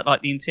turns out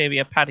the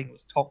interior padding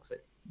was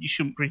toxic. You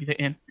shouldn't breathe it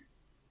in.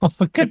 Oh,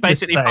 for goodness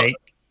sake.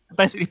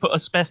 Basically put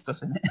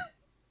asbestos in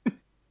it.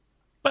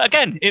 But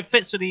again, it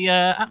fits with the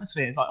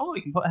atmosphere. It's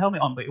you can put a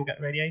helmet on, but you'll get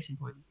radiation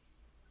poisoning.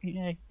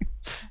 Yay.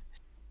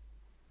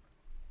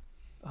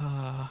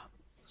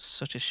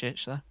 Such a shit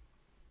show.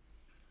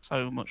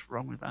 So much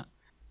wrong with that.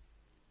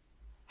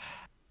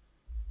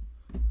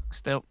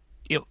 Still,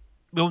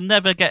 we'll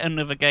never get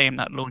another game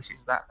that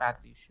launches that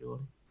badly,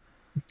 surely.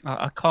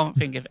 I can't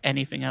think of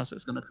anything else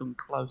that's going to come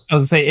close. I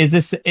was going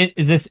to say,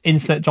 is this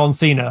insert John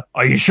Cena?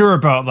 Are you sure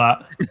about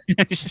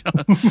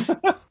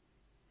that?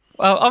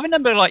 Well, I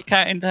remember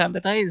counting down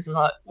the days,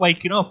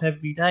 waking up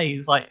every day,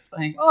 is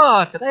saying,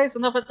 "Oh, today's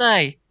another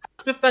day.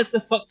 Bethesda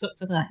fucked up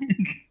today.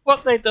 What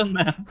have they done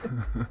now?"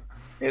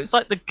 It was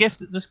the gift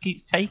that just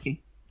keeps taking.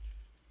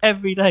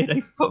 Every day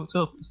they fucked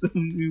up in some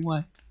new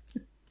way.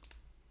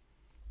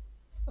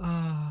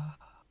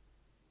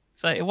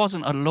 So it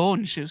wasn't a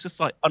launch; it was just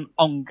an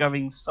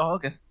ongoing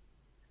saga.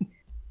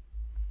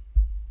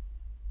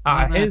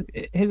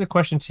 Here's a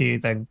question to you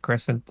then,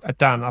 Chris, and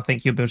Dan. I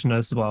think you'll be able to know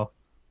as well.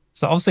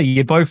 So obviously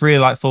you both really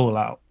like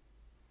Fallout,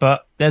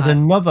 but there's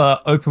another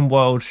open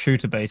world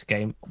shooter based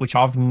game which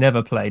I've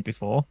never played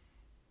before,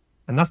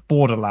 and that's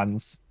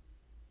Borderlands.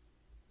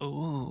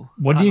 Ooh,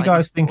 what do you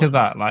guys think of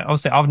that?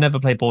 Obviously I've never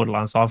played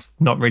Borderlands, so I've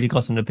not really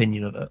got an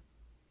opinion of it.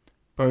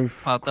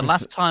 Both. The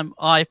last time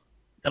I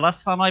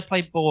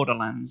played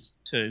Borderlands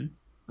 2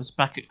 was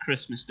back at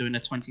Christmas doing a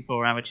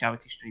 24-hour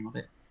charity stream of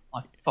it.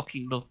 I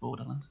fucking love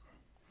Borderlands.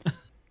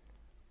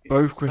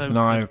 Both It's Chris so and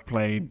I good. have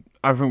played.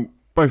 I think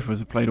both of us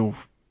have played all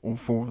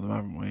four of them,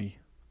 haven't we?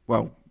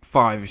 Well,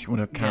 5 if you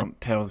want to Yeah.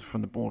 count Tales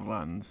from the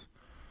Borderlands.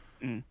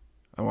 Mm.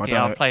 Oh, I Yeah,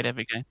 don't I've know. played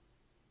every game.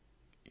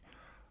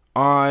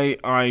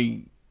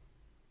 I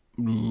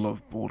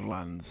love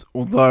Borderlands,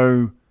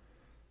 although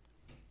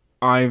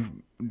I've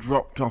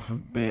dropped off a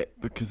bit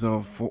because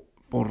of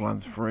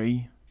Borderlands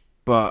 3,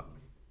 but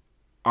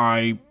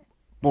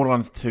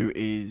Borderlands 2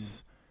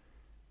 is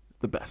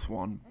the best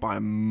one by a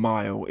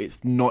mile.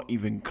 It's not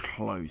even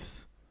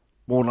close.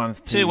 Borderlands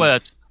 2 2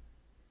 words.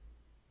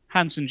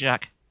 Hanson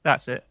Jack.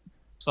 That's it.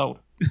 Sold.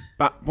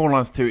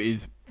 Borderlands 2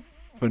 is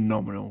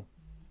phenomenal.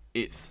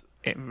 It's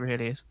It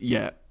really is.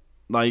 yeah,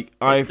 like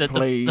I've the-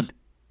 played.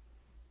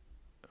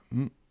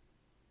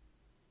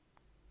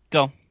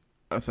 Go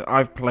on. So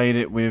I've played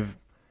it with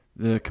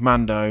the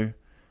Commando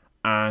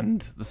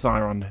and the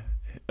Siron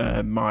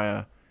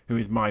Maya, who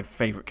is my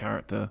favourite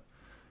character,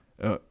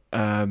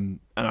 and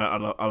I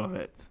love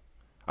it.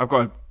 I've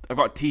got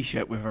a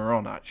T-shirt with her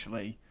on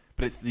actually,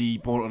 but it's the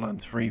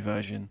Borderlands 3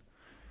 version.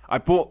 I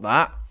bought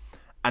that,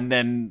 and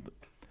then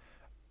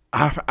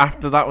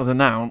after that was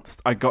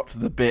announced, I got to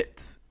the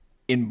bit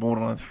in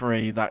Borderlands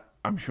 3 that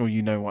I'm sure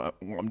you know what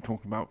I'm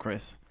talking about,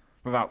 Chris,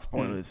 without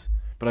spoilers.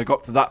 But I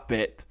got to that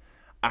bit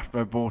after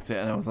I bought it,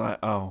 and I was like,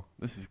 "Oh,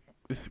 this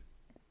is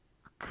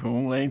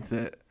cool, ain't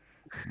it?"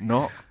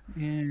 Not,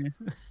 Yeah.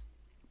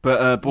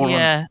 but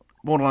Yeah.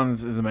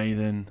 Borderlands is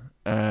amazing.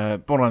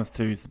 Borderlands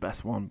 2 is the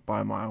best one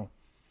by a mile.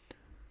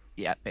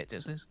 Yeah, it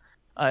is.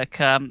 Like,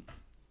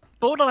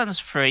 Borderlands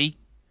 3,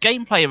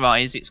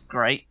 gameplay-wise, it's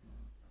great.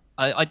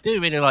 I do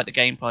really like the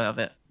gameplay of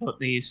it, but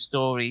the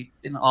story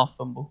didn't half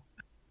fumble.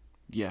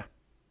 Yeah,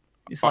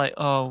 It's like,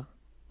 oh...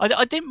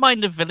 I didn't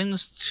mind the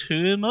villains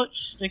too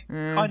much. They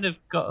Mm. kind of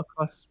got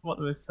across what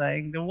they were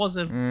saying. There was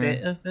a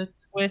bit of a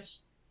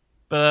twist,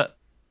 but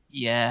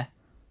yeah.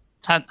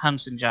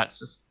 Hanson Jack's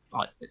just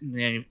like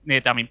near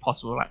damn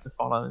impossible to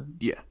follow.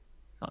 yeah,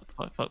 It's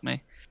like, fuck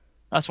me.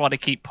 That's why they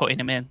keep putting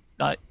him in.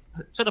 Like,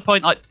 to the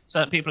point, like,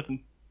 certain people are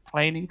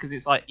complaining because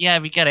it's like, yeah,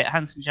 we get it.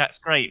 Hanson Jack's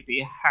great, but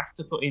you have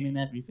to put him in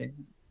everything.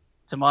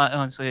 To my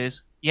answer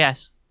is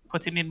yes,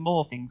 put him in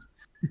more things.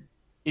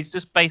 He's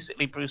just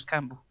basically Bruce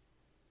Campbell,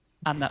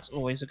 and that's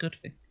always a good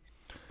thing.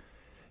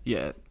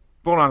 yeah.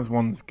 Borderlands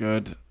 1's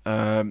good.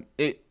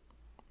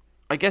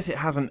 I guess it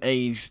hasn't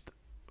aged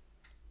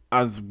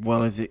as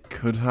well as it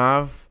could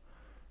have,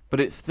 but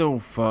it's still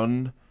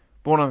fun.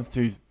 Borderlands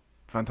 2's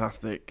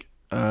fantastic.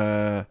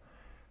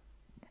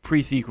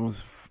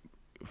 Pre-sequel's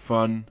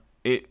fun.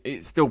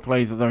 It still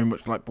plays very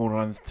much like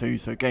Borderlands 2,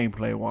 so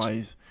gameplay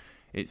wise,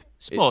 it's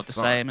more of the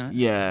fun. same, isn't it?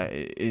 Yeah,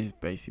 it is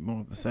basically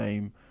more of the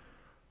same.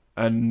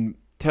 And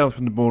Tales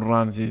from the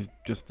Borderlands is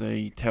just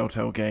a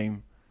Telltale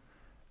game.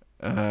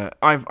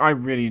 I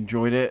really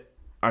enjoyed it.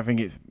 I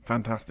think it's a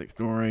fantastic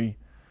story.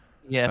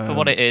 Yeah, for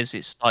what it is,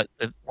 it's like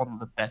one of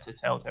the better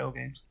Telltale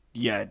games.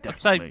 Yeah,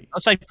 definitely.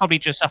 I'd say probably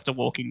just after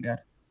Walking Dead.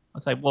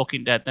 I'd say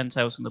Walking Dead, then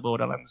Tales from the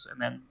Borderlands,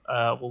 and then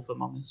Wolf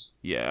Among Us.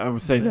 Yeah, I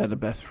would say they're the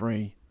best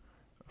three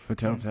for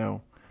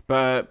Telltale.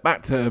 But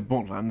back to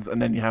Borderlands,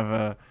 and then you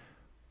have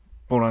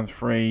Borderlands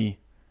 3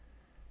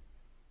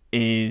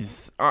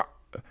 is...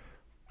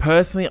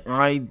 personally,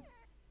 I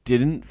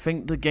didn't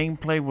think the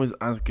gameplay was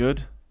as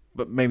good,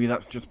 but maybe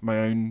that's just my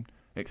own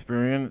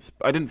experience.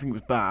 I didn't think it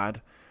was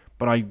bad,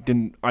 but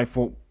I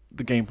thought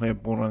the gameplay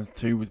of Borderlands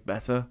 2 was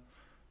better,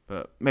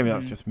 but maybe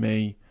that's just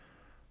me.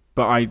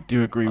 But I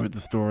do agree with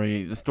the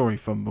story. The story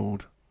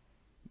fumbled,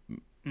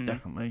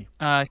 definitely.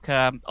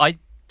 I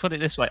put it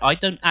this way: I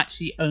don't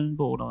actually own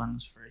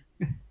Borderlands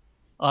 3.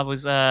 I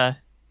was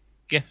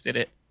gifted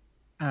it,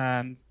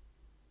 and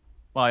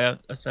by a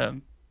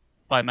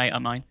mate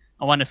of mine.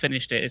 And when I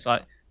finished it, it's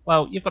like,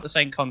 well, you've got the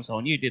same console,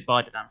 and you did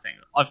buy the damn thing.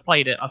 I've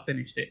played it, I've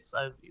finished it,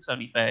 so it's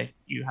only fair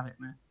you have it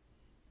now.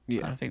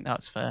 Yeah, I think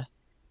that's fair.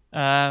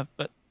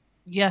 But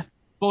yeah,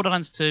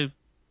 Borderlands 2,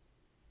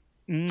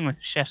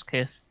 chef's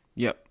kiss.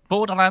 yep,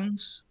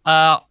 Borderlands,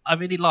 I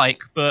really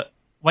like, but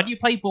when you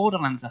play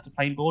Borderlands after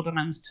playing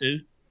Borderlands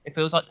 2, it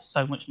feels like there's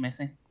so much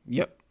missing.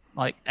 yep,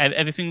 Like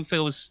everything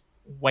feels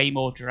way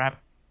more drab.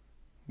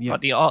 yep.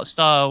 Like the art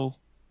style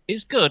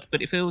is good,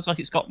 but it feels like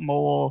it's got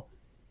more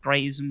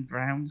greys and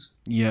browns.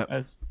 Yep.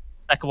 As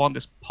second one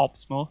just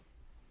pops more.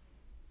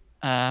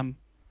 Not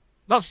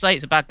to say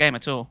it's a bad game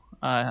at all.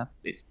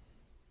 It's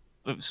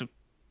a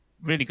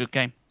really good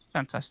game,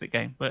 fantastic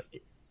game. But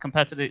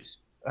compared to its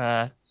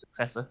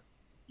successor,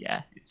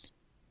 yeah,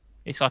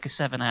 it's like a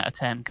 7 out of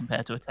 10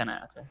 compared to a 10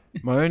 out of 10.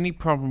 My only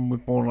problem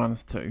with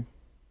Borderlands 2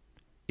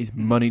 is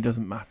money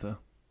doesn't matter.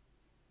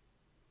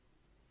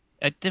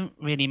 It didn't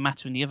really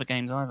matter in the other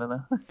games either,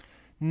 though.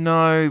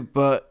 No,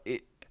 but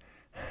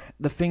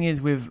the thing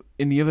is,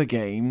 in the other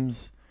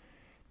games,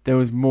 there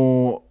was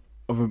more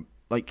of a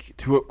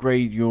to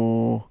upgrade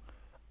your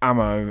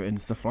ammo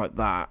and stuff like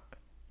that.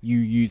 You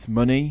use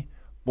money.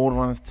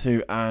 Borderlands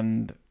 2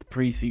 and the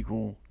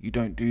pre-sequel, you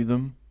don't do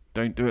them.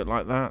 Don't do it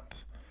like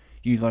that.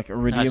 Use like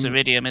Iridium. That's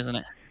Iridium, isn't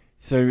it?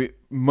 So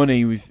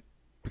money was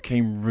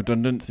became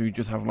redundant, so you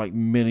just have like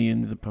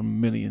millions upon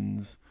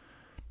millions.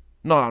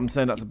 Not that I'm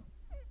saying that's a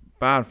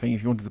bad thing.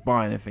 If you wanted to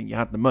buy anything, you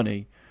had the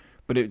money,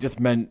 but it just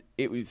meant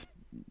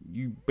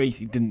you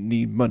basically didn't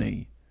need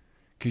money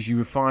because you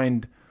would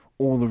find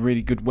all the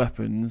really good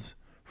weapons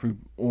through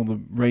all the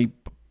raid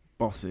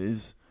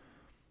bosses,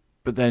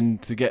 but then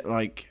to get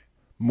like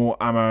more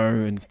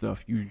ammo and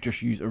stuff, you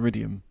just use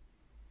iridium.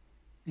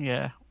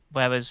 Yeah.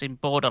 Whereas in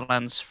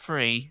Borderlands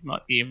 3,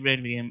 like the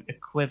Iridium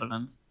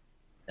equivalent,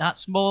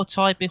 that's more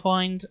tied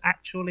behind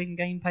actual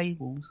in-game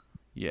paywalls.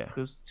 Yeah.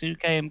 Because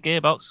 2K and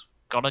Gearbox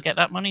gotta get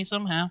that money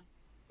somehow.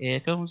 Here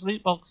comes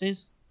loot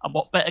boxes. And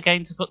what better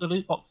game to put the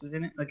loot boxes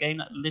in it? The game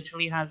that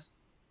literally has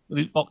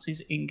loot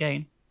boxes in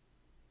game,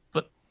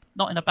 but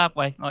not in a bad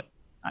way. Like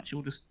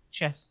actual just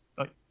chests.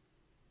 Like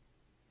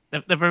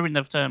they've ruined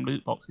the term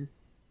loot boxes.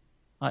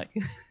 Like,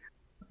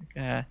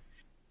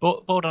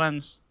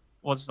 Borderlands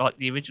was like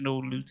the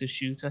original looter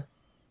shooter.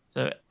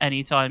 So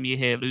anytime you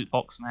hear loot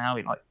box now,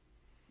 you're like,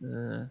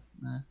 no.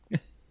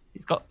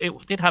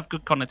 It did have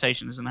good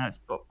connotations, and now it's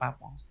got bad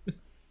ones.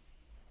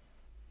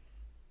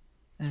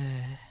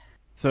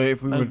 So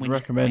if we Oh, would when you-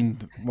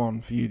 recommend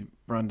one for you,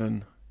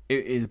 Brandon,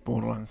 it is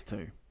Borderlands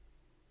 2.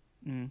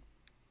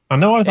 I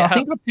know. I Yeah.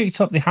 think I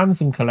picked up the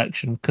Handsome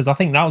Collection because I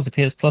think that was a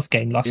PS Plus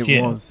game last year.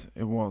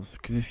 It was.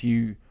 Because if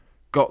you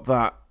got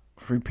that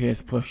through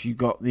PS Plus, you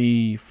got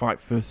the Fight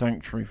for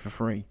Sanctuary for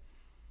free.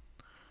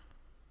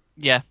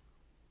 Yeah,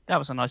 that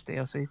was a nice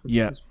DLC.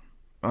 Yeah,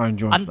 I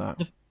enjoyed And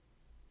that.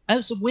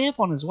 it's a weird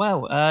one as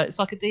well. It's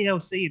like a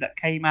DLC that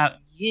came out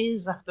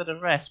years after the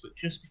rest, but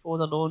just before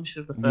the launch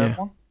of the third Yeah.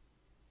 one.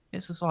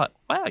 It's just like,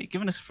 wow, you're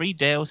giving us free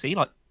DLC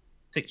like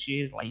 6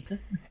 years later.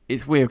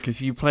 It's weird because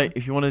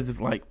if you wanted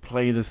to like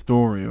play the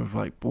story of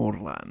like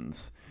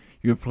Borderlands,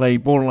 you would play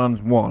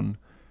Borderlands 1.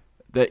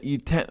 That you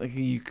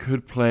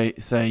could play,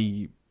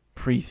 say,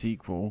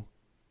 pre-sequel,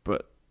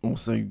 but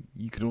also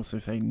you could also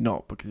say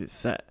not because it's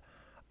set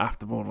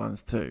after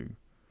Borderlands 2.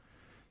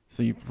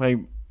 So you play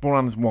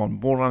Borderlands 1,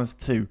 Borderlands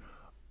 2,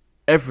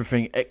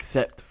 everything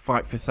except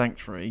Fight for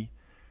Sanctuary.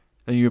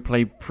 Then you would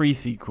play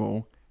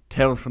pre-sequel,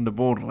 Tales from the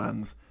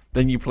Borderlands.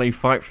 Then you play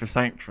Fight for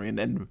Sanctuary and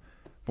then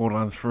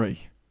Borderlands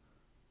 3.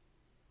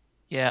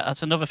 Yeah,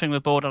 that's another thing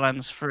with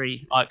Borderlands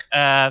 3. Like,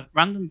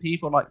 random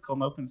people like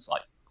come up and it's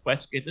like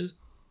quest givers,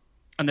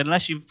 and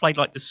unless you've played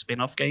like the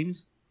spin-off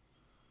games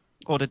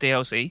or the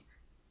DLC,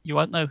 you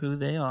won't know who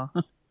they are.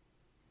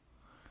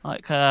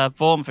 Like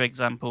Vorm, for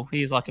example,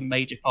 he's like a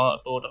major part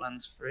of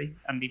Borderlands 3,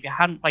 and if you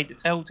hadn't played the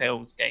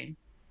Telltales game,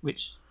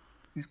 which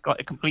has got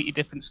a completely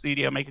different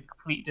studio, make a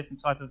completely different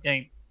type of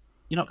game,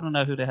 you're not going to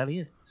know who the hell he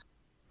is.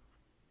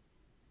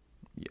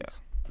 Yeah.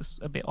 It's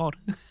a bit odd.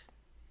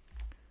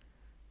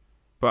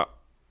 But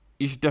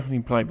you should definitely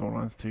play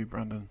Borderlands 2,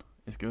 Brandon.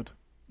 It's good.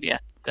 Yeah,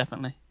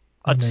 definitely.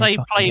 How I'd many say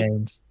fucking play.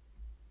 games?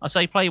 I'd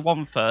say play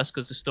 1 first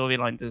because the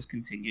storyline does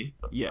continue.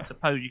 But Yeah. I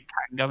suppose you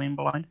can go in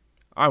blind.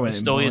 I The went in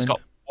story's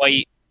blind.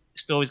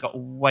 got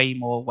way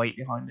more weight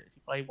behind it. If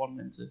you play 1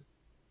 and 2,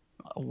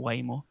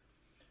 way more.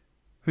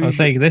 Who I'll you-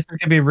 say this is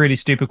gonna be a really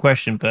stupid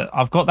question, but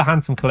I've got the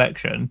Handsome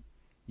Collection.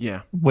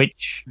 Yeah,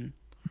 Which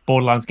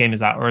Borderlands game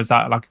is that, or is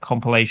that like a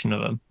compilation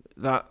of them?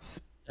 that's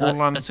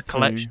Borderlands It's a 2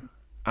 collection.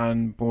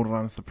 and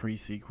Borderlands the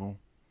pre-sequel.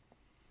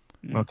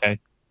 Okay.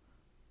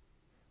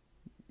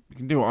 You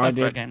can do what I Both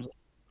great did. games.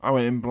 I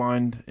went in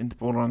blind into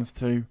Borderlands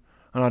 2,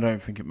 and I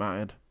don't think it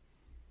mattered.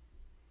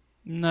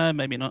 No,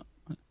 maybe not.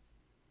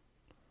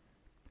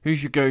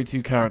 Who's your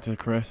go-to character,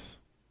 Chris?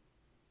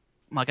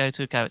 My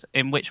go-to character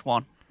in which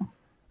one?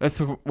 Let's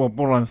talk. Well,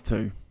 Borderlands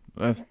 2.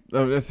 Let's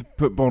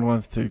put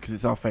Borderlands 2 because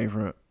it's our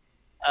favourite.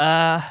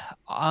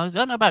 I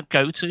don't know about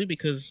go-to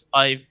because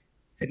I've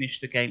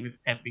finished the game with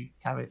every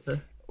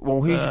character.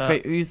 Well,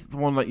 who's the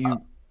one that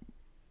you?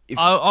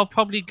 I'll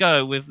probably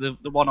go with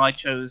the one I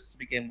chose to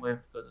begin with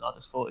because I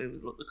just thought it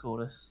would look the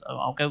coolest. So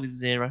I'll go with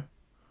Zero.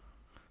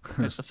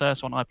 It's the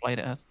first one I played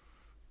it as.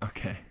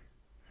 Okay,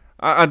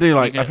 I do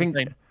like. You get the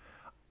same.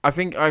 I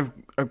think I've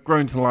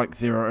grown to like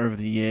Zero over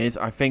the years.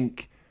 I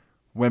think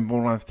when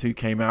Borderlands 2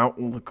 came out,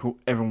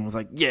 everyone was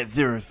like, "Yeah,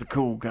 Zero's the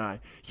cool guy."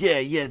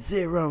 Yeah,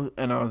 Zero,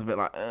 and I was a bit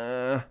like,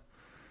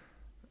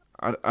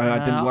 I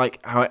didn't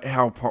like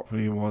how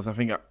popular he was. I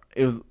think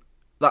it was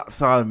that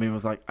side of me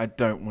was like, I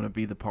don't want to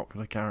be the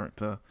popular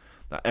character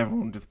that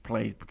everyone just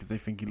plays because they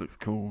think he looks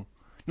cool.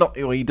 Not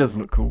well, he does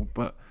look cool,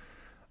 but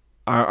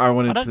I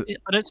wanted to.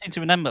 I don't seem to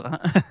remember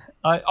that.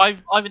 I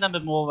remember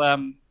more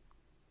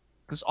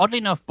because oddly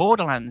enough,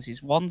 Borderlands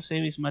is one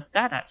series my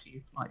dad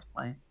actually likes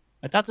playing.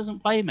 My dad doesn't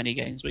play many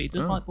games, but he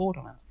does Oh. like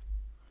Borderlands,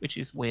 which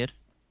is weird.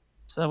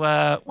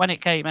 So when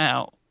it came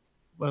out,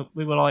 well,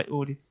 we were like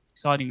already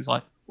deciding, it's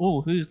like,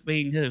 oh, who's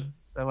being who?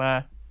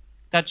 So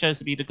Dad chose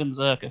to be the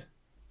Gunzerker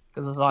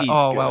because I was like, He's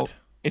oh good. well,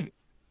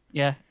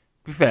 yeah. To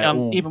be fair,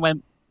 Even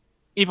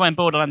when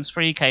Borderlands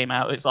 3 came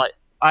out, it's like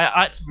I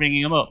had to bring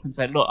him up and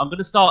say, look, I'm going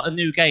to start a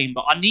new game,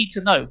 but I need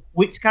to know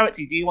which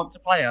character do you want to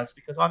play as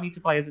because I need to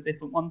play as a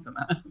different one to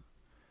now.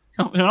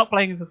 So we're not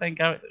playing as the same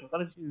character. We've got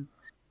to choose. to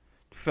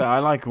be fair, I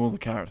like all the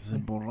characters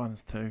in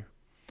Borderlands 2.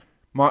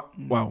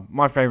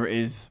 My favorite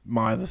is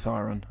Maya the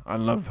Siren. I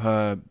love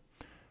her.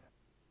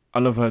 I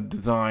love her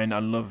design. I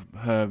love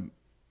her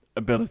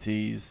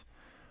abilities.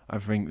 I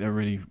think they're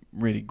really,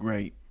 really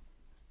great.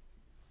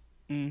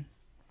 Oddly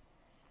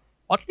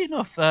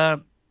enough,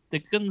 the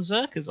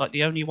Gunzerker's like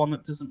the only one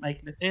that doesn't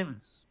make an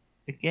appearance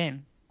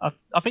again. I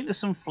think there's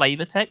some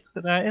flavor text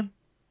about him,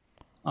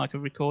 like a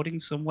recording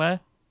somewhere.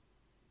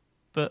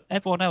 But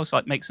everyone else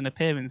like makes an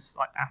appearance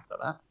like after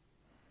that.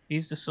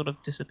 He's just sort of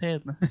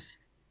disappeared.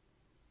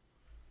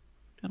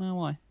 Don't know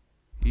why.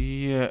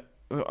 Yeah.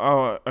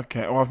 Oh,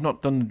 okay. Well, I've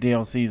not done the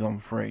DLCs on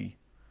 3.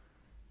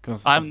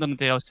 I haven't done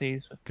the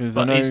DLCs,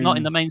 but he's not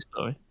in the main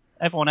story.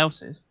 Everyone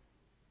else is.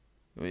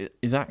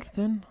 Is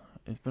Axton?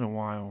 It's been a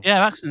while.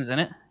 Yeah, Axton's in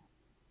it.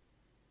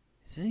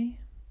 Is he?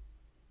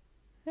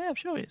 Yeah, I'm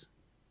sure he is.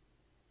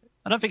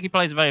 I don't think he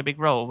plays a very big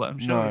role, but I'm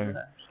sure he's in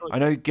it. I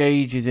know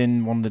Gage is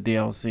in one of the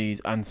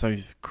DLCs, and so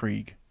is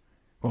Krieg.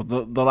 Well,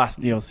 the last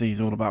DLC is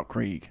all about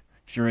Krieg,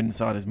 because you're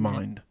inside his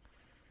mind.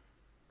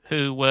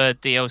 Who were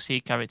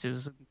DLC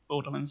characters in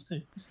Borderlands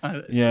 2.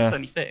 So Yeah. it's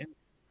only fitting.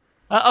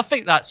 I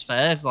think that's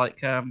fair.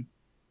 Like,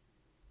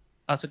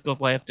 that's a good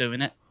way of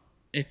doing it.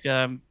 If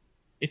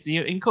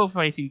you're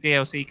incorporating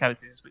DLC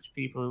characters which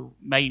people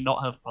may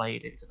not have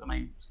played into the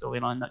main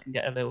storyline, that can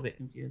get a little bit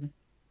confusing.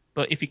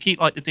 But if you keep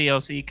like the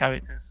DLC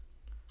characters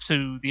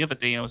to the other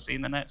DLC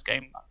in the next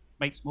game, that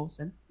makes more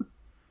sense.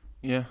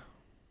 Yeah.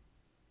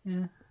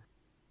 Yeah.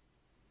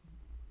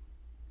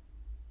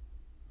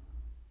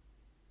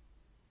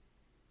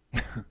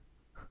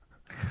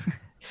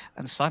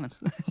 And silence.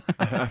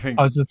 I think.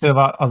 I was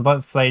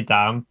about to say,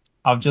 Dan,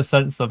 I've just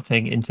sent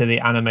something into the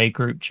anime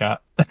group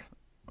chat.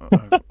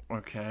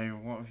 Okay,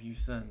 what have you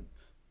sent?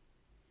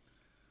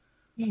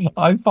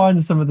 I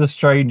find some of the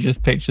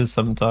strangest pictures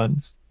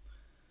sometimes.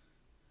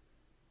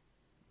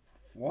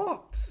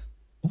 What?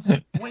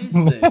 What is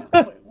this?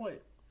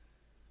 What?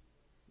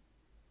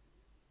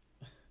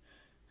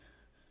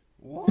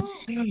 What?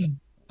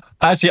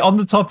 Actually, on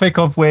the topic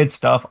of weird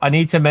stuff, I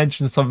need to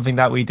mention something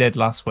that we did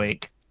last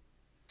week.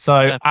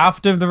 So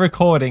after the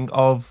recording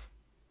of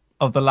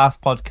the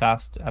last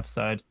podcast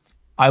episode,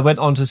 I went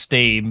onto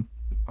Steam,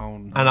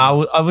 and I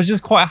was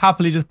just quite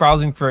happily just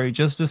browsing through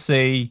just to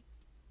see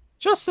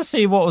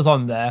what was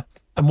on there.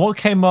 And what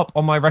came up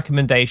on my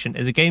recommendation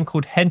is a game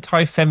called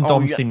Hentai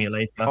Femdom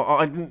Simulator.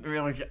 I didn't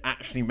realise you're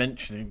actually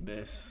mentioning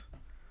this.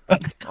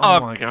 Oh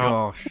my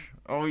gosh.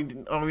 Are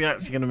we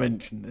actually going to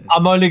mention this?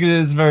 I'm only going to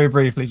do this very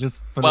briefly, just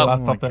for the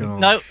last topic.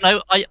 gosh.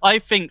 No, I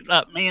think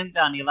that me and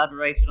Dan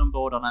elaborated on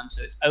Borderlands,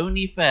 so it's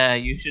only fair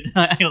you should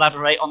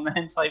elaborate on the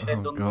Hentai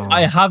Femdom God. Simulator.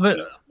 I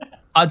haven't.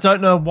 I don't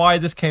know why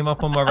this came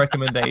up on my Oh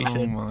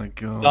recommendation. my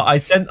god. But I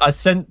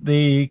sent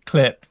the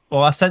clip,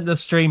 or I sent the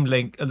Steam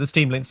link,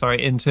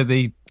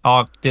 into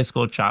our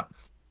Discord chat,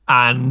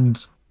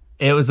 and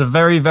it was a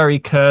very, very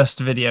cursed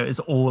video. Is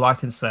all I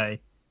can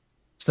say.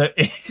 So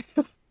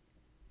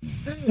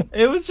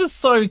it was just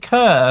so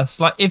cursed.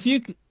 Like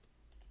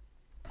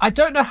I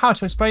don't know how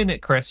to explain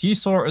it, Chris. You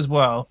saw it as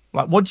well.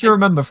 Like, what do you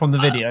remember from the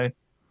video?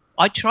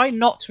 I try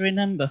not to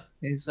remember,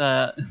 is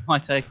my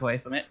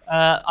takeaway from it.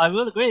 I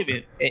will agree with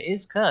you. It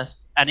is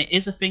cursed, and it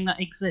is a thing that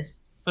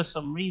exists for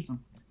some reason.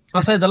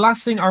 I'll say the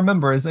last thing I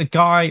remember is a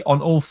guy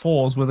on all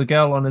fours with a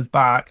girl on his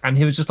back, and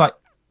he was just like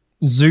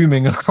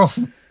zooming across.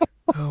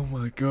 Oh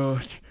my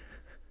god.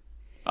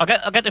 I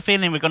get the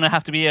feeling we're going to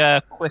have to be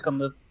quick on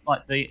the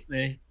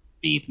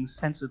beep and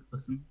censor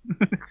button.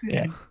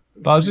 Yeah,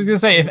 but I was just gonna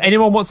say, if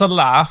anyone wants to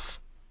laugh,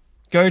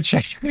 go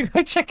check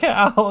it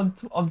out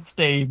on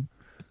Steam.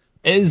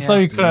 It is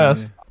so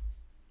cursed.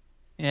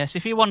 Yes,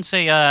 if you want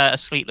a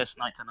sleepless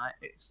night tonight,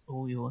 it's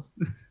all yours.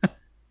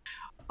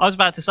 I was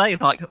about to say,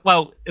 like,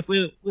 well, if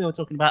we were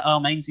talking about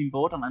our mains in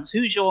Borderlands,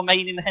 who's your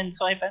main in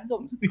Hentai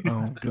Femdoms?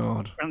 Oh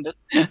god. Brandon.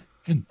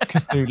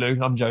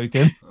 Cthulhu, I'm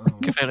joking.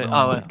 Cthulhu.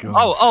 my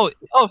God.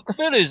 If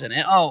Cthulhu's in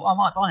it, I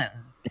might buy it.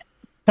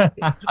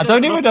 I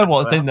don't even know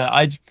what's in there.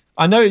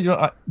 I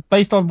know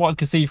based on what I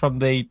can see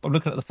from I'm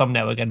looking at the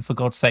thumbnail again. For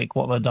God's sake,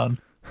 what they've done,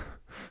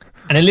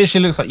 and it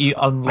literally looks like you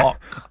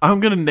unlock. I'm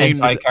gonna name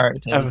this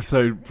characters.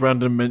 episode.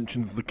 Brandon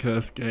mentions the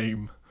cursed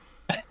game.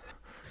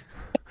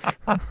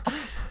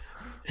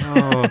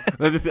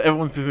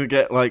 Everyone's just gonna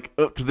get like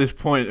up to this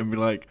point and be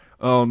like,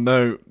 "Oh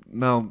no,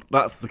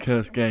 that's the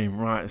cursed game."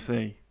 Right? I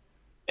see.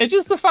 It's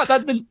just the fact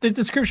that the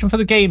description for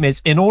the game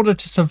is: in order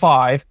to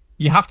survive,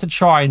 you have to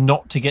try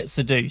not to get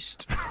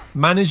seduced,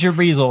 manage your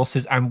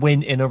resources, and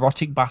win in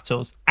erotic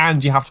battles,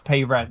 and you have to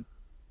pay rent.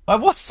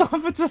 Like, what sort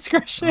of a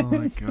description? Oh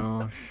my is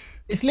gosh.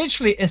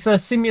 It's a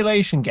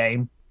simulation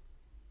game,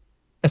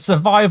 a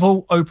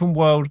survival open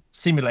world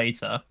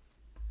simulator,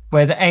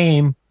 where the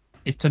aim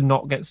is to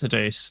not get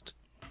seduced.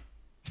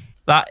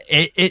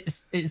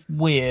 It's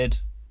weird.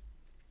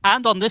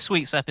 And on this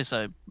week's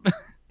episode,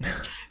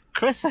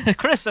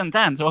 Chris and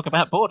Dan talk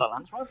about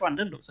Borderlands while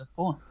Brandon looks at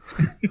porn.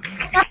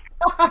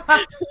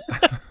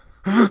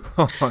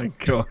 Oh my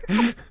god.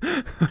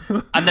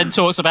 And then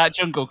talks about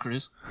Jungle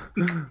Cruise.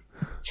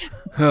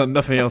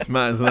 Nothing else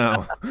matters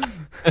now.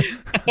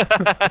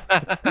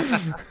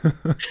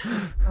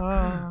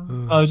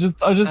 I was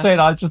just saying.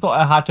 I just thought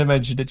I had to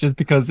mention it just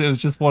because it was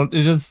just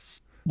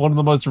one of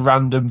the most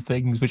random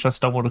things which I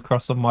stumbled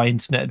across on my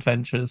internet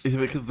adventures. Is it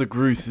because the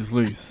Groose is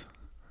loose?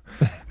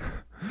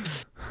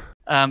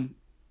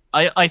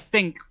 I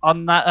think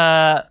on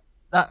that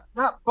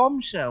that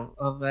bombshell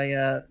of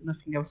a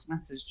nothing else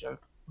matters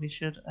joke, we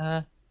should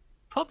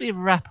probably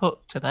wrap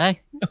up today.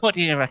 What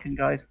do you reckon,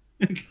 guys?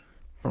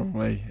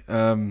 Probably.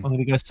 I'm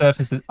gonna go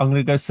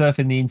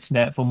surfing the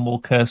internet for more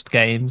cursed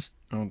games.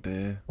 Oh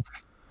dear.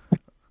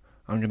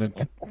 I'm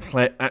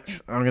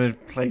gonna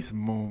play some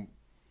more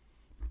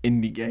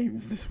indie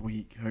games this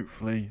week.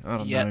 Hopefully, I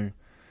don't know.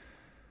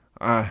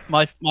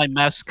 My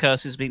mouse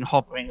curse has been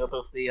hovering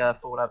above the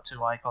Fallout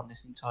 2 icon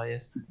this entire.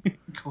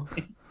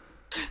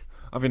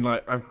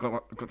 I've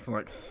got to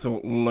like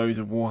sort loads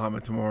of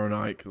Warhammer tomorrow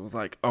night. 'Cause I was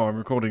like, oh, I'm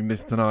recording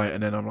this tonight,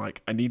 and then I'm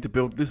like, I need to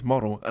build this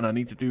model, and I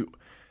need to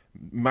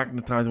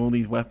magnetize all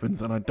these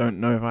weapons, and I don't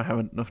know if I have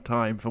enough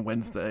time for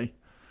Wednesday.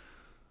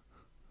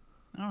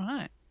 All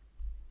right.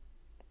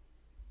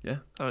 Yeah.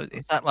 So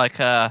is that like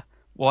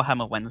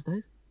Warhammer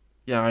Wednesdays?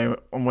 Yeah,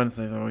 on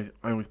Wednesdays I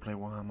always play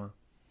Warhammer.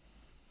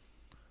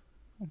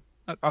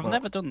 I've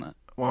never done that.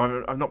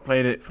 Well, I've not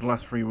played it for the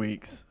last 3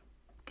 weeks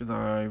because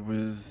I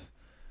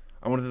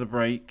wanted a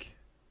break,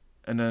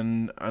 and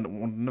then I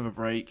wanted another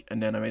break,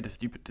 and then I made a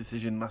stupid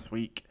decision last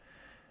week,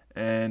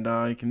 and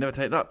I can never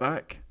take that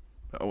back.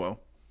 But oh well.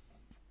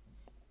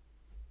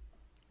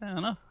 Fair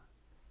enough.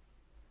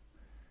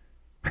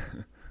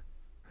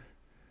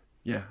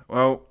 Yeah.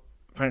 Well,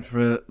 thanks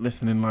for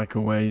listening, like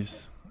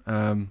always.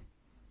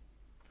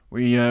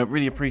 We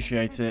really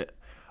appreciate it.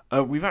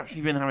 We've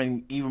actually been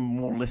having even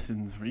more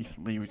listens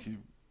recently, which is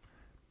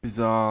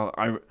bizarre.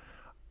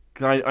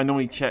 Cause I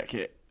normally check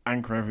it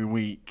Anchor every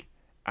week,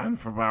 and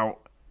for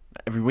about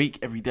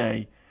every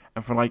day,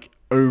 and for like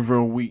over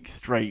a week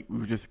straight, we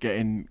were just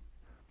getting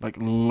like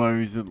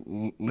loads of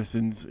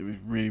listens. It was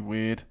really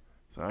weird.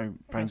 So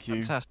thank you.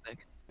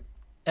 Fantastic.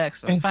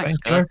 Excellent. Thanks, Thank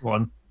you, guys.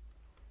 everyone.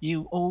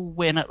 You all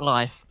win at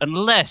life,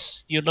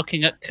 unless you're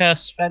looking at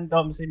Curse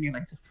Fendom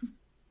Simulator.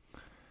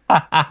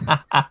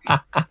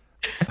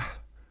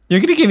 You're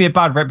gonna give me a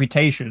bad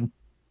reputation.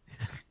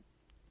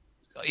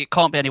 It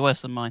can't be any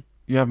worse than mine.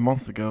 You have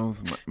Monster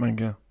Girls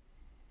manga,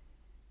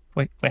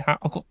 Wait, I've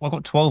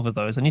got 12 of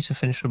those. I need to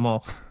finish them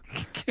all.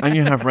 and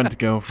you have Rent a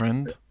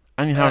Girlfriend,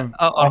 and you have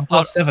I've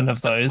got 7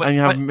 of those. and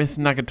you have Miss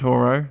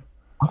Nagatoro.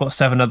 I've got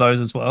 7 of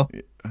those as well.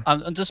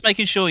 I'm just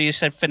making sure you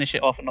said finish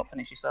it off and not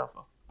finish yourself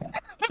off.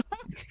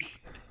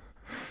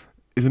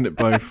 Isn't it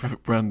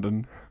both,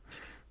 Brandon?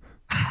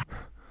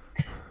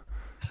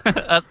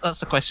 That's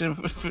the question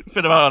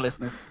for our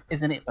listeners.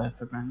 Isn't it both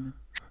for Brandon?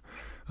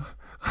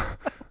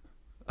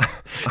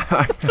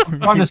 I'm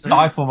trying to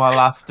stifle my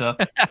laughter.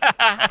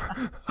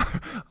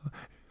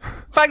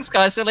 Thanks,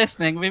 guys, for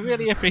listening. We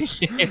really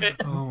appreciate it.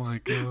 Oh my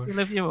god. We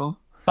love you all.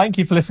 Thank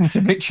you for listening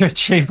to Victory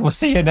Achieved. We'll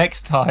see you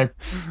next time.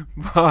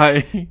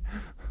 Bye.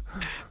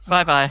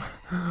 Bye-bye.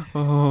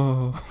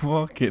 Oh,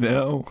 fucking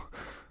hell.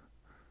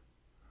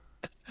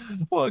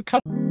 What a